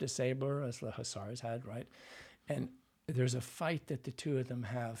curved a saber as the hussars had, right? And there's a fight that the two of them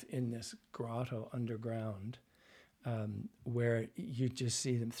have in this grotto underground, where you just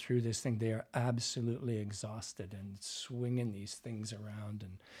see them through this thing. They are absolutely exhausted and swinging these things around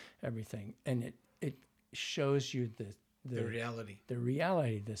and everything. And it shows you the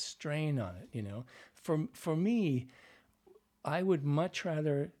reality, the strain on it, you know. For me, I would much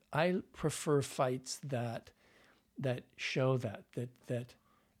rather, I prefer fights that show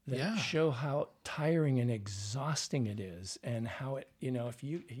that show how tiring and exhausting it is, and how it, you know, if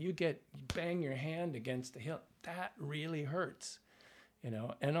you bang your hand against the hill, that really hurts, you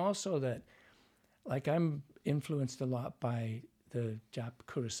know. And also that, like, I'm influenced a lot by the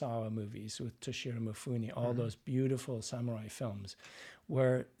Kurosawa movies with Toshiro Mifune, all those beautiful samurai films,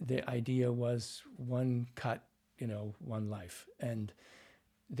 where the idea was one cut, you know, one life. And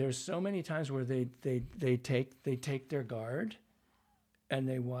there's so many times where they take their guard and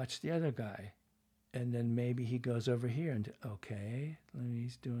they watch the other guy, and then maybe he goes over here and okay,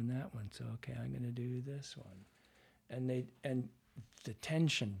 he's doing that one, so okay, I'm going to do this one, and the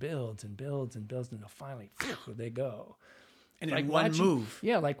tension builds and builds and builds, and finally they go. And like in one move.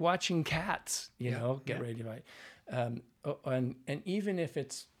 Yeah, like watching cats, you know, get ready to fight. And even if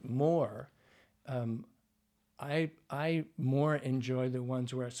it's more, I more enjoy the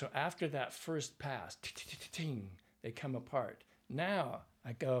ones where, so after that first pass, they come apart. Now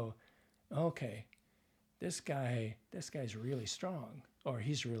I go, okay, this guy's really strong, or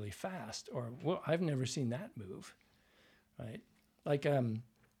he's really fast, or well, I've never seen that move, right? Like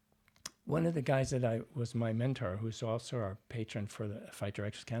one of the guys that was my mentor, who's also our patron for the Fight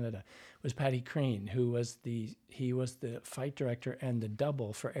Directors Canada, was Paddy Crane, who was the fight director and the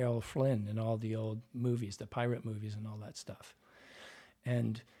double for Errol Flynn in all the old movies, the pirate movies and all that stuff.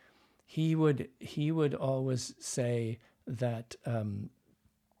 And he would always say that,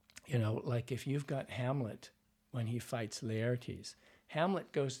 you know, like if you've got Hamlet when he fights Laertes,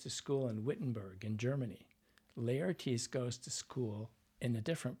 Hamlet goes to school in Wittenberg in Germany. Laertes goes to school in a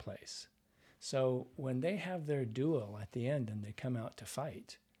different place. So when they have their duel at the end and they come out to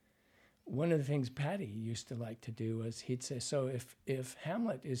fight, one of the things Paddy used to like to do was he'd say, so if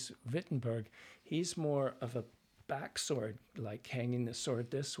Hamlet is Wittenberg, he's more of a backsword, like hanging the sword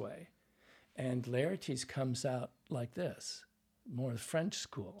this way. And Laertes comes out like this, more French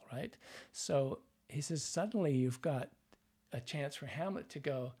school, right? So he says, suddenly you've got a chance for Hamlet to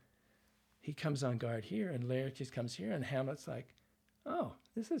go, he comes on guard here, and Laertes comes here, and Hamlet's like, oh,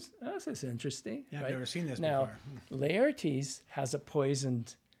 this is interesting. Yeah, right? I've never seen this now, before. Laertes has a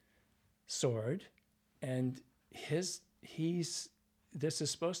poisoned sword, and this is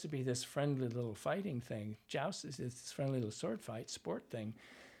supposed to be this friendly little fighting thing. Joust is this friendly little sword fight, sport thing.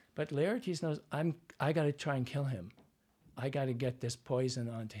 But Laertes knows, I got to try and kill him. I got to get this poison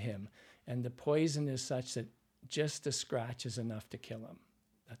onto him. And the poison is such that just a scratch is enough to kill him.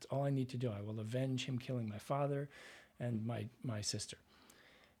 That's all I need to do. I will avenge him killing my father and my sister.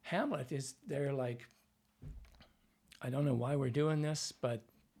 Hamlet is there like, I don't know why we're doing this, but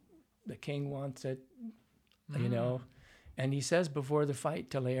the king wants it, you know. And he says before the fight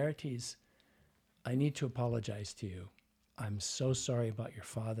to Laertes, I need to apologize to you. I'm so sorry about your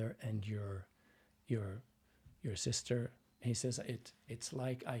father and your sister. He says, it's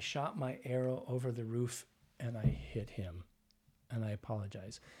like I shot my arrow over the roof and I hit him, and I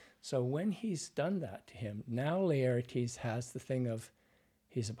apologize. So when he's done that to him, now Laertes has the thing of,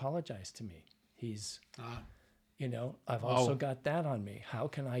 he's apologized to me. He's, I've also got that on me. How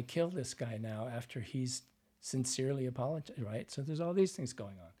can I kill this guy now after he's sincerely apologized, right? So there's all these things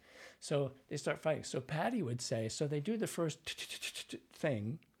going on. So they start fighting. So Patty would say, so they do the first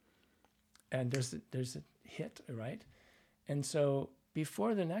thing, and there's a hit, right? And so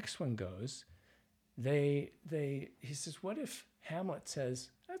before the next one goes, he says, what if Hamlet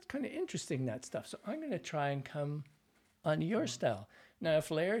says, that's kind of interesting, that stuff. So I'm going to try and come on your style. Now, if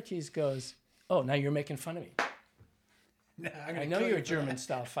Laertes goes, oh, now you're making fun of me. I know you're a German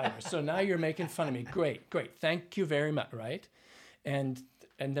style fighter, so now you're making fun of me. Great. Thank you very much, right? And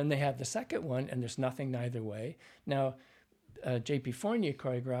then they have the second one, and there's nothing neither way. Now, J.P. Fournier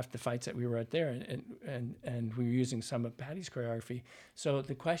choreographed the fights that we were at there, and we were using some of Patty's choreography. So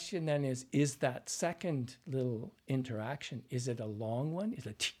the question then is that second little interaction, is it a long one? Is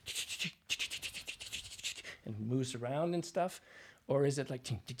it and moves around and stuff? Or is it like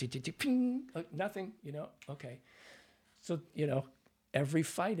nothing, okay. So, every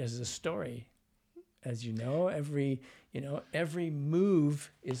fight is a story. As you know, every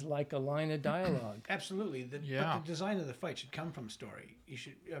move is like a line of dialogue. Absolutely. But the design of the fight should come from story. You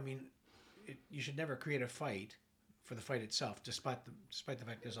should never create a fight for the fight itself, despite the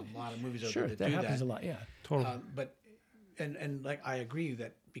fact there's a lot of movies out there that do that. Sure, that happens a lot, yeah. Totally. But like I agree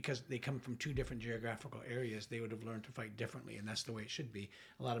that because they come from two different geographical areas, they would have learned to fight differently, and that's the way it should be.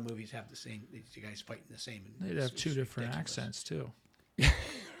 A lot of movies have the same. These guys fighting the same. They'd have two different accents too.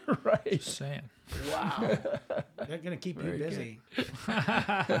 Right. Just saying. Wow. They're going to keep you busy.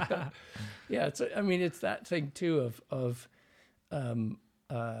 Yeah, it's that thing too of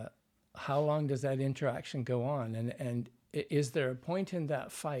how long does that interaction go on, and is there a point in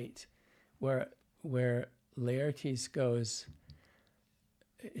that fight where Laertes goes?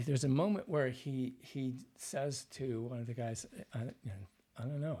 There's a moment where he says to one of the guys, I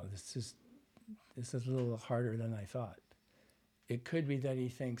don't know, this is a little harder than I thought. It could be that he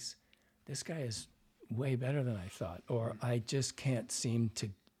thinks, this guy is way better than I thought, or I just can't seem to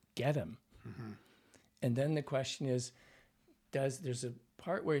get him. Mm-hmm. And then the question is, there's a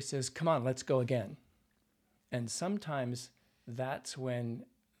part where he says, come on, let's go again. And sometimes that's when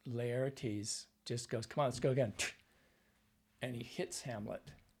Laertes just goes, come on, let's go again. And he hits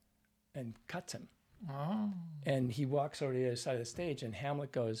Hamlet and cuts him. Oh. And he walks over to the other side of the stage, and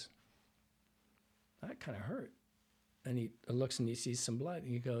Hamlet goes, that kind of hurt. And he looks and he sees some blood,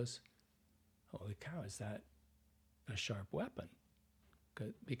 and he goes, holy cow, is that a sharp weapon?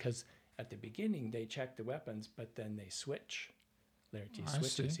 Because at the beginning they check the weapons, but then they switch. Laertes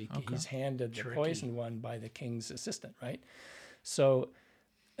switches. He's handed the poison one by the king's assistant, right? So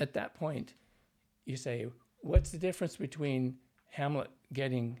at that point, you say, what's the difference between Hamlet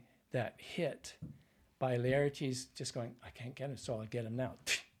getting that hit by Laertes just going, I can't get him, so I'll get him now.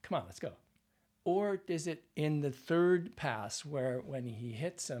 Come on, let's go. Or is it in the third pass where when he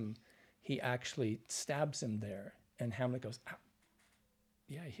hits him, he actually stabs him there, and Hamlet goes, ow.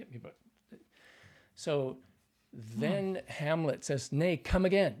 Yeah, he hit me, but... So then Hamlet says, nay, come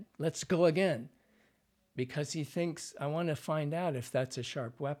again. Let's go again. Because he thinks, I want to find out if that's a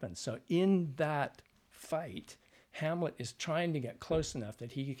sharp weapon. So in that fight, Hamlet is trying to get close enough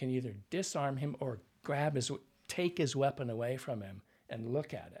that he can either disarm him or take his weapon away from him and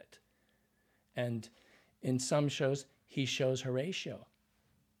look at it. And in some shows, he shows Horatio.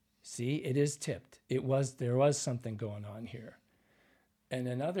 See, it is tipped. There was something going on here. And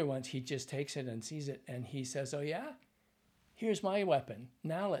in other ones, he just takes it and sees it, and he says, oh yeah, here's my weapon.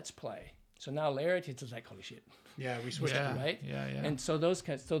 Now let's play. So now Laertes is like, holy shit. Yeah, we switched it, right? Yeah. And so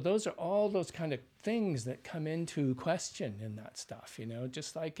those are all those kind of things that come into question in that stuff,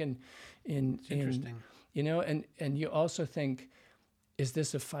 just like in interesting. And you also think, is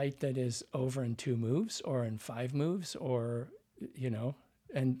this a fight that is over in 2 moves or in 5 moves or,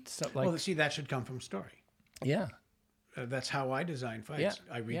 and so like... Well, see, that should come from story. Yeah. That's how I design fights. Yeah.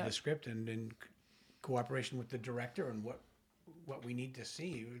 I read the script and in cooperation with the director and what we need to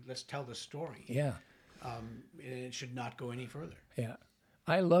see, let's tell the story. Yeah. And it should not go any further. Yeah.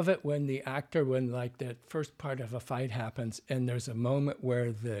 I love it when like the first part of a fight happens and there's a moment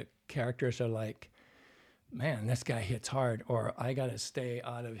where the characters are like, man, this guy hits hard, or I got to stay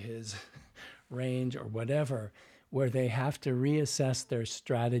out of his range or whatever, where they have to reassess their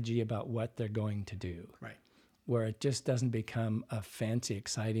strategy about what they're going to do. Right. where it just doesn't become a fancy,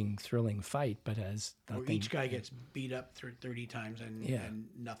 exciting, thrilling fight, but has nothing. Or each guy gets beat up 30 times and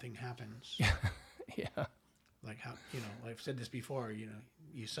nothing happens. Yeah. Like how, I've said this before,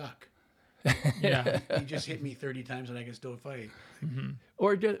 you suck. Yeah. You just hit me 30 times and I can still fight. Mm-hmm.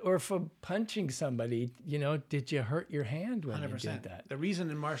 Or for punching somebody, did you hurt your hand when 100%. You did that? The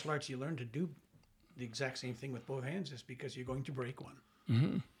reason in martial arts you learn to do the exact same thing with both hands is because you're going to break one.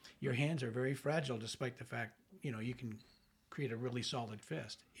 Mm-hmm. Your hands are very fragile, despite the fact, you can create a really solid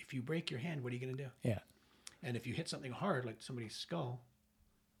fist. If you break your hand, what are you going to do? Yeah. And if you hit something hard, like somebody's skull.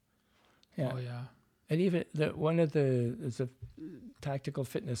 Yeah. Oh, yeah. And even there's a tactical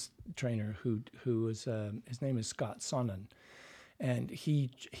fitness trainer who was his name is Scott Sonnen, and he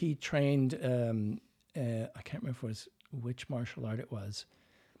trained I can't remember which martial art it was,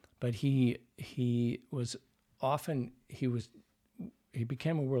 but he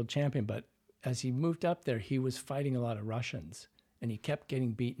became a world champion, but as he moved up there, he was fighting a lot of Russians, and he kept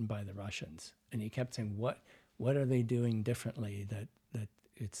getting beaten by the Russians, and he kept saying, what are they doing differently that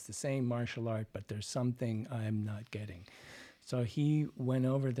it's the same martial art, but there's something I'm not getting. So he went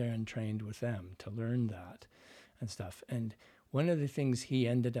over there and trained with them to learn that and stuff. And one of the things he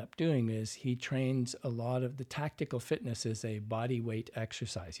ended up doing is he trains a lot of the tactical fitness is a body weight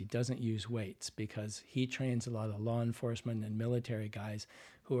exercise. He doesn't use weights because he trains a lot of law enforcement and military guys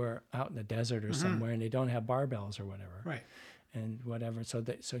who are out in the desert or somewhere and they don't have barbells or whatever. Right. And whatever. So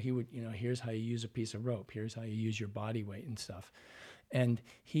he would, here's how you use a piece of rope. Here's how you use your body weight and stuff. And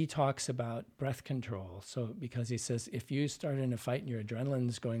he talks about breath control. So because he says, if you start in a fight and your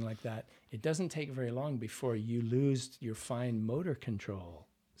adrenaline's going like that, it doesn't take very long before you lose your fine motor control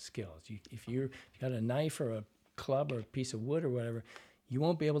skills. If you got a knife or a club or a piece of wood or whatever, you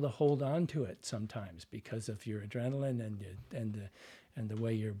won't be able to hold on to it sometimes because of your adrenaline and the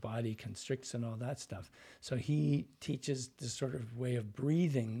way your body constricts and all that stuff. So he teaches this sort of way of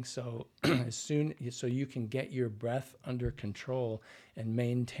breathing so you can get your breath under control and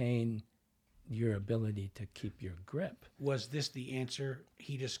maintain your ability to keep your grip. Was this the answer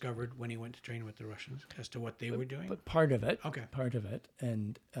he discovered when he went to train with the Russians as to what they were doing? But part of it. Okay. Part of it.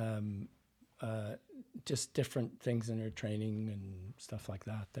 And just different things in their training and stuff like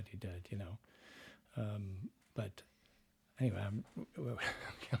that he did, But anyway, I'm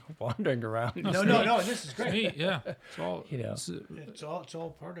wandering around. No, this is great. Neat, yeah. It's all, It's all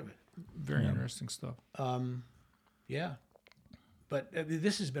part of it. Very interesting stuff. Yeah. But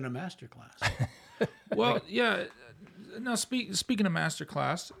this has been a masterclass. Well, yeah. Now, speaking of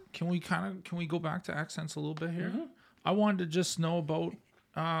masterclass, can we go back to accents a little bit here? Mm-hmm. I wanted to just know about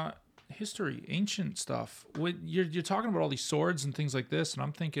history, ancient stuff. You're talking about all these swords and things like this, and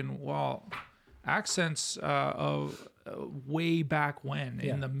I'm thinking, well, accents of way back when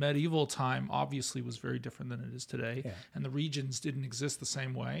in the medieval time obviously was very different than it is today, and the regions didn't exist the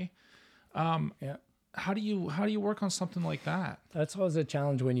same way. How do you work on something like that? That's always a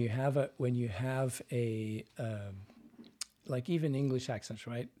challenge when you have a like even English accents,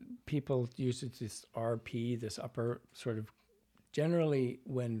 right? People use this RP, this upper sort of. Generally,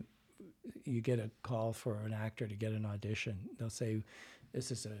 when you get a call for an actor to get an audition, they'll say, "This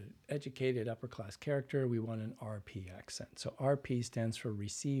is an educated upper class character. We want an RP accent." So RP stands for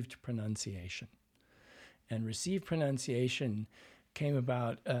received pronunciation, and received pronunciation came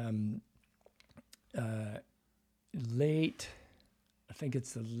about. I think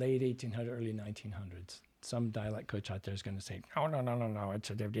it's the late 1800s, early 1900s. Some dialect coach out there is going to say, no, it's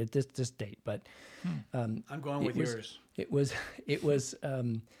this date. But I'm going with yours. It was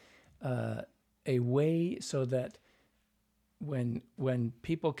a way so that when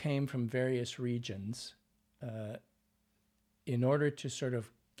people came from various regions, in order to sort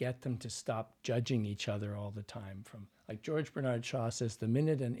of get them to stop judging each other all the time, from like George Bernard Shaw says, the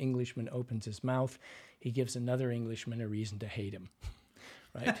minute an Englishman opens his mouth, he gives another Englishman a reason to hate him,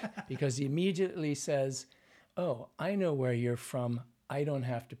 right? Because he immediately says, "Oh, I know where you're from. I don't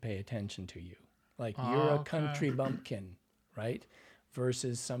have to pay attention to you. Like you're a country bumpkin, right?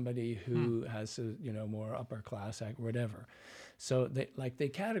 Versus somebody who has a more upper class act, whatever." So they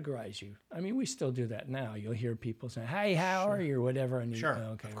categorize you. I mean, we still do that now. You'll hear people say, "Hey, how are you?" or whatever, and sure,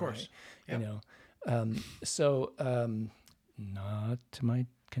 okay, of course, right. Not to my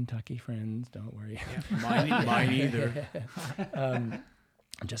Kentucky friends, don't worry. Yeah, mine either. I'm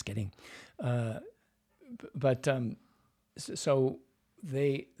just kidding. So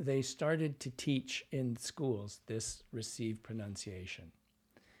they started to teach in schools this received pronunciation,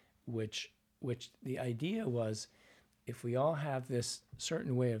 which the idea was, if we all have this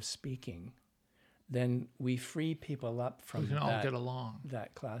certain way of speaking, then we free people up from We can all get along.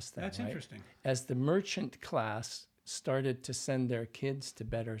 that class thing. That's right? interesting. As the merchant class started to send their kids to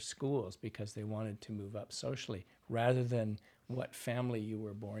better schools because they wanted to move up socially rather than what family you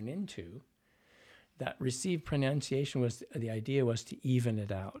were born into, that received pronunciation was, the idea was to even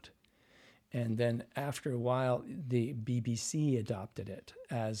it out. And then after a while, the BBC adopted it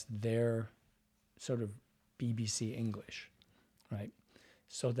as their sort of BBC English, right?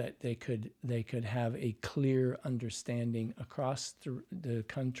 So that they could have a clear understanding across the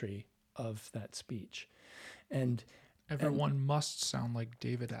country of that speech. And everyone must sound like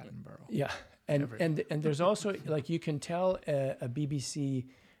David Attenborough. yeah. And there's also, like, you can tell a BBC,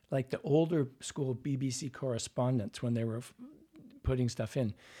 like the older school BBC correspondents, when they were putting stuff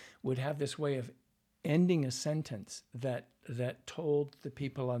in, would have this way of ending a sentence that told the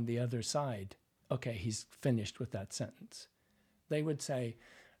people on the other side, okay, he's finished with that sentence. They would say,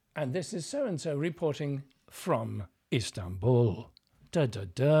 and this is so-and-so reporting from Istanbul. Da, da,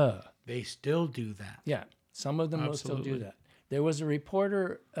 da. They still do that. Yeah, some of them will still do that. There was a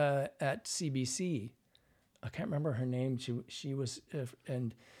reporter at CBC. I can't remember her name. She was, I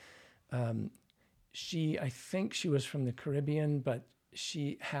think she was from the Caribbean, but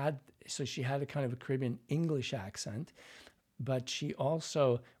she had a kind of a Caribbean English accent, but she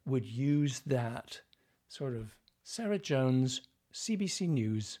also would use that sort of Sarah Jones, CBC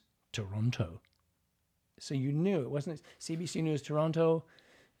News, Toronto. So you knew it wasn't CBC News, Toronto.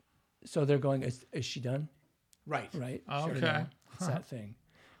 So they're going, is she done? Right. Right. Okay. You know, it's that thing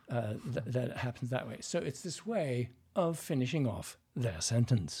that happens that way. So it's this way of finishing off their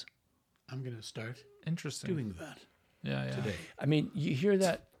sentence. I'm going to start Interesting. doing that Yeah. today. I mean, you hear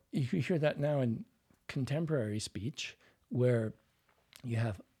that now in contemporary speech, where you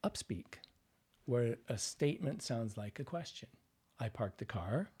have upspeak, where a statement sounds like a question. I parked the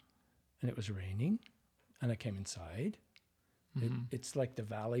car, and it was raining, and I came inside. It's like the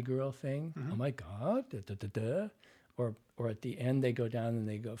Valley Girl thing. Oh my God, da, da, da, da. Or at the end they go down and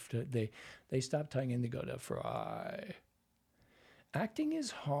they go they stop talking and they go to fry. Acting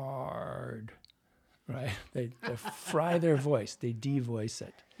is hard, right? They fry their voice, they devoice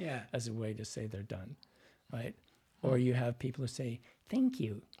it. Yeah. As a way to say they're done, right? Or you have people who say thank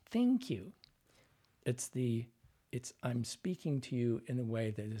you. It's I'm speaking to you in a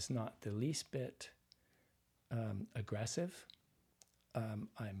way that is not the least bit aggressive.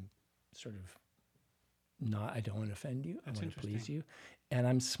 I'm sort of not, I don't want to offend you. That's I want to please interesting. you. And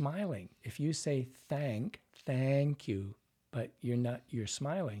I'm smiling. If you say thank you, but you're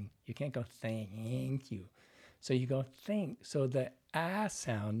smiling, you can't go thank you. So you go think. So the ah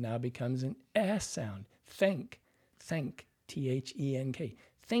sound now becomes an S sound. Thank, THENK.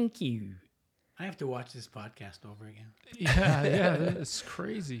 Thank you. I have to watch this podcast over again. Yeah, it's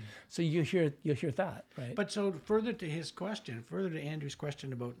crazy. So you'll hear that, right? But so further to Andrew's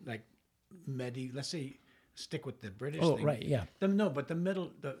question about like let's say stick with the British thing. Right, yeah. But the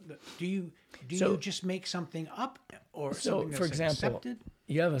middle, do you just make something up or something that's for example, accepted?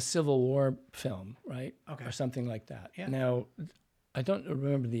 you have a Civil War film, right? Okay. Or something like that. Yeah. Now, I don't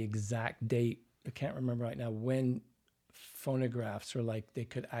remember the exact date. I can't remember right now when phonographs are like they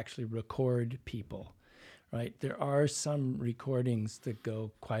could actually record people, right? There are some recordings that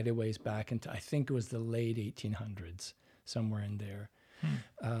go quite a ways back into, I think it was the late 1800s, somewhere in there.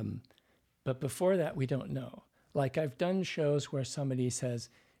 But before that, we don't know. Like I've done shows where somebody says,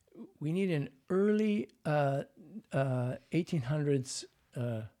 we need an early 1800s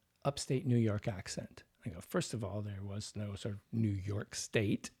upstate New York accent. I go, first of all, there was no sort of New York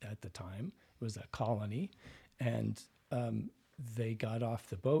state at the time. It was a colony. And they got off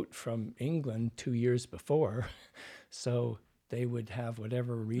the boat from England 2 years before. So they would have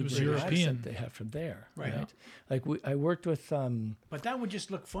whatever regional accent they have from there. Right. Like I worked with... but that would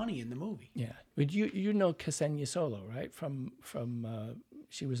just look funny in the movie. Yeah. But you know Ksenia Solo, right? From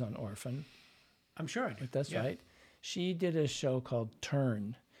she was on Orphan. I'm sure I do. That's right. She did a show called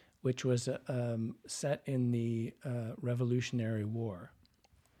Turn, which was set in the Revolutionary War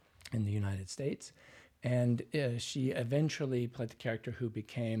in the United States. And she eventually played the character who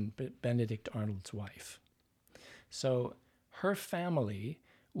became Benedict Arnold's wife. So her family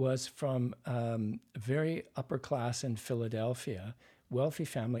was from very upper class in Philadelphia, wealthy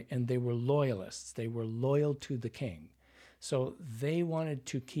family, and they were loyalists. They were loyal to the king. So they wanted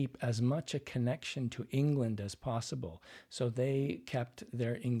to keep as much a connection to England as possible. So they kept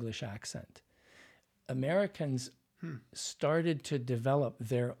their English accent. Americans started to develop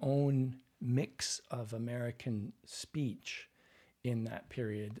their own mix of American speech in that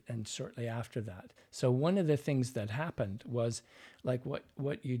period and shortly after that. So one of the things that happened was, like,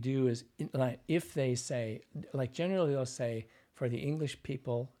 what you do is, like, if they say, like, generally they'll say for the English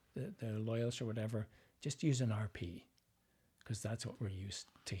people, the loyalists or whatever, just use an RP, because that's what we're used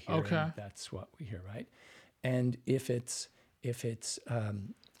to hearing. Okay. That's what we hear, right? And if it's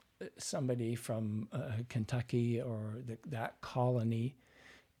somebody from Kentucky or that colony,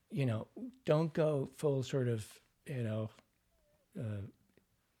 don't go full sort of,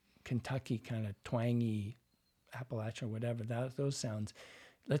 Kentucky kind of twangy Appalachian or whatever, those sounds.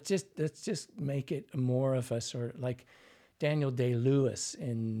 Let's just make it more of a sort of like Daniel Day-Lewis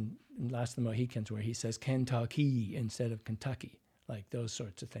in Last of the Mohicans, where he says Kentucky instead of Kentucky, like those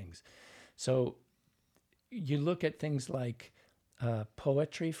sorts of things. So you look at things like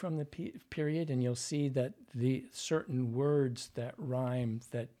poetry from the period, and you'll see that the certain words that rhyme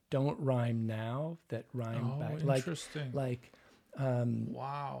that don't rhyme now, that rhyme back. Interesting.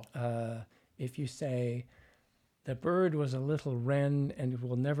 Wow. If you say, the bird was a little wren and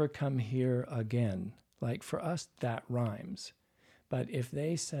will never come here again, like, for us, that rhymes. But if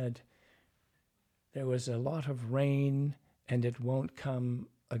they said, there was a lot of rain and it won't come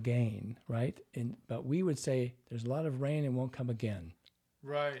again, right? But we would say, there's a lot of rain and won't come again.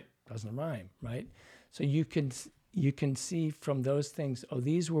 Right. Doesn't rhyme, right? So you can see from those things,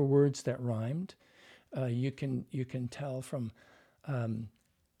 these were words that rhymed. You can tell from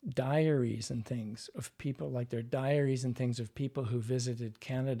diaries and things of people, like their diaries and things of people who visited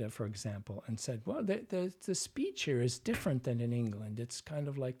Canada, for example, and said, well, the speech here is different than in England. It's kind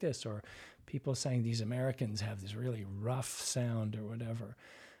of like this. Or people saying these Americans have this really rough sound or whatever.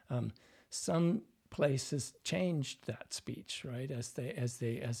 Some places changed that speech, right,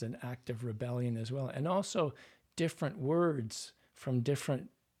 as an act of rebellion as well. And also different words from different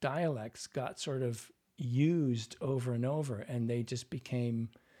dialects got sort of used over and over, and they just became,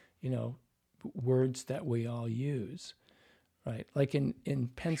 words that we all use, right? Like in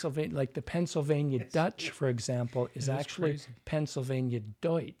Pennsylvania, like the Pennsylvania Dutch, for example, is actually crazy. Pennsylvania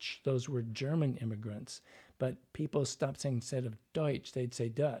Deutsch. Those were German immigrants, but people stopped saying, instead of Deutsch, they'd say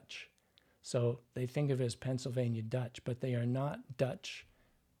Dutch. So they think of it as Pennsylvania Dutch, but they are not Dutch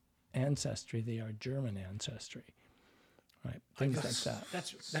ancestry, they are German ancestry. Right, things like that.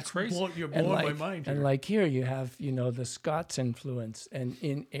 That's crazy. You're blowing my mind here. And like here, you have the Scots influence, and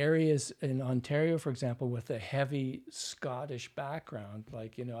in areas in Ontario, for example, with a heavy Scottish background,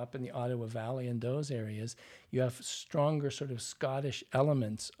 like up in the Ottawa Valley and those areas, you have stronger sort of Scottish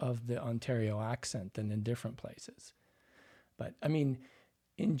elements of the Ontario accent than in different places. But I mean,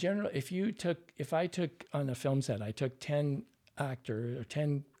 in general, if I took on a film set, I took 10 actor or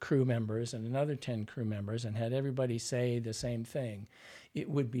 10 crew members and another 10 crew members and had everybody say the same thing, it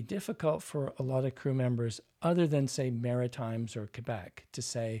would be difficult for a lot of crew members, other than, say, Maritimes or Quebec, to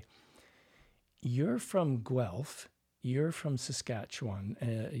say, you're from Guelph, you're from Saskatchewan,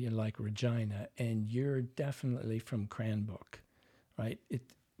 you're like Regina, and you're definitely from Cranbrook, right?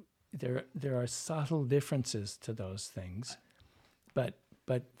 There are subtle differences to those things, but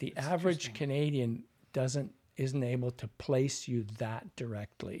the average Canadian isn't able to place you that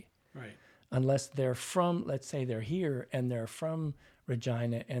directly. Right. Unless they're from, let's say they're here and they're from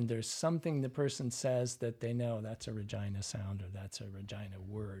Regina, and there's something the person says that they know that's a Regina sound or that's a Regina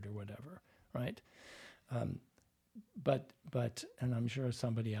word or whatever, right? But and I'm sure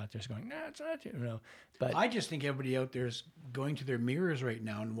somebody out there's going, nah, it's not, but I just think everybody out there is going to their mirrors right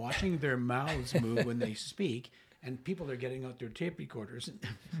now and watching their mouths move when they speak, and people are getting out their tape recorders.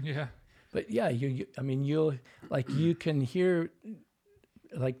 Yeah. But yeah, you can hear,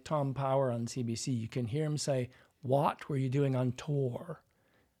 like Tom Power on CBC, you can hear him say, "What were you doing on tour?"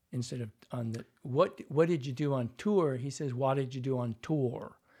 Instead of on the what did you do on tour? He says, "What did you do on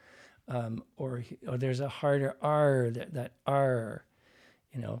tour?" Or there's a harder R, that R,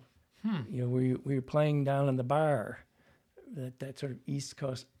 we were playing down in the bar. That sort of East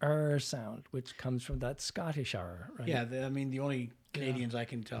Coast R sound, which comes from that Scottish R, right? Yeah, the only Canadians I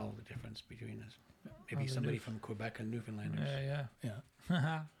can tell the difference between is maybe somebody from Quebec and Newfoundlanders.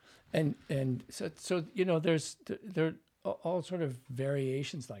 Yeah. And so there are all sort of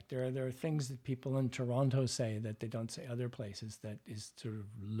variations. Like there are things that people in Toronto say that they don't say other places, that is sort of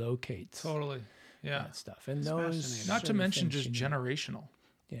locates totally that stuff. And those, not to mention just generational.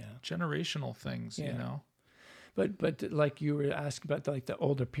 Yeah. Generational things, But like you were asking about the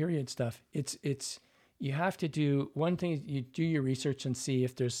older period stuff, it's you have to do one thing. You do your research and see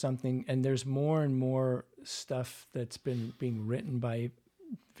if there's something, and there's more and more stuff that's been being written by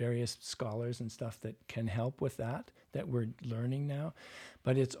various scholars and stuff that can help with that we're learning now.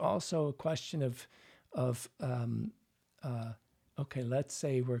 But it's also a question of okay, let's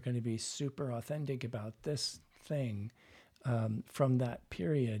say we're going to be super authentic about this thing from that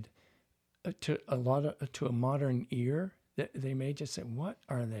period to a modern ear, they may just say, what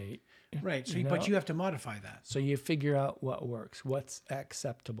are they? Right. So, but you have to modify that. So you figure out what works, what's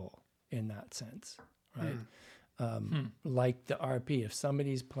acceptable in that sense, right? Like the RP, if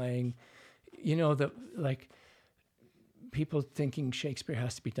somebody's playing, like people thinking Shakespeare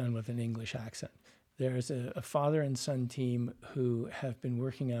has to be done with an English accent. There's a father and son team who have been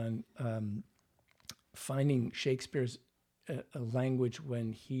working on finding Shakespeare's a language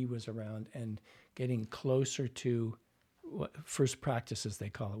when he was around and getting closer to what first practices they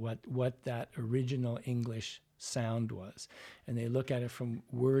call it, what that original English sound was. And they look at it from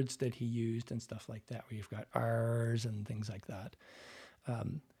words that he used and stuff like that, where you've got R's and things like that.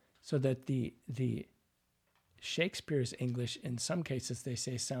 So that the Shakespeare's English, in some cases, they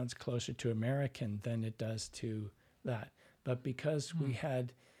say sounds closer to American than it does to that. But because we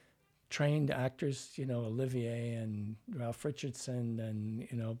had trained actors, Olivier and Ralph Richardson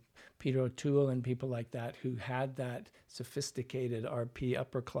and, Peter O'Toole and people like that who had that sophisticated RP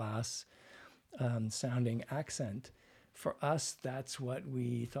upper class sounding accent, for us, that's what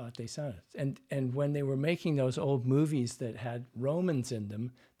we thought they sounded. And when they were making those old movies that had Romans in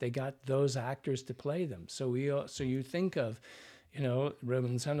them, they got those actors to play them. So you think of,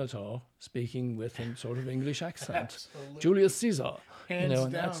 Roman senator speaking with a sort of English accent, Absolutely. Julius Caesar, Hands and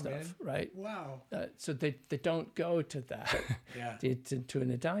down, that stuff, man. right? Wow. So they don't go to that, Yeah. to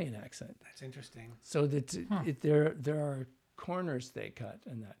an Italian accent. That's interesting. So that there are corners they cut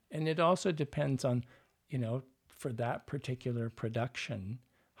in that, and it also depends on, for that particular production,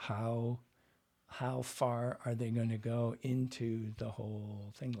 how far are they going to go into the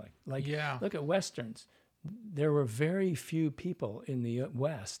whole thing? Like look at Westerns. There were very few people in the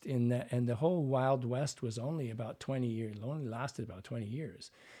West and the whole Wild West was only about 20 years, only lasted about 20 years.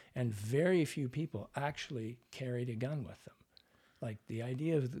 And very few people actually carried a gun with them. Like the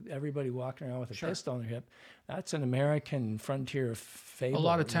idea of everybody walking around with a pistol on their hip, that's an American frontier fable. A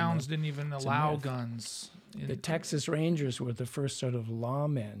lot of towns didn't even allow guns. The Texas Rangers were the first sort of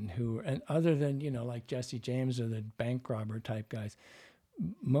lawmen and other than, like Jesse James or the bank robber type guys,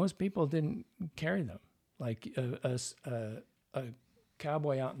 most people didn't carry them. Like a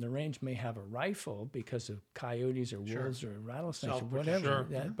cowboy out in the range may have a rifle because of coyotes or wolves or rattlesnakes or whatever.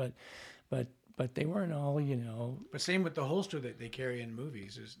 But they weren't all, But same with the holster that they carry in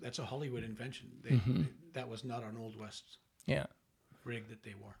movies. That's a Hollywood invention. That was not an Old West rig that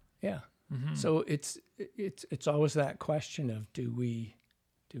they wore. Yeah. Mm-hmm. So it's always that question of do we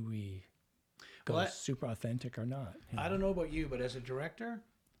go super authentic or not? I don't know about you, but as a director,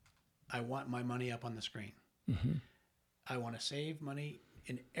 I want my money up on the screen. Mm-hmm. I want to save money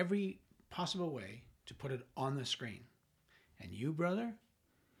in every possible way to put it on the screen. And you, brother,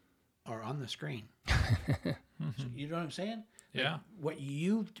 are on the screen. So, you know what I'm saying? Yeah. Like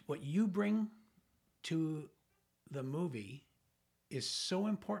what you bring to the movie is so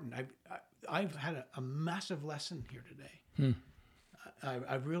important. I've had a massive lesson here today.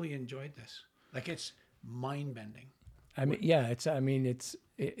 I've really enjoyed this. Like it's mind bending.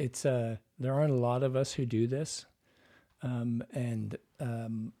 It's there aren't a lot of us who do this,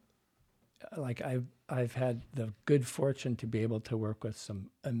 like I've had the good fortune to be able to work with some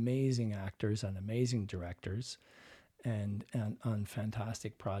amazing actors and amazing directors, and on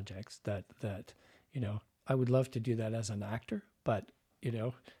fantastic projects that I would love to do that as an actor, but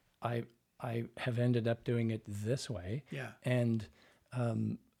I have ended up doing it this way. Yeah. And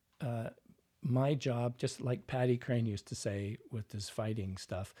my job, just like Paddy Crane used to say with his fighting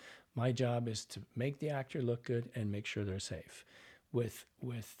stuff, my job is to make the actor look good and make sure they're safe. With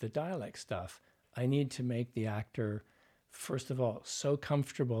the dialect stuff, I need to make the actor, first of all, so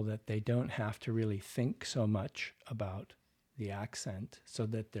comfortable that they don't have to really think so much about the accent so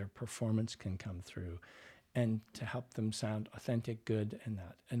that their performance can come through, and to help them sound authentic, good, and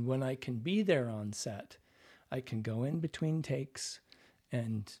that. And when I can be there on set, I can go in between takes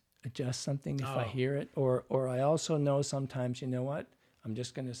and adjust something if I hear it, or I also know sometimes, you know what, I'm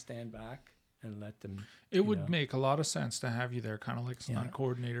just going to stand back and let them. It would make a lot of sense to have you there, kind of like stunt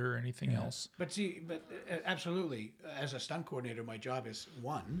coordinator or anything else. But absolutely, as a stunt coordinator, my job is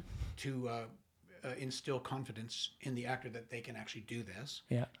one to instill confidence in the actor that they can actually do this.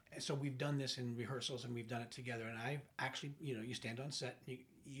 Yeah. So we've done this in rehearsals and we've done it together. And I actually, you stand on set,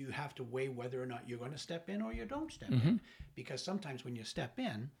 you have to weigh whether or not you're going to step in or you don't step in, because sometimes when you step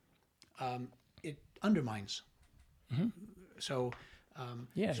in, it undermines. So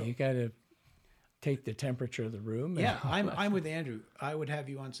you got to take the temperature of the room. Yeah, I'm with Andrew. I would have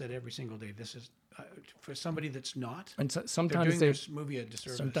you on set every single day. This is for somebody that's not. And They're sometimes doing this movie a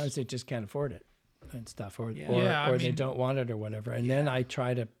disservice. sometimes they just can't afford it and stuff, or Yeah, I or they mean- don't want it or whatever. And then I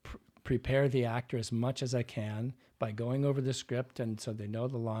try to prepare the actor as much as I can by going over the script, and so they know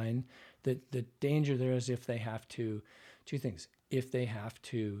the line. The danger there is if they have to, two things. If they have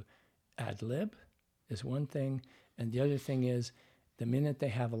to ad lib is one thing, and the other thing is the minute they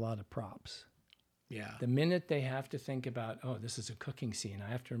have a lot of props. Yeah. The minute they have to think about, oh, this is a cooking scene,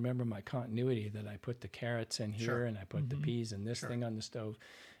 I have to remember my continuity, that I put the carrots in here Sure. and I put the peas and this Sure. thing on the stove.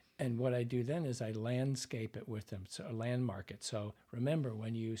 And what I do then is I landscape it with them, so landmark it. So remember,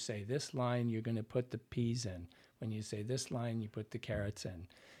 when you say this line, you're going to put the peas in. When you say this line, you put the carrots in.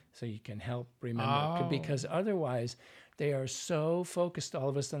 So you can help remember. Oh. Because otherwise, they are so focused all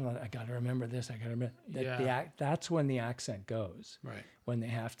of a sudden, I got to remember this, I got to remember. That's when the accent goes. Right. When they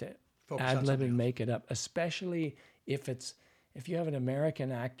have to Focus on ad lib something and else. make it up, especially if you have an American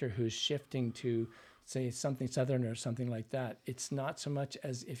actor who's shifting to say something Southern or something like that. It's not so much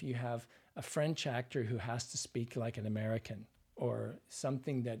as if you have a French actor who has to speak like an American, or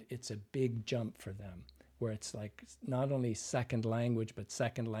something that it's a big jump for them, where it's like not only second language, but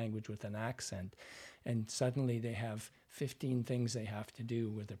second language with an accent. And suddenly they have 15 things they have to do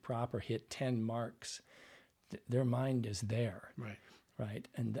with a proper hit 10 marks. Their mind is there. Right. Right,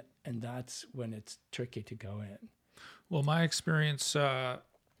 and that's when it's tricky to go in. Well, my experience with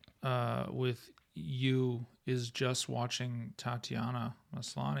you is just watching Tatiana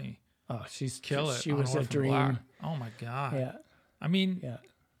Maslany Oh, she's kill it. She on was a Orphan dream. Black. Oh my God. Yeah, I mean, yeah,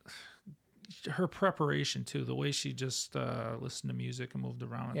 her preparation too, the way she just listened to music and moved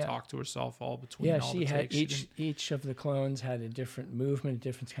around and Yeah. talked to herself all between yeah. all She the had takes. each of the clones had a different movement, a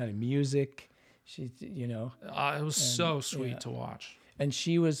different kind of music. She, It was so sweet yeah. to watch. and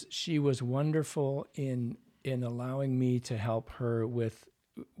she was wonderful in allowing me to help her with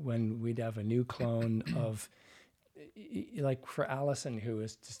when we'd have a new clone of, like for Allison, who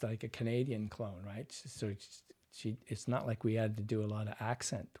is just like a Canadian clone, right? So she it's not like we had to do a lot of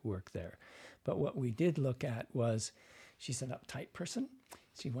accent work there. But what we did look at was, she's an uptight person.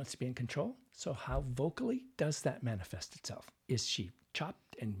 She wants to be in control. So how vocally does that manifest itself? Is she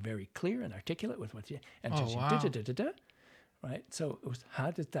chopped and very clear and articulate with what she, and Oh, so she wow. da-da-da-da-da, right? So it was,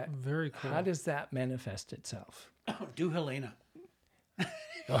 how does that Very cool. how does that manifest itself? Do Helena.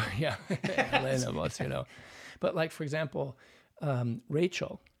 Oh yeah, Elena was, But like, for example,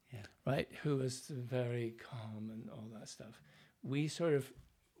 Rachel, Yeah. right, who was very calm and all that stuff. We sort of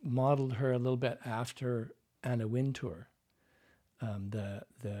modeled her a little bit after Anna Wintour,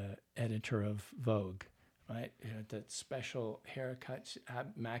 the editor of Vogue, right? That special haircut,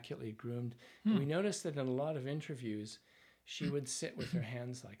 immaculately groomed. And we noticed that in a lot of interviews, she would sit with her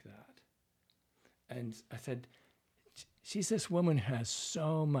hands like that. And I said, she's this woman who has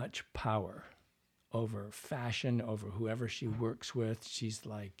so much power over fashion, over whoever she works with. She's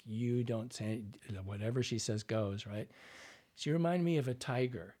like, you don't say, whatever she says goes, right? She reminded me of a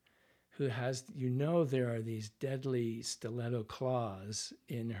tiger who has, there are these deadly stiletto claws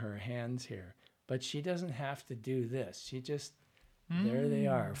in her hands here, but she doesn't have to do this. She just, there they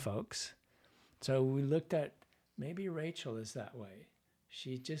are, folks. So we looked at, maybe Rachel is that way.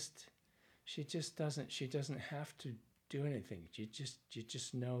 She doesn't have to do anything. You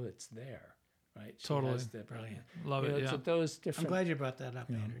just know it's there, right? She Totally. has the, Brilliant. Love it. So Yeah. those I'm different. glad you brought that up,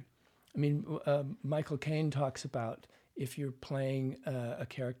 Andrew. I mean, Michael Caine talks about if you're playing a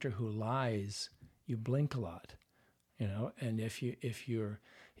character who lies, you blink a lot, And he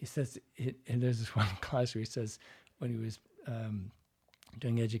says, and there's this one class where he says, when he was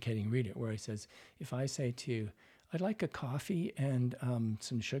doing Educating Reader, where he says, if I say to you, I'd like a coffee and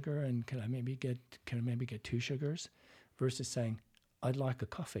some sugar, and can I maybe get 2 sugars, versus saying, I'd like a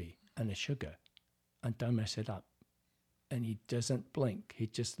coffee and a sugar, and don't mess it up. And he doesn't blink. He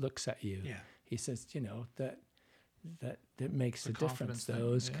just looks at you. Yeah. He says, that makes The a difference. confidence thing,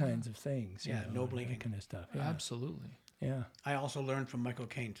 Those yeah. kinds of things. Yeah, no and blinking. that kind of stuff. Yeah. Absolutely. Yeah. I also learned from Michael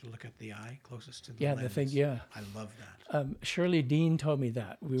Caine to look at the eye closest to the Yeah. lens. The thing. Yeah. I love that. Shirley Dean told me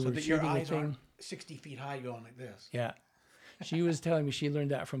that we So were that your shooting a eyes thing. aren't 60 feet high going like this. Yeah. She was telling me she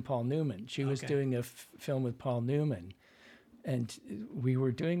learned that from Paul Newman. She was Okay. doing a film with Paul Newman. And we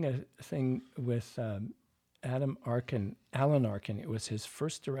were doing a thing with Alan Arkin. It was his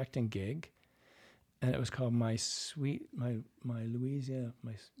first directing gig. And it was called My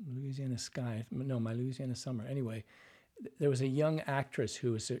Louisiana Sky. No, My Louisiana Summer. Anyway, there was a young actress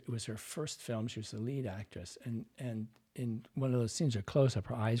who it was her first film. She was the lead actress. And in one of those scenes, her close-up,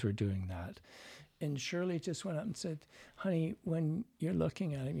 her eyes were doing that. And Shirley just went up and said, honey, when you're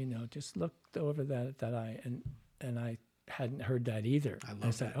looking at him, just look over that eye. And I hadn't heard that either. I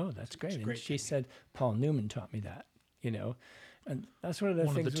love said, that. "Oh, that's great." And great she technique. said, "Paul Newman taught me that." And that's one of the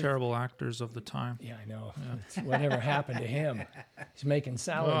One things. of the terrible actors of the time. Yeah, I know. It's whatever happened to him? He's making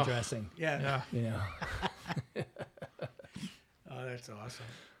salad dressing. Yeah. Yeah. Oh, that's awesome.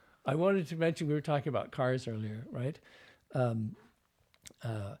 I wanted to mention, we were talking about cars earlier, right?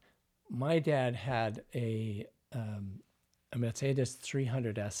 My dad had a Mercedes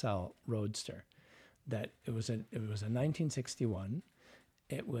 300 SL Roadster. It was a 1961.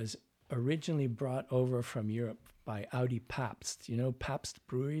 It was originally brought over from Europe by Audi Pabst. You know Pabst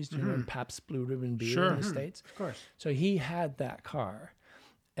breweries? Do you know Pabst Blue Ribbon beer in the States? Of course. So he had that car.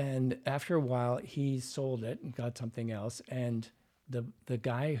 And after a while, he sold it and got something else. And the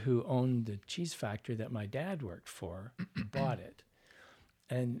guy who owned the cheese factory that my dad worked for bought it.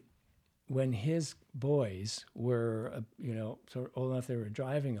 And when his boys were, sort of old enough they were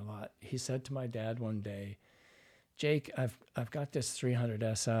driving a lot, he said to my dad one day, "Jake, I've got this 300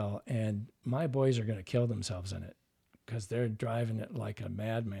 SL, and my boys are going to kill themselves in it because they're driving it like a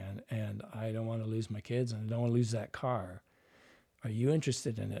madman, and I don't want to lose my kids, and I don't want to lose that car. Are you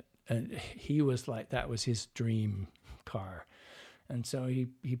interested in it?" And he was like, that was his dream car. And so he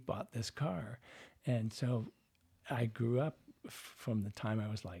bought this car. And so I grew up from the time I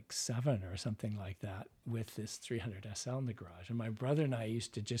was like 7 or something like that with this 300 SL in the garage. And my brother and I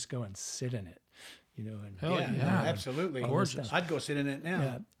used to just go and sit in it, and Hell Yeah, yeah. absolutely. Gorgeous. I'd go sit in it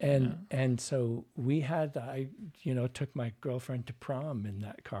now. yeah. And so I took my girlfriend to prom in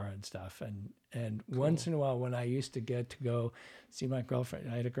that car and stuff. And once in a while, when I used to get to go see my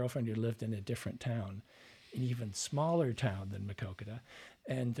girlfriend, I had a girlfriend who lived in a different town, an even smaller town than Makokata.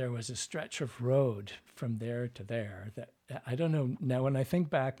 And there was a stretch of road from there to there that I don't know. Now, when I think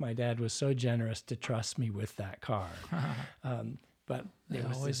back, my dad was so generous to trust me with that car. But They there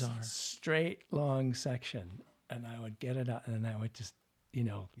was always this are. straight, long section, and I would get it out, and I would just,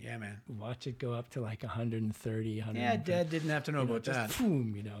 Yeah, man. watch it go up to like 130, 150. Yeah, Dad didn't have to know about that.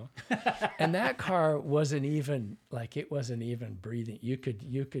 Boom, And that car wasn't even breathing. You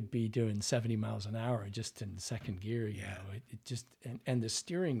could be doing 70 miles an hour just in second gear. You know, it just and the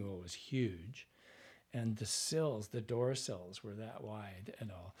steering wheel was huge, and the door sills were that wide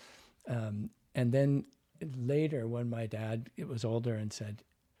and all. And then later, when my dad was older and said,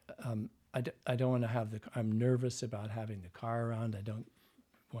 I don't want to have I'm nervous about having the car around. I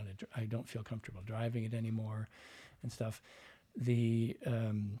don't feel comfortable driving it anymore and stuff. The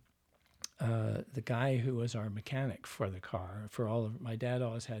guy who was our mechanic for the car, my dad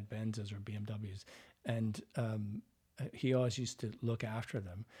always had Benzes or BMWs, and he always used to look after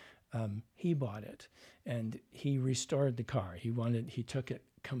them. He bought it and he restored the car. He took it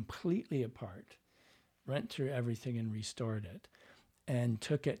completely apart, went through everything and restored it, and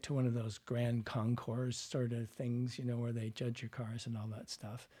took it to one of those grand concours sort of things, where they judge your cars and all that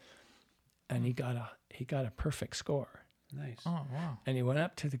stuff. And he got a perfect score. Nice. Oh, wow. And he went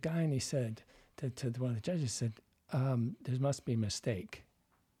up to the guy and he said to one of the judges, said, "There must be a mistake.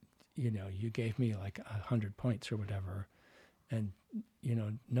 You gave me like 100 points or whatever, and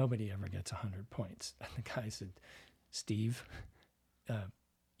nobody ever gets 100 points." And the guy said, "Steve,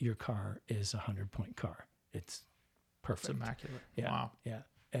 your car is a 100-point car. It's perfect. It's immaculate. Yeah, Wow. yeah."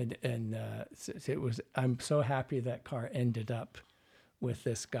 And it was. I'm so happy that car ended up with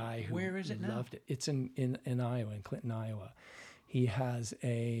this guy who Where is it now? loved it. It's in Iowa, in Clinton, Iowa. He has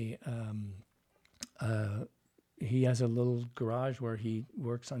a little garage where he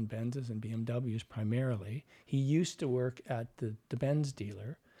works on Benzes and BMWs primarily. He used to work at the Benz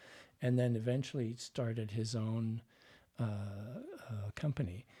dealer, and then eventually started his own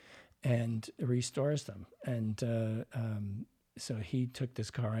company and restores them. And so he took this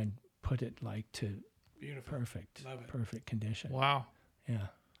car and put it to Beautiful. Love it. perfect condition. Wow. Yeah.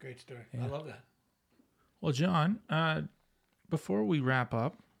 Great story. Yeah. I love that. Well, John, before we wrap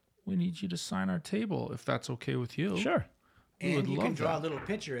up, we need you to sign our table, if that's okay with you. Sure. We would And you love can draw that. a little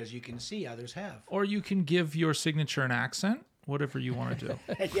picture, as you can see others have. Or you can give your signature an accent, whatever you want to do.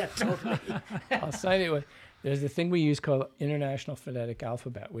 Yeah, totally. I'll sign it with. There's a thing we use called International Phonetic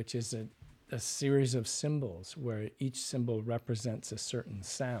Alphabet, which is a series of symbols where each symbol represents a certain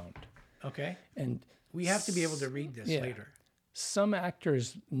sound. Okay. And We have to be able to read this Yeah. later. some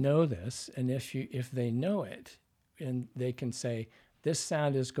actors know this, and if they know it, and they can say this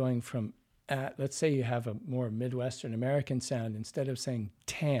sound is going from let's say you have a more Midwestern American sound, instead of saying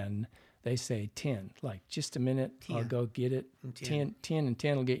 10, they say 10. Like, just a minute, I'll 10. go get it. 10. 10 and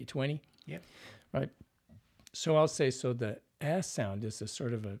 10 will get you 20. Yep. Right. So I'll say, so the S sound is a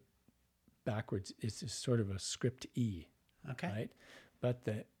sort of a backwards, it's a sort of a script E. Okay. Right. But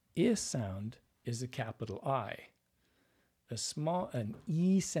the I sound is a capital I. an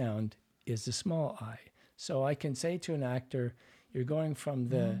E sound is a small I. So I can say to an actor, you're going from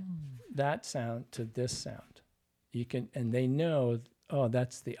that sound to this sound. And they know, oh,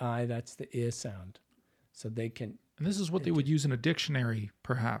 that's the I, that's the I sound. So they can. And this is what they would use in a dictionary,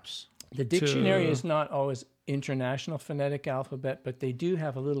 perhaps. The dictionary is not always International Phonetic Alphabet, but they do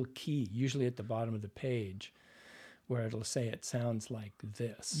have a little key, usually at the bottom of the page, where it'll say it sounds like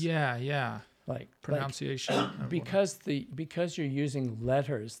this. Yeah. Like pronunciation. Because you're using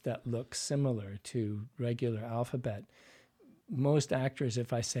letters that look similar to regular alphabet, most actors,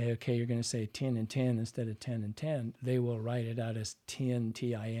 if I say, okay, you're going to say 10 and 10 instead of 10 and 10, they will write it out as tin,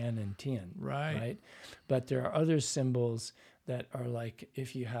 T-I-N, and 10. Right. But there are other symbols that are like,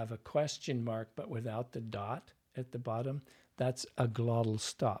 if you have a question mark but without the dot at the bottom, that's a glottal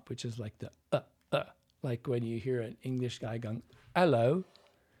stop, which is like the like when you hear an English guy going, hello.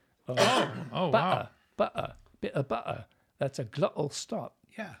 Wow. Bit of butter. That's a glottal stop.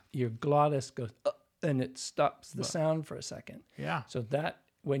 Yeah. Your glottis goes, and it stops the sound for a second. Yeah. So that,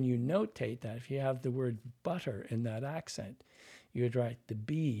 when you notate that, if you have the word butter in that accent, you would write the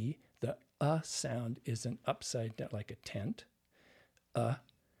B, the sound is an upside down, like a tent,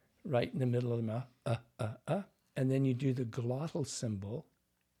 right in the middle of the mouth, and then you do the glottal symbol,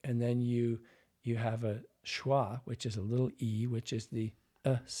 and then you have a schwa, which is a little E, which is the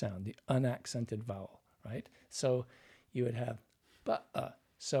sound, the unaccented vowel, right? So you would have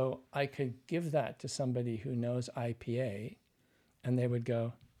So I could give that to somebody who knows IPA, and they would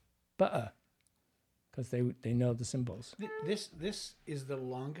go, because they know the symbols. This is the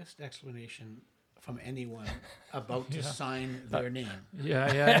longest explanation from anyone about to sign their name.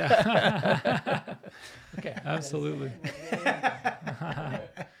 Yeah. Okay. Absolutely.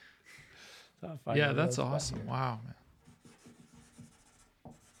 Yeah, that's awesome. Wow, man.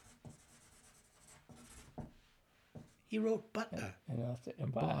 He wrote butter. And I'll say,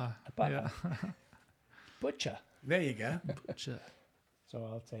 Yeah. butcher. There you go. Butcher. So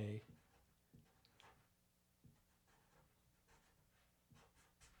I'll say,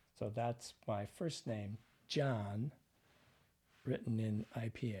 so that's my first name, John, written in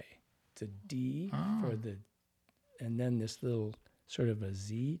IPA. It's a D for the, and then this little sort of a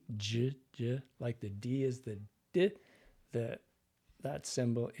Z, J, like the D is the D, that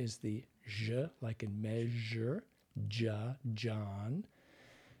symbol is the J, like in measure, John.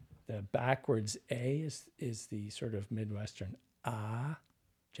 The backwards A is the sort of Midwestern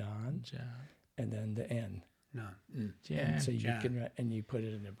John, and then the N. No. And so you can write, and you put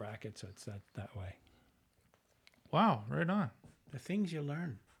it in a bracket, so it's that way. Wow, right on. The things you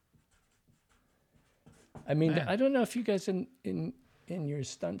learn. I mean, I don't know if you guys in your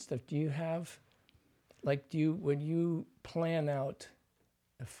stunt stuff, do you have, like, when you plan out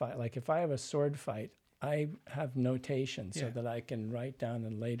a fight, like if I have a sword fight, I have notation so that I can write down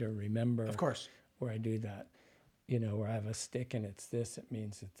and later remember. Of course. Where I do that. You know, where I have a stick and it's this, it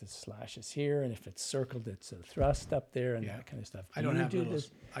means that the slash is here, and if it's circled, it's a thrust up there, and that kind of stuff. I don't have littles.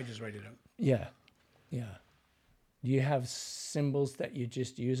 I just write it out. Yeah. Do you have symbols that you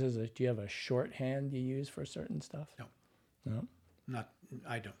just use do you have a shorthand you use for certain stuff? No?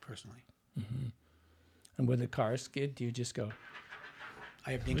 I don't personally. Mm-hmm. And with a car skid, do you just go?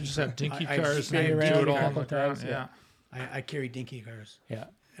 We just have dinky cars. I do it all on the ground. Yeah. I carry dinky cars. Yeah.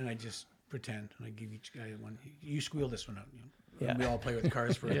 And I just pretend, and I give each guy one. You squeal this one out. Yeah. We all play with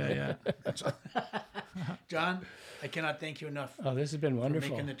cars for Yeah. John, I cannot thank you enough. Oh, this has been wonderful.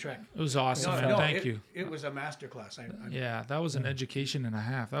 For making the trek. It was awesome, man. Thank you. It was a masterclass. Yeah, that was an education and a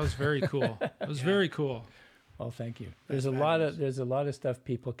half. That was very cool. It was very cool. Well, thank you. There's a lot of stuff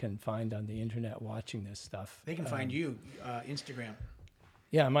people can find on the internet watching this stuff. They can find you, Instagram.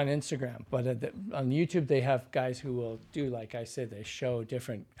 Yeah, I'm on Instagram, but on YouTube they have guys who will do, like I said, they show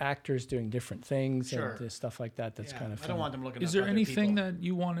different actors doing different things and stuff like that. That's kind of fun. I don't want them looking. Is there anything that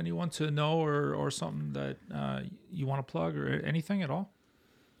you want anyone to know, or something that you want to plug, or anything at all?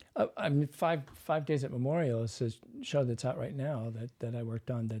 I mean, five Days at Memorial is a show that's out right now that I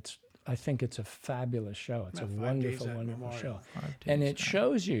worked on. I think it's a fabulous show. It's a wonderful show, and it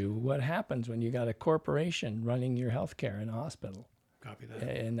shows you what happens when you got a corporation running your healthcare in a hospital. Copy that.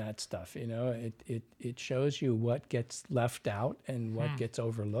 And that stuff, you know, it shows you what gets left out and what gets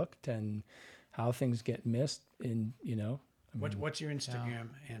overlooked and how things get missed. In What's your Instagram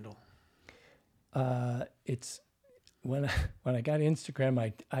handle? It's when I got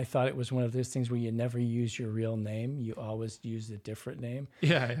Instagram, I thought it was one of those things where you never use your real name. You always use a different name.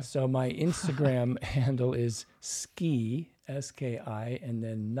 Yeah. So my Instagram handle is ski, SKI, and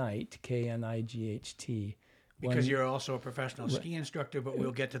then night, KNIGHT, Because you're also a professional ski instructor, but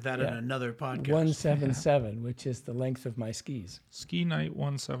we'll get to that in another podcast. 177, which is the length of my skis. Ski Night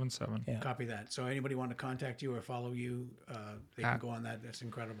 177. Yeah. Copy that. So anybody want to contact you or follow you, they can go on that. That's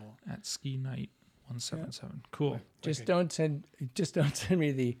incredible. At Ski Night 177. Cool. Just don't send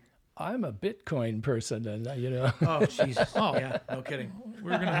me the I'm a Bitcoin person, and Oh Jesus! Oh yeah, no kidding.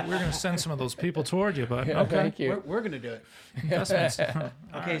 We're gonna send some of those people toward you, but Yeah, okay. thank you. We're gonna do it. Investments.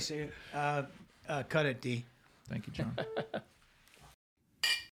 Okay, so cut it, D. Thank you, John.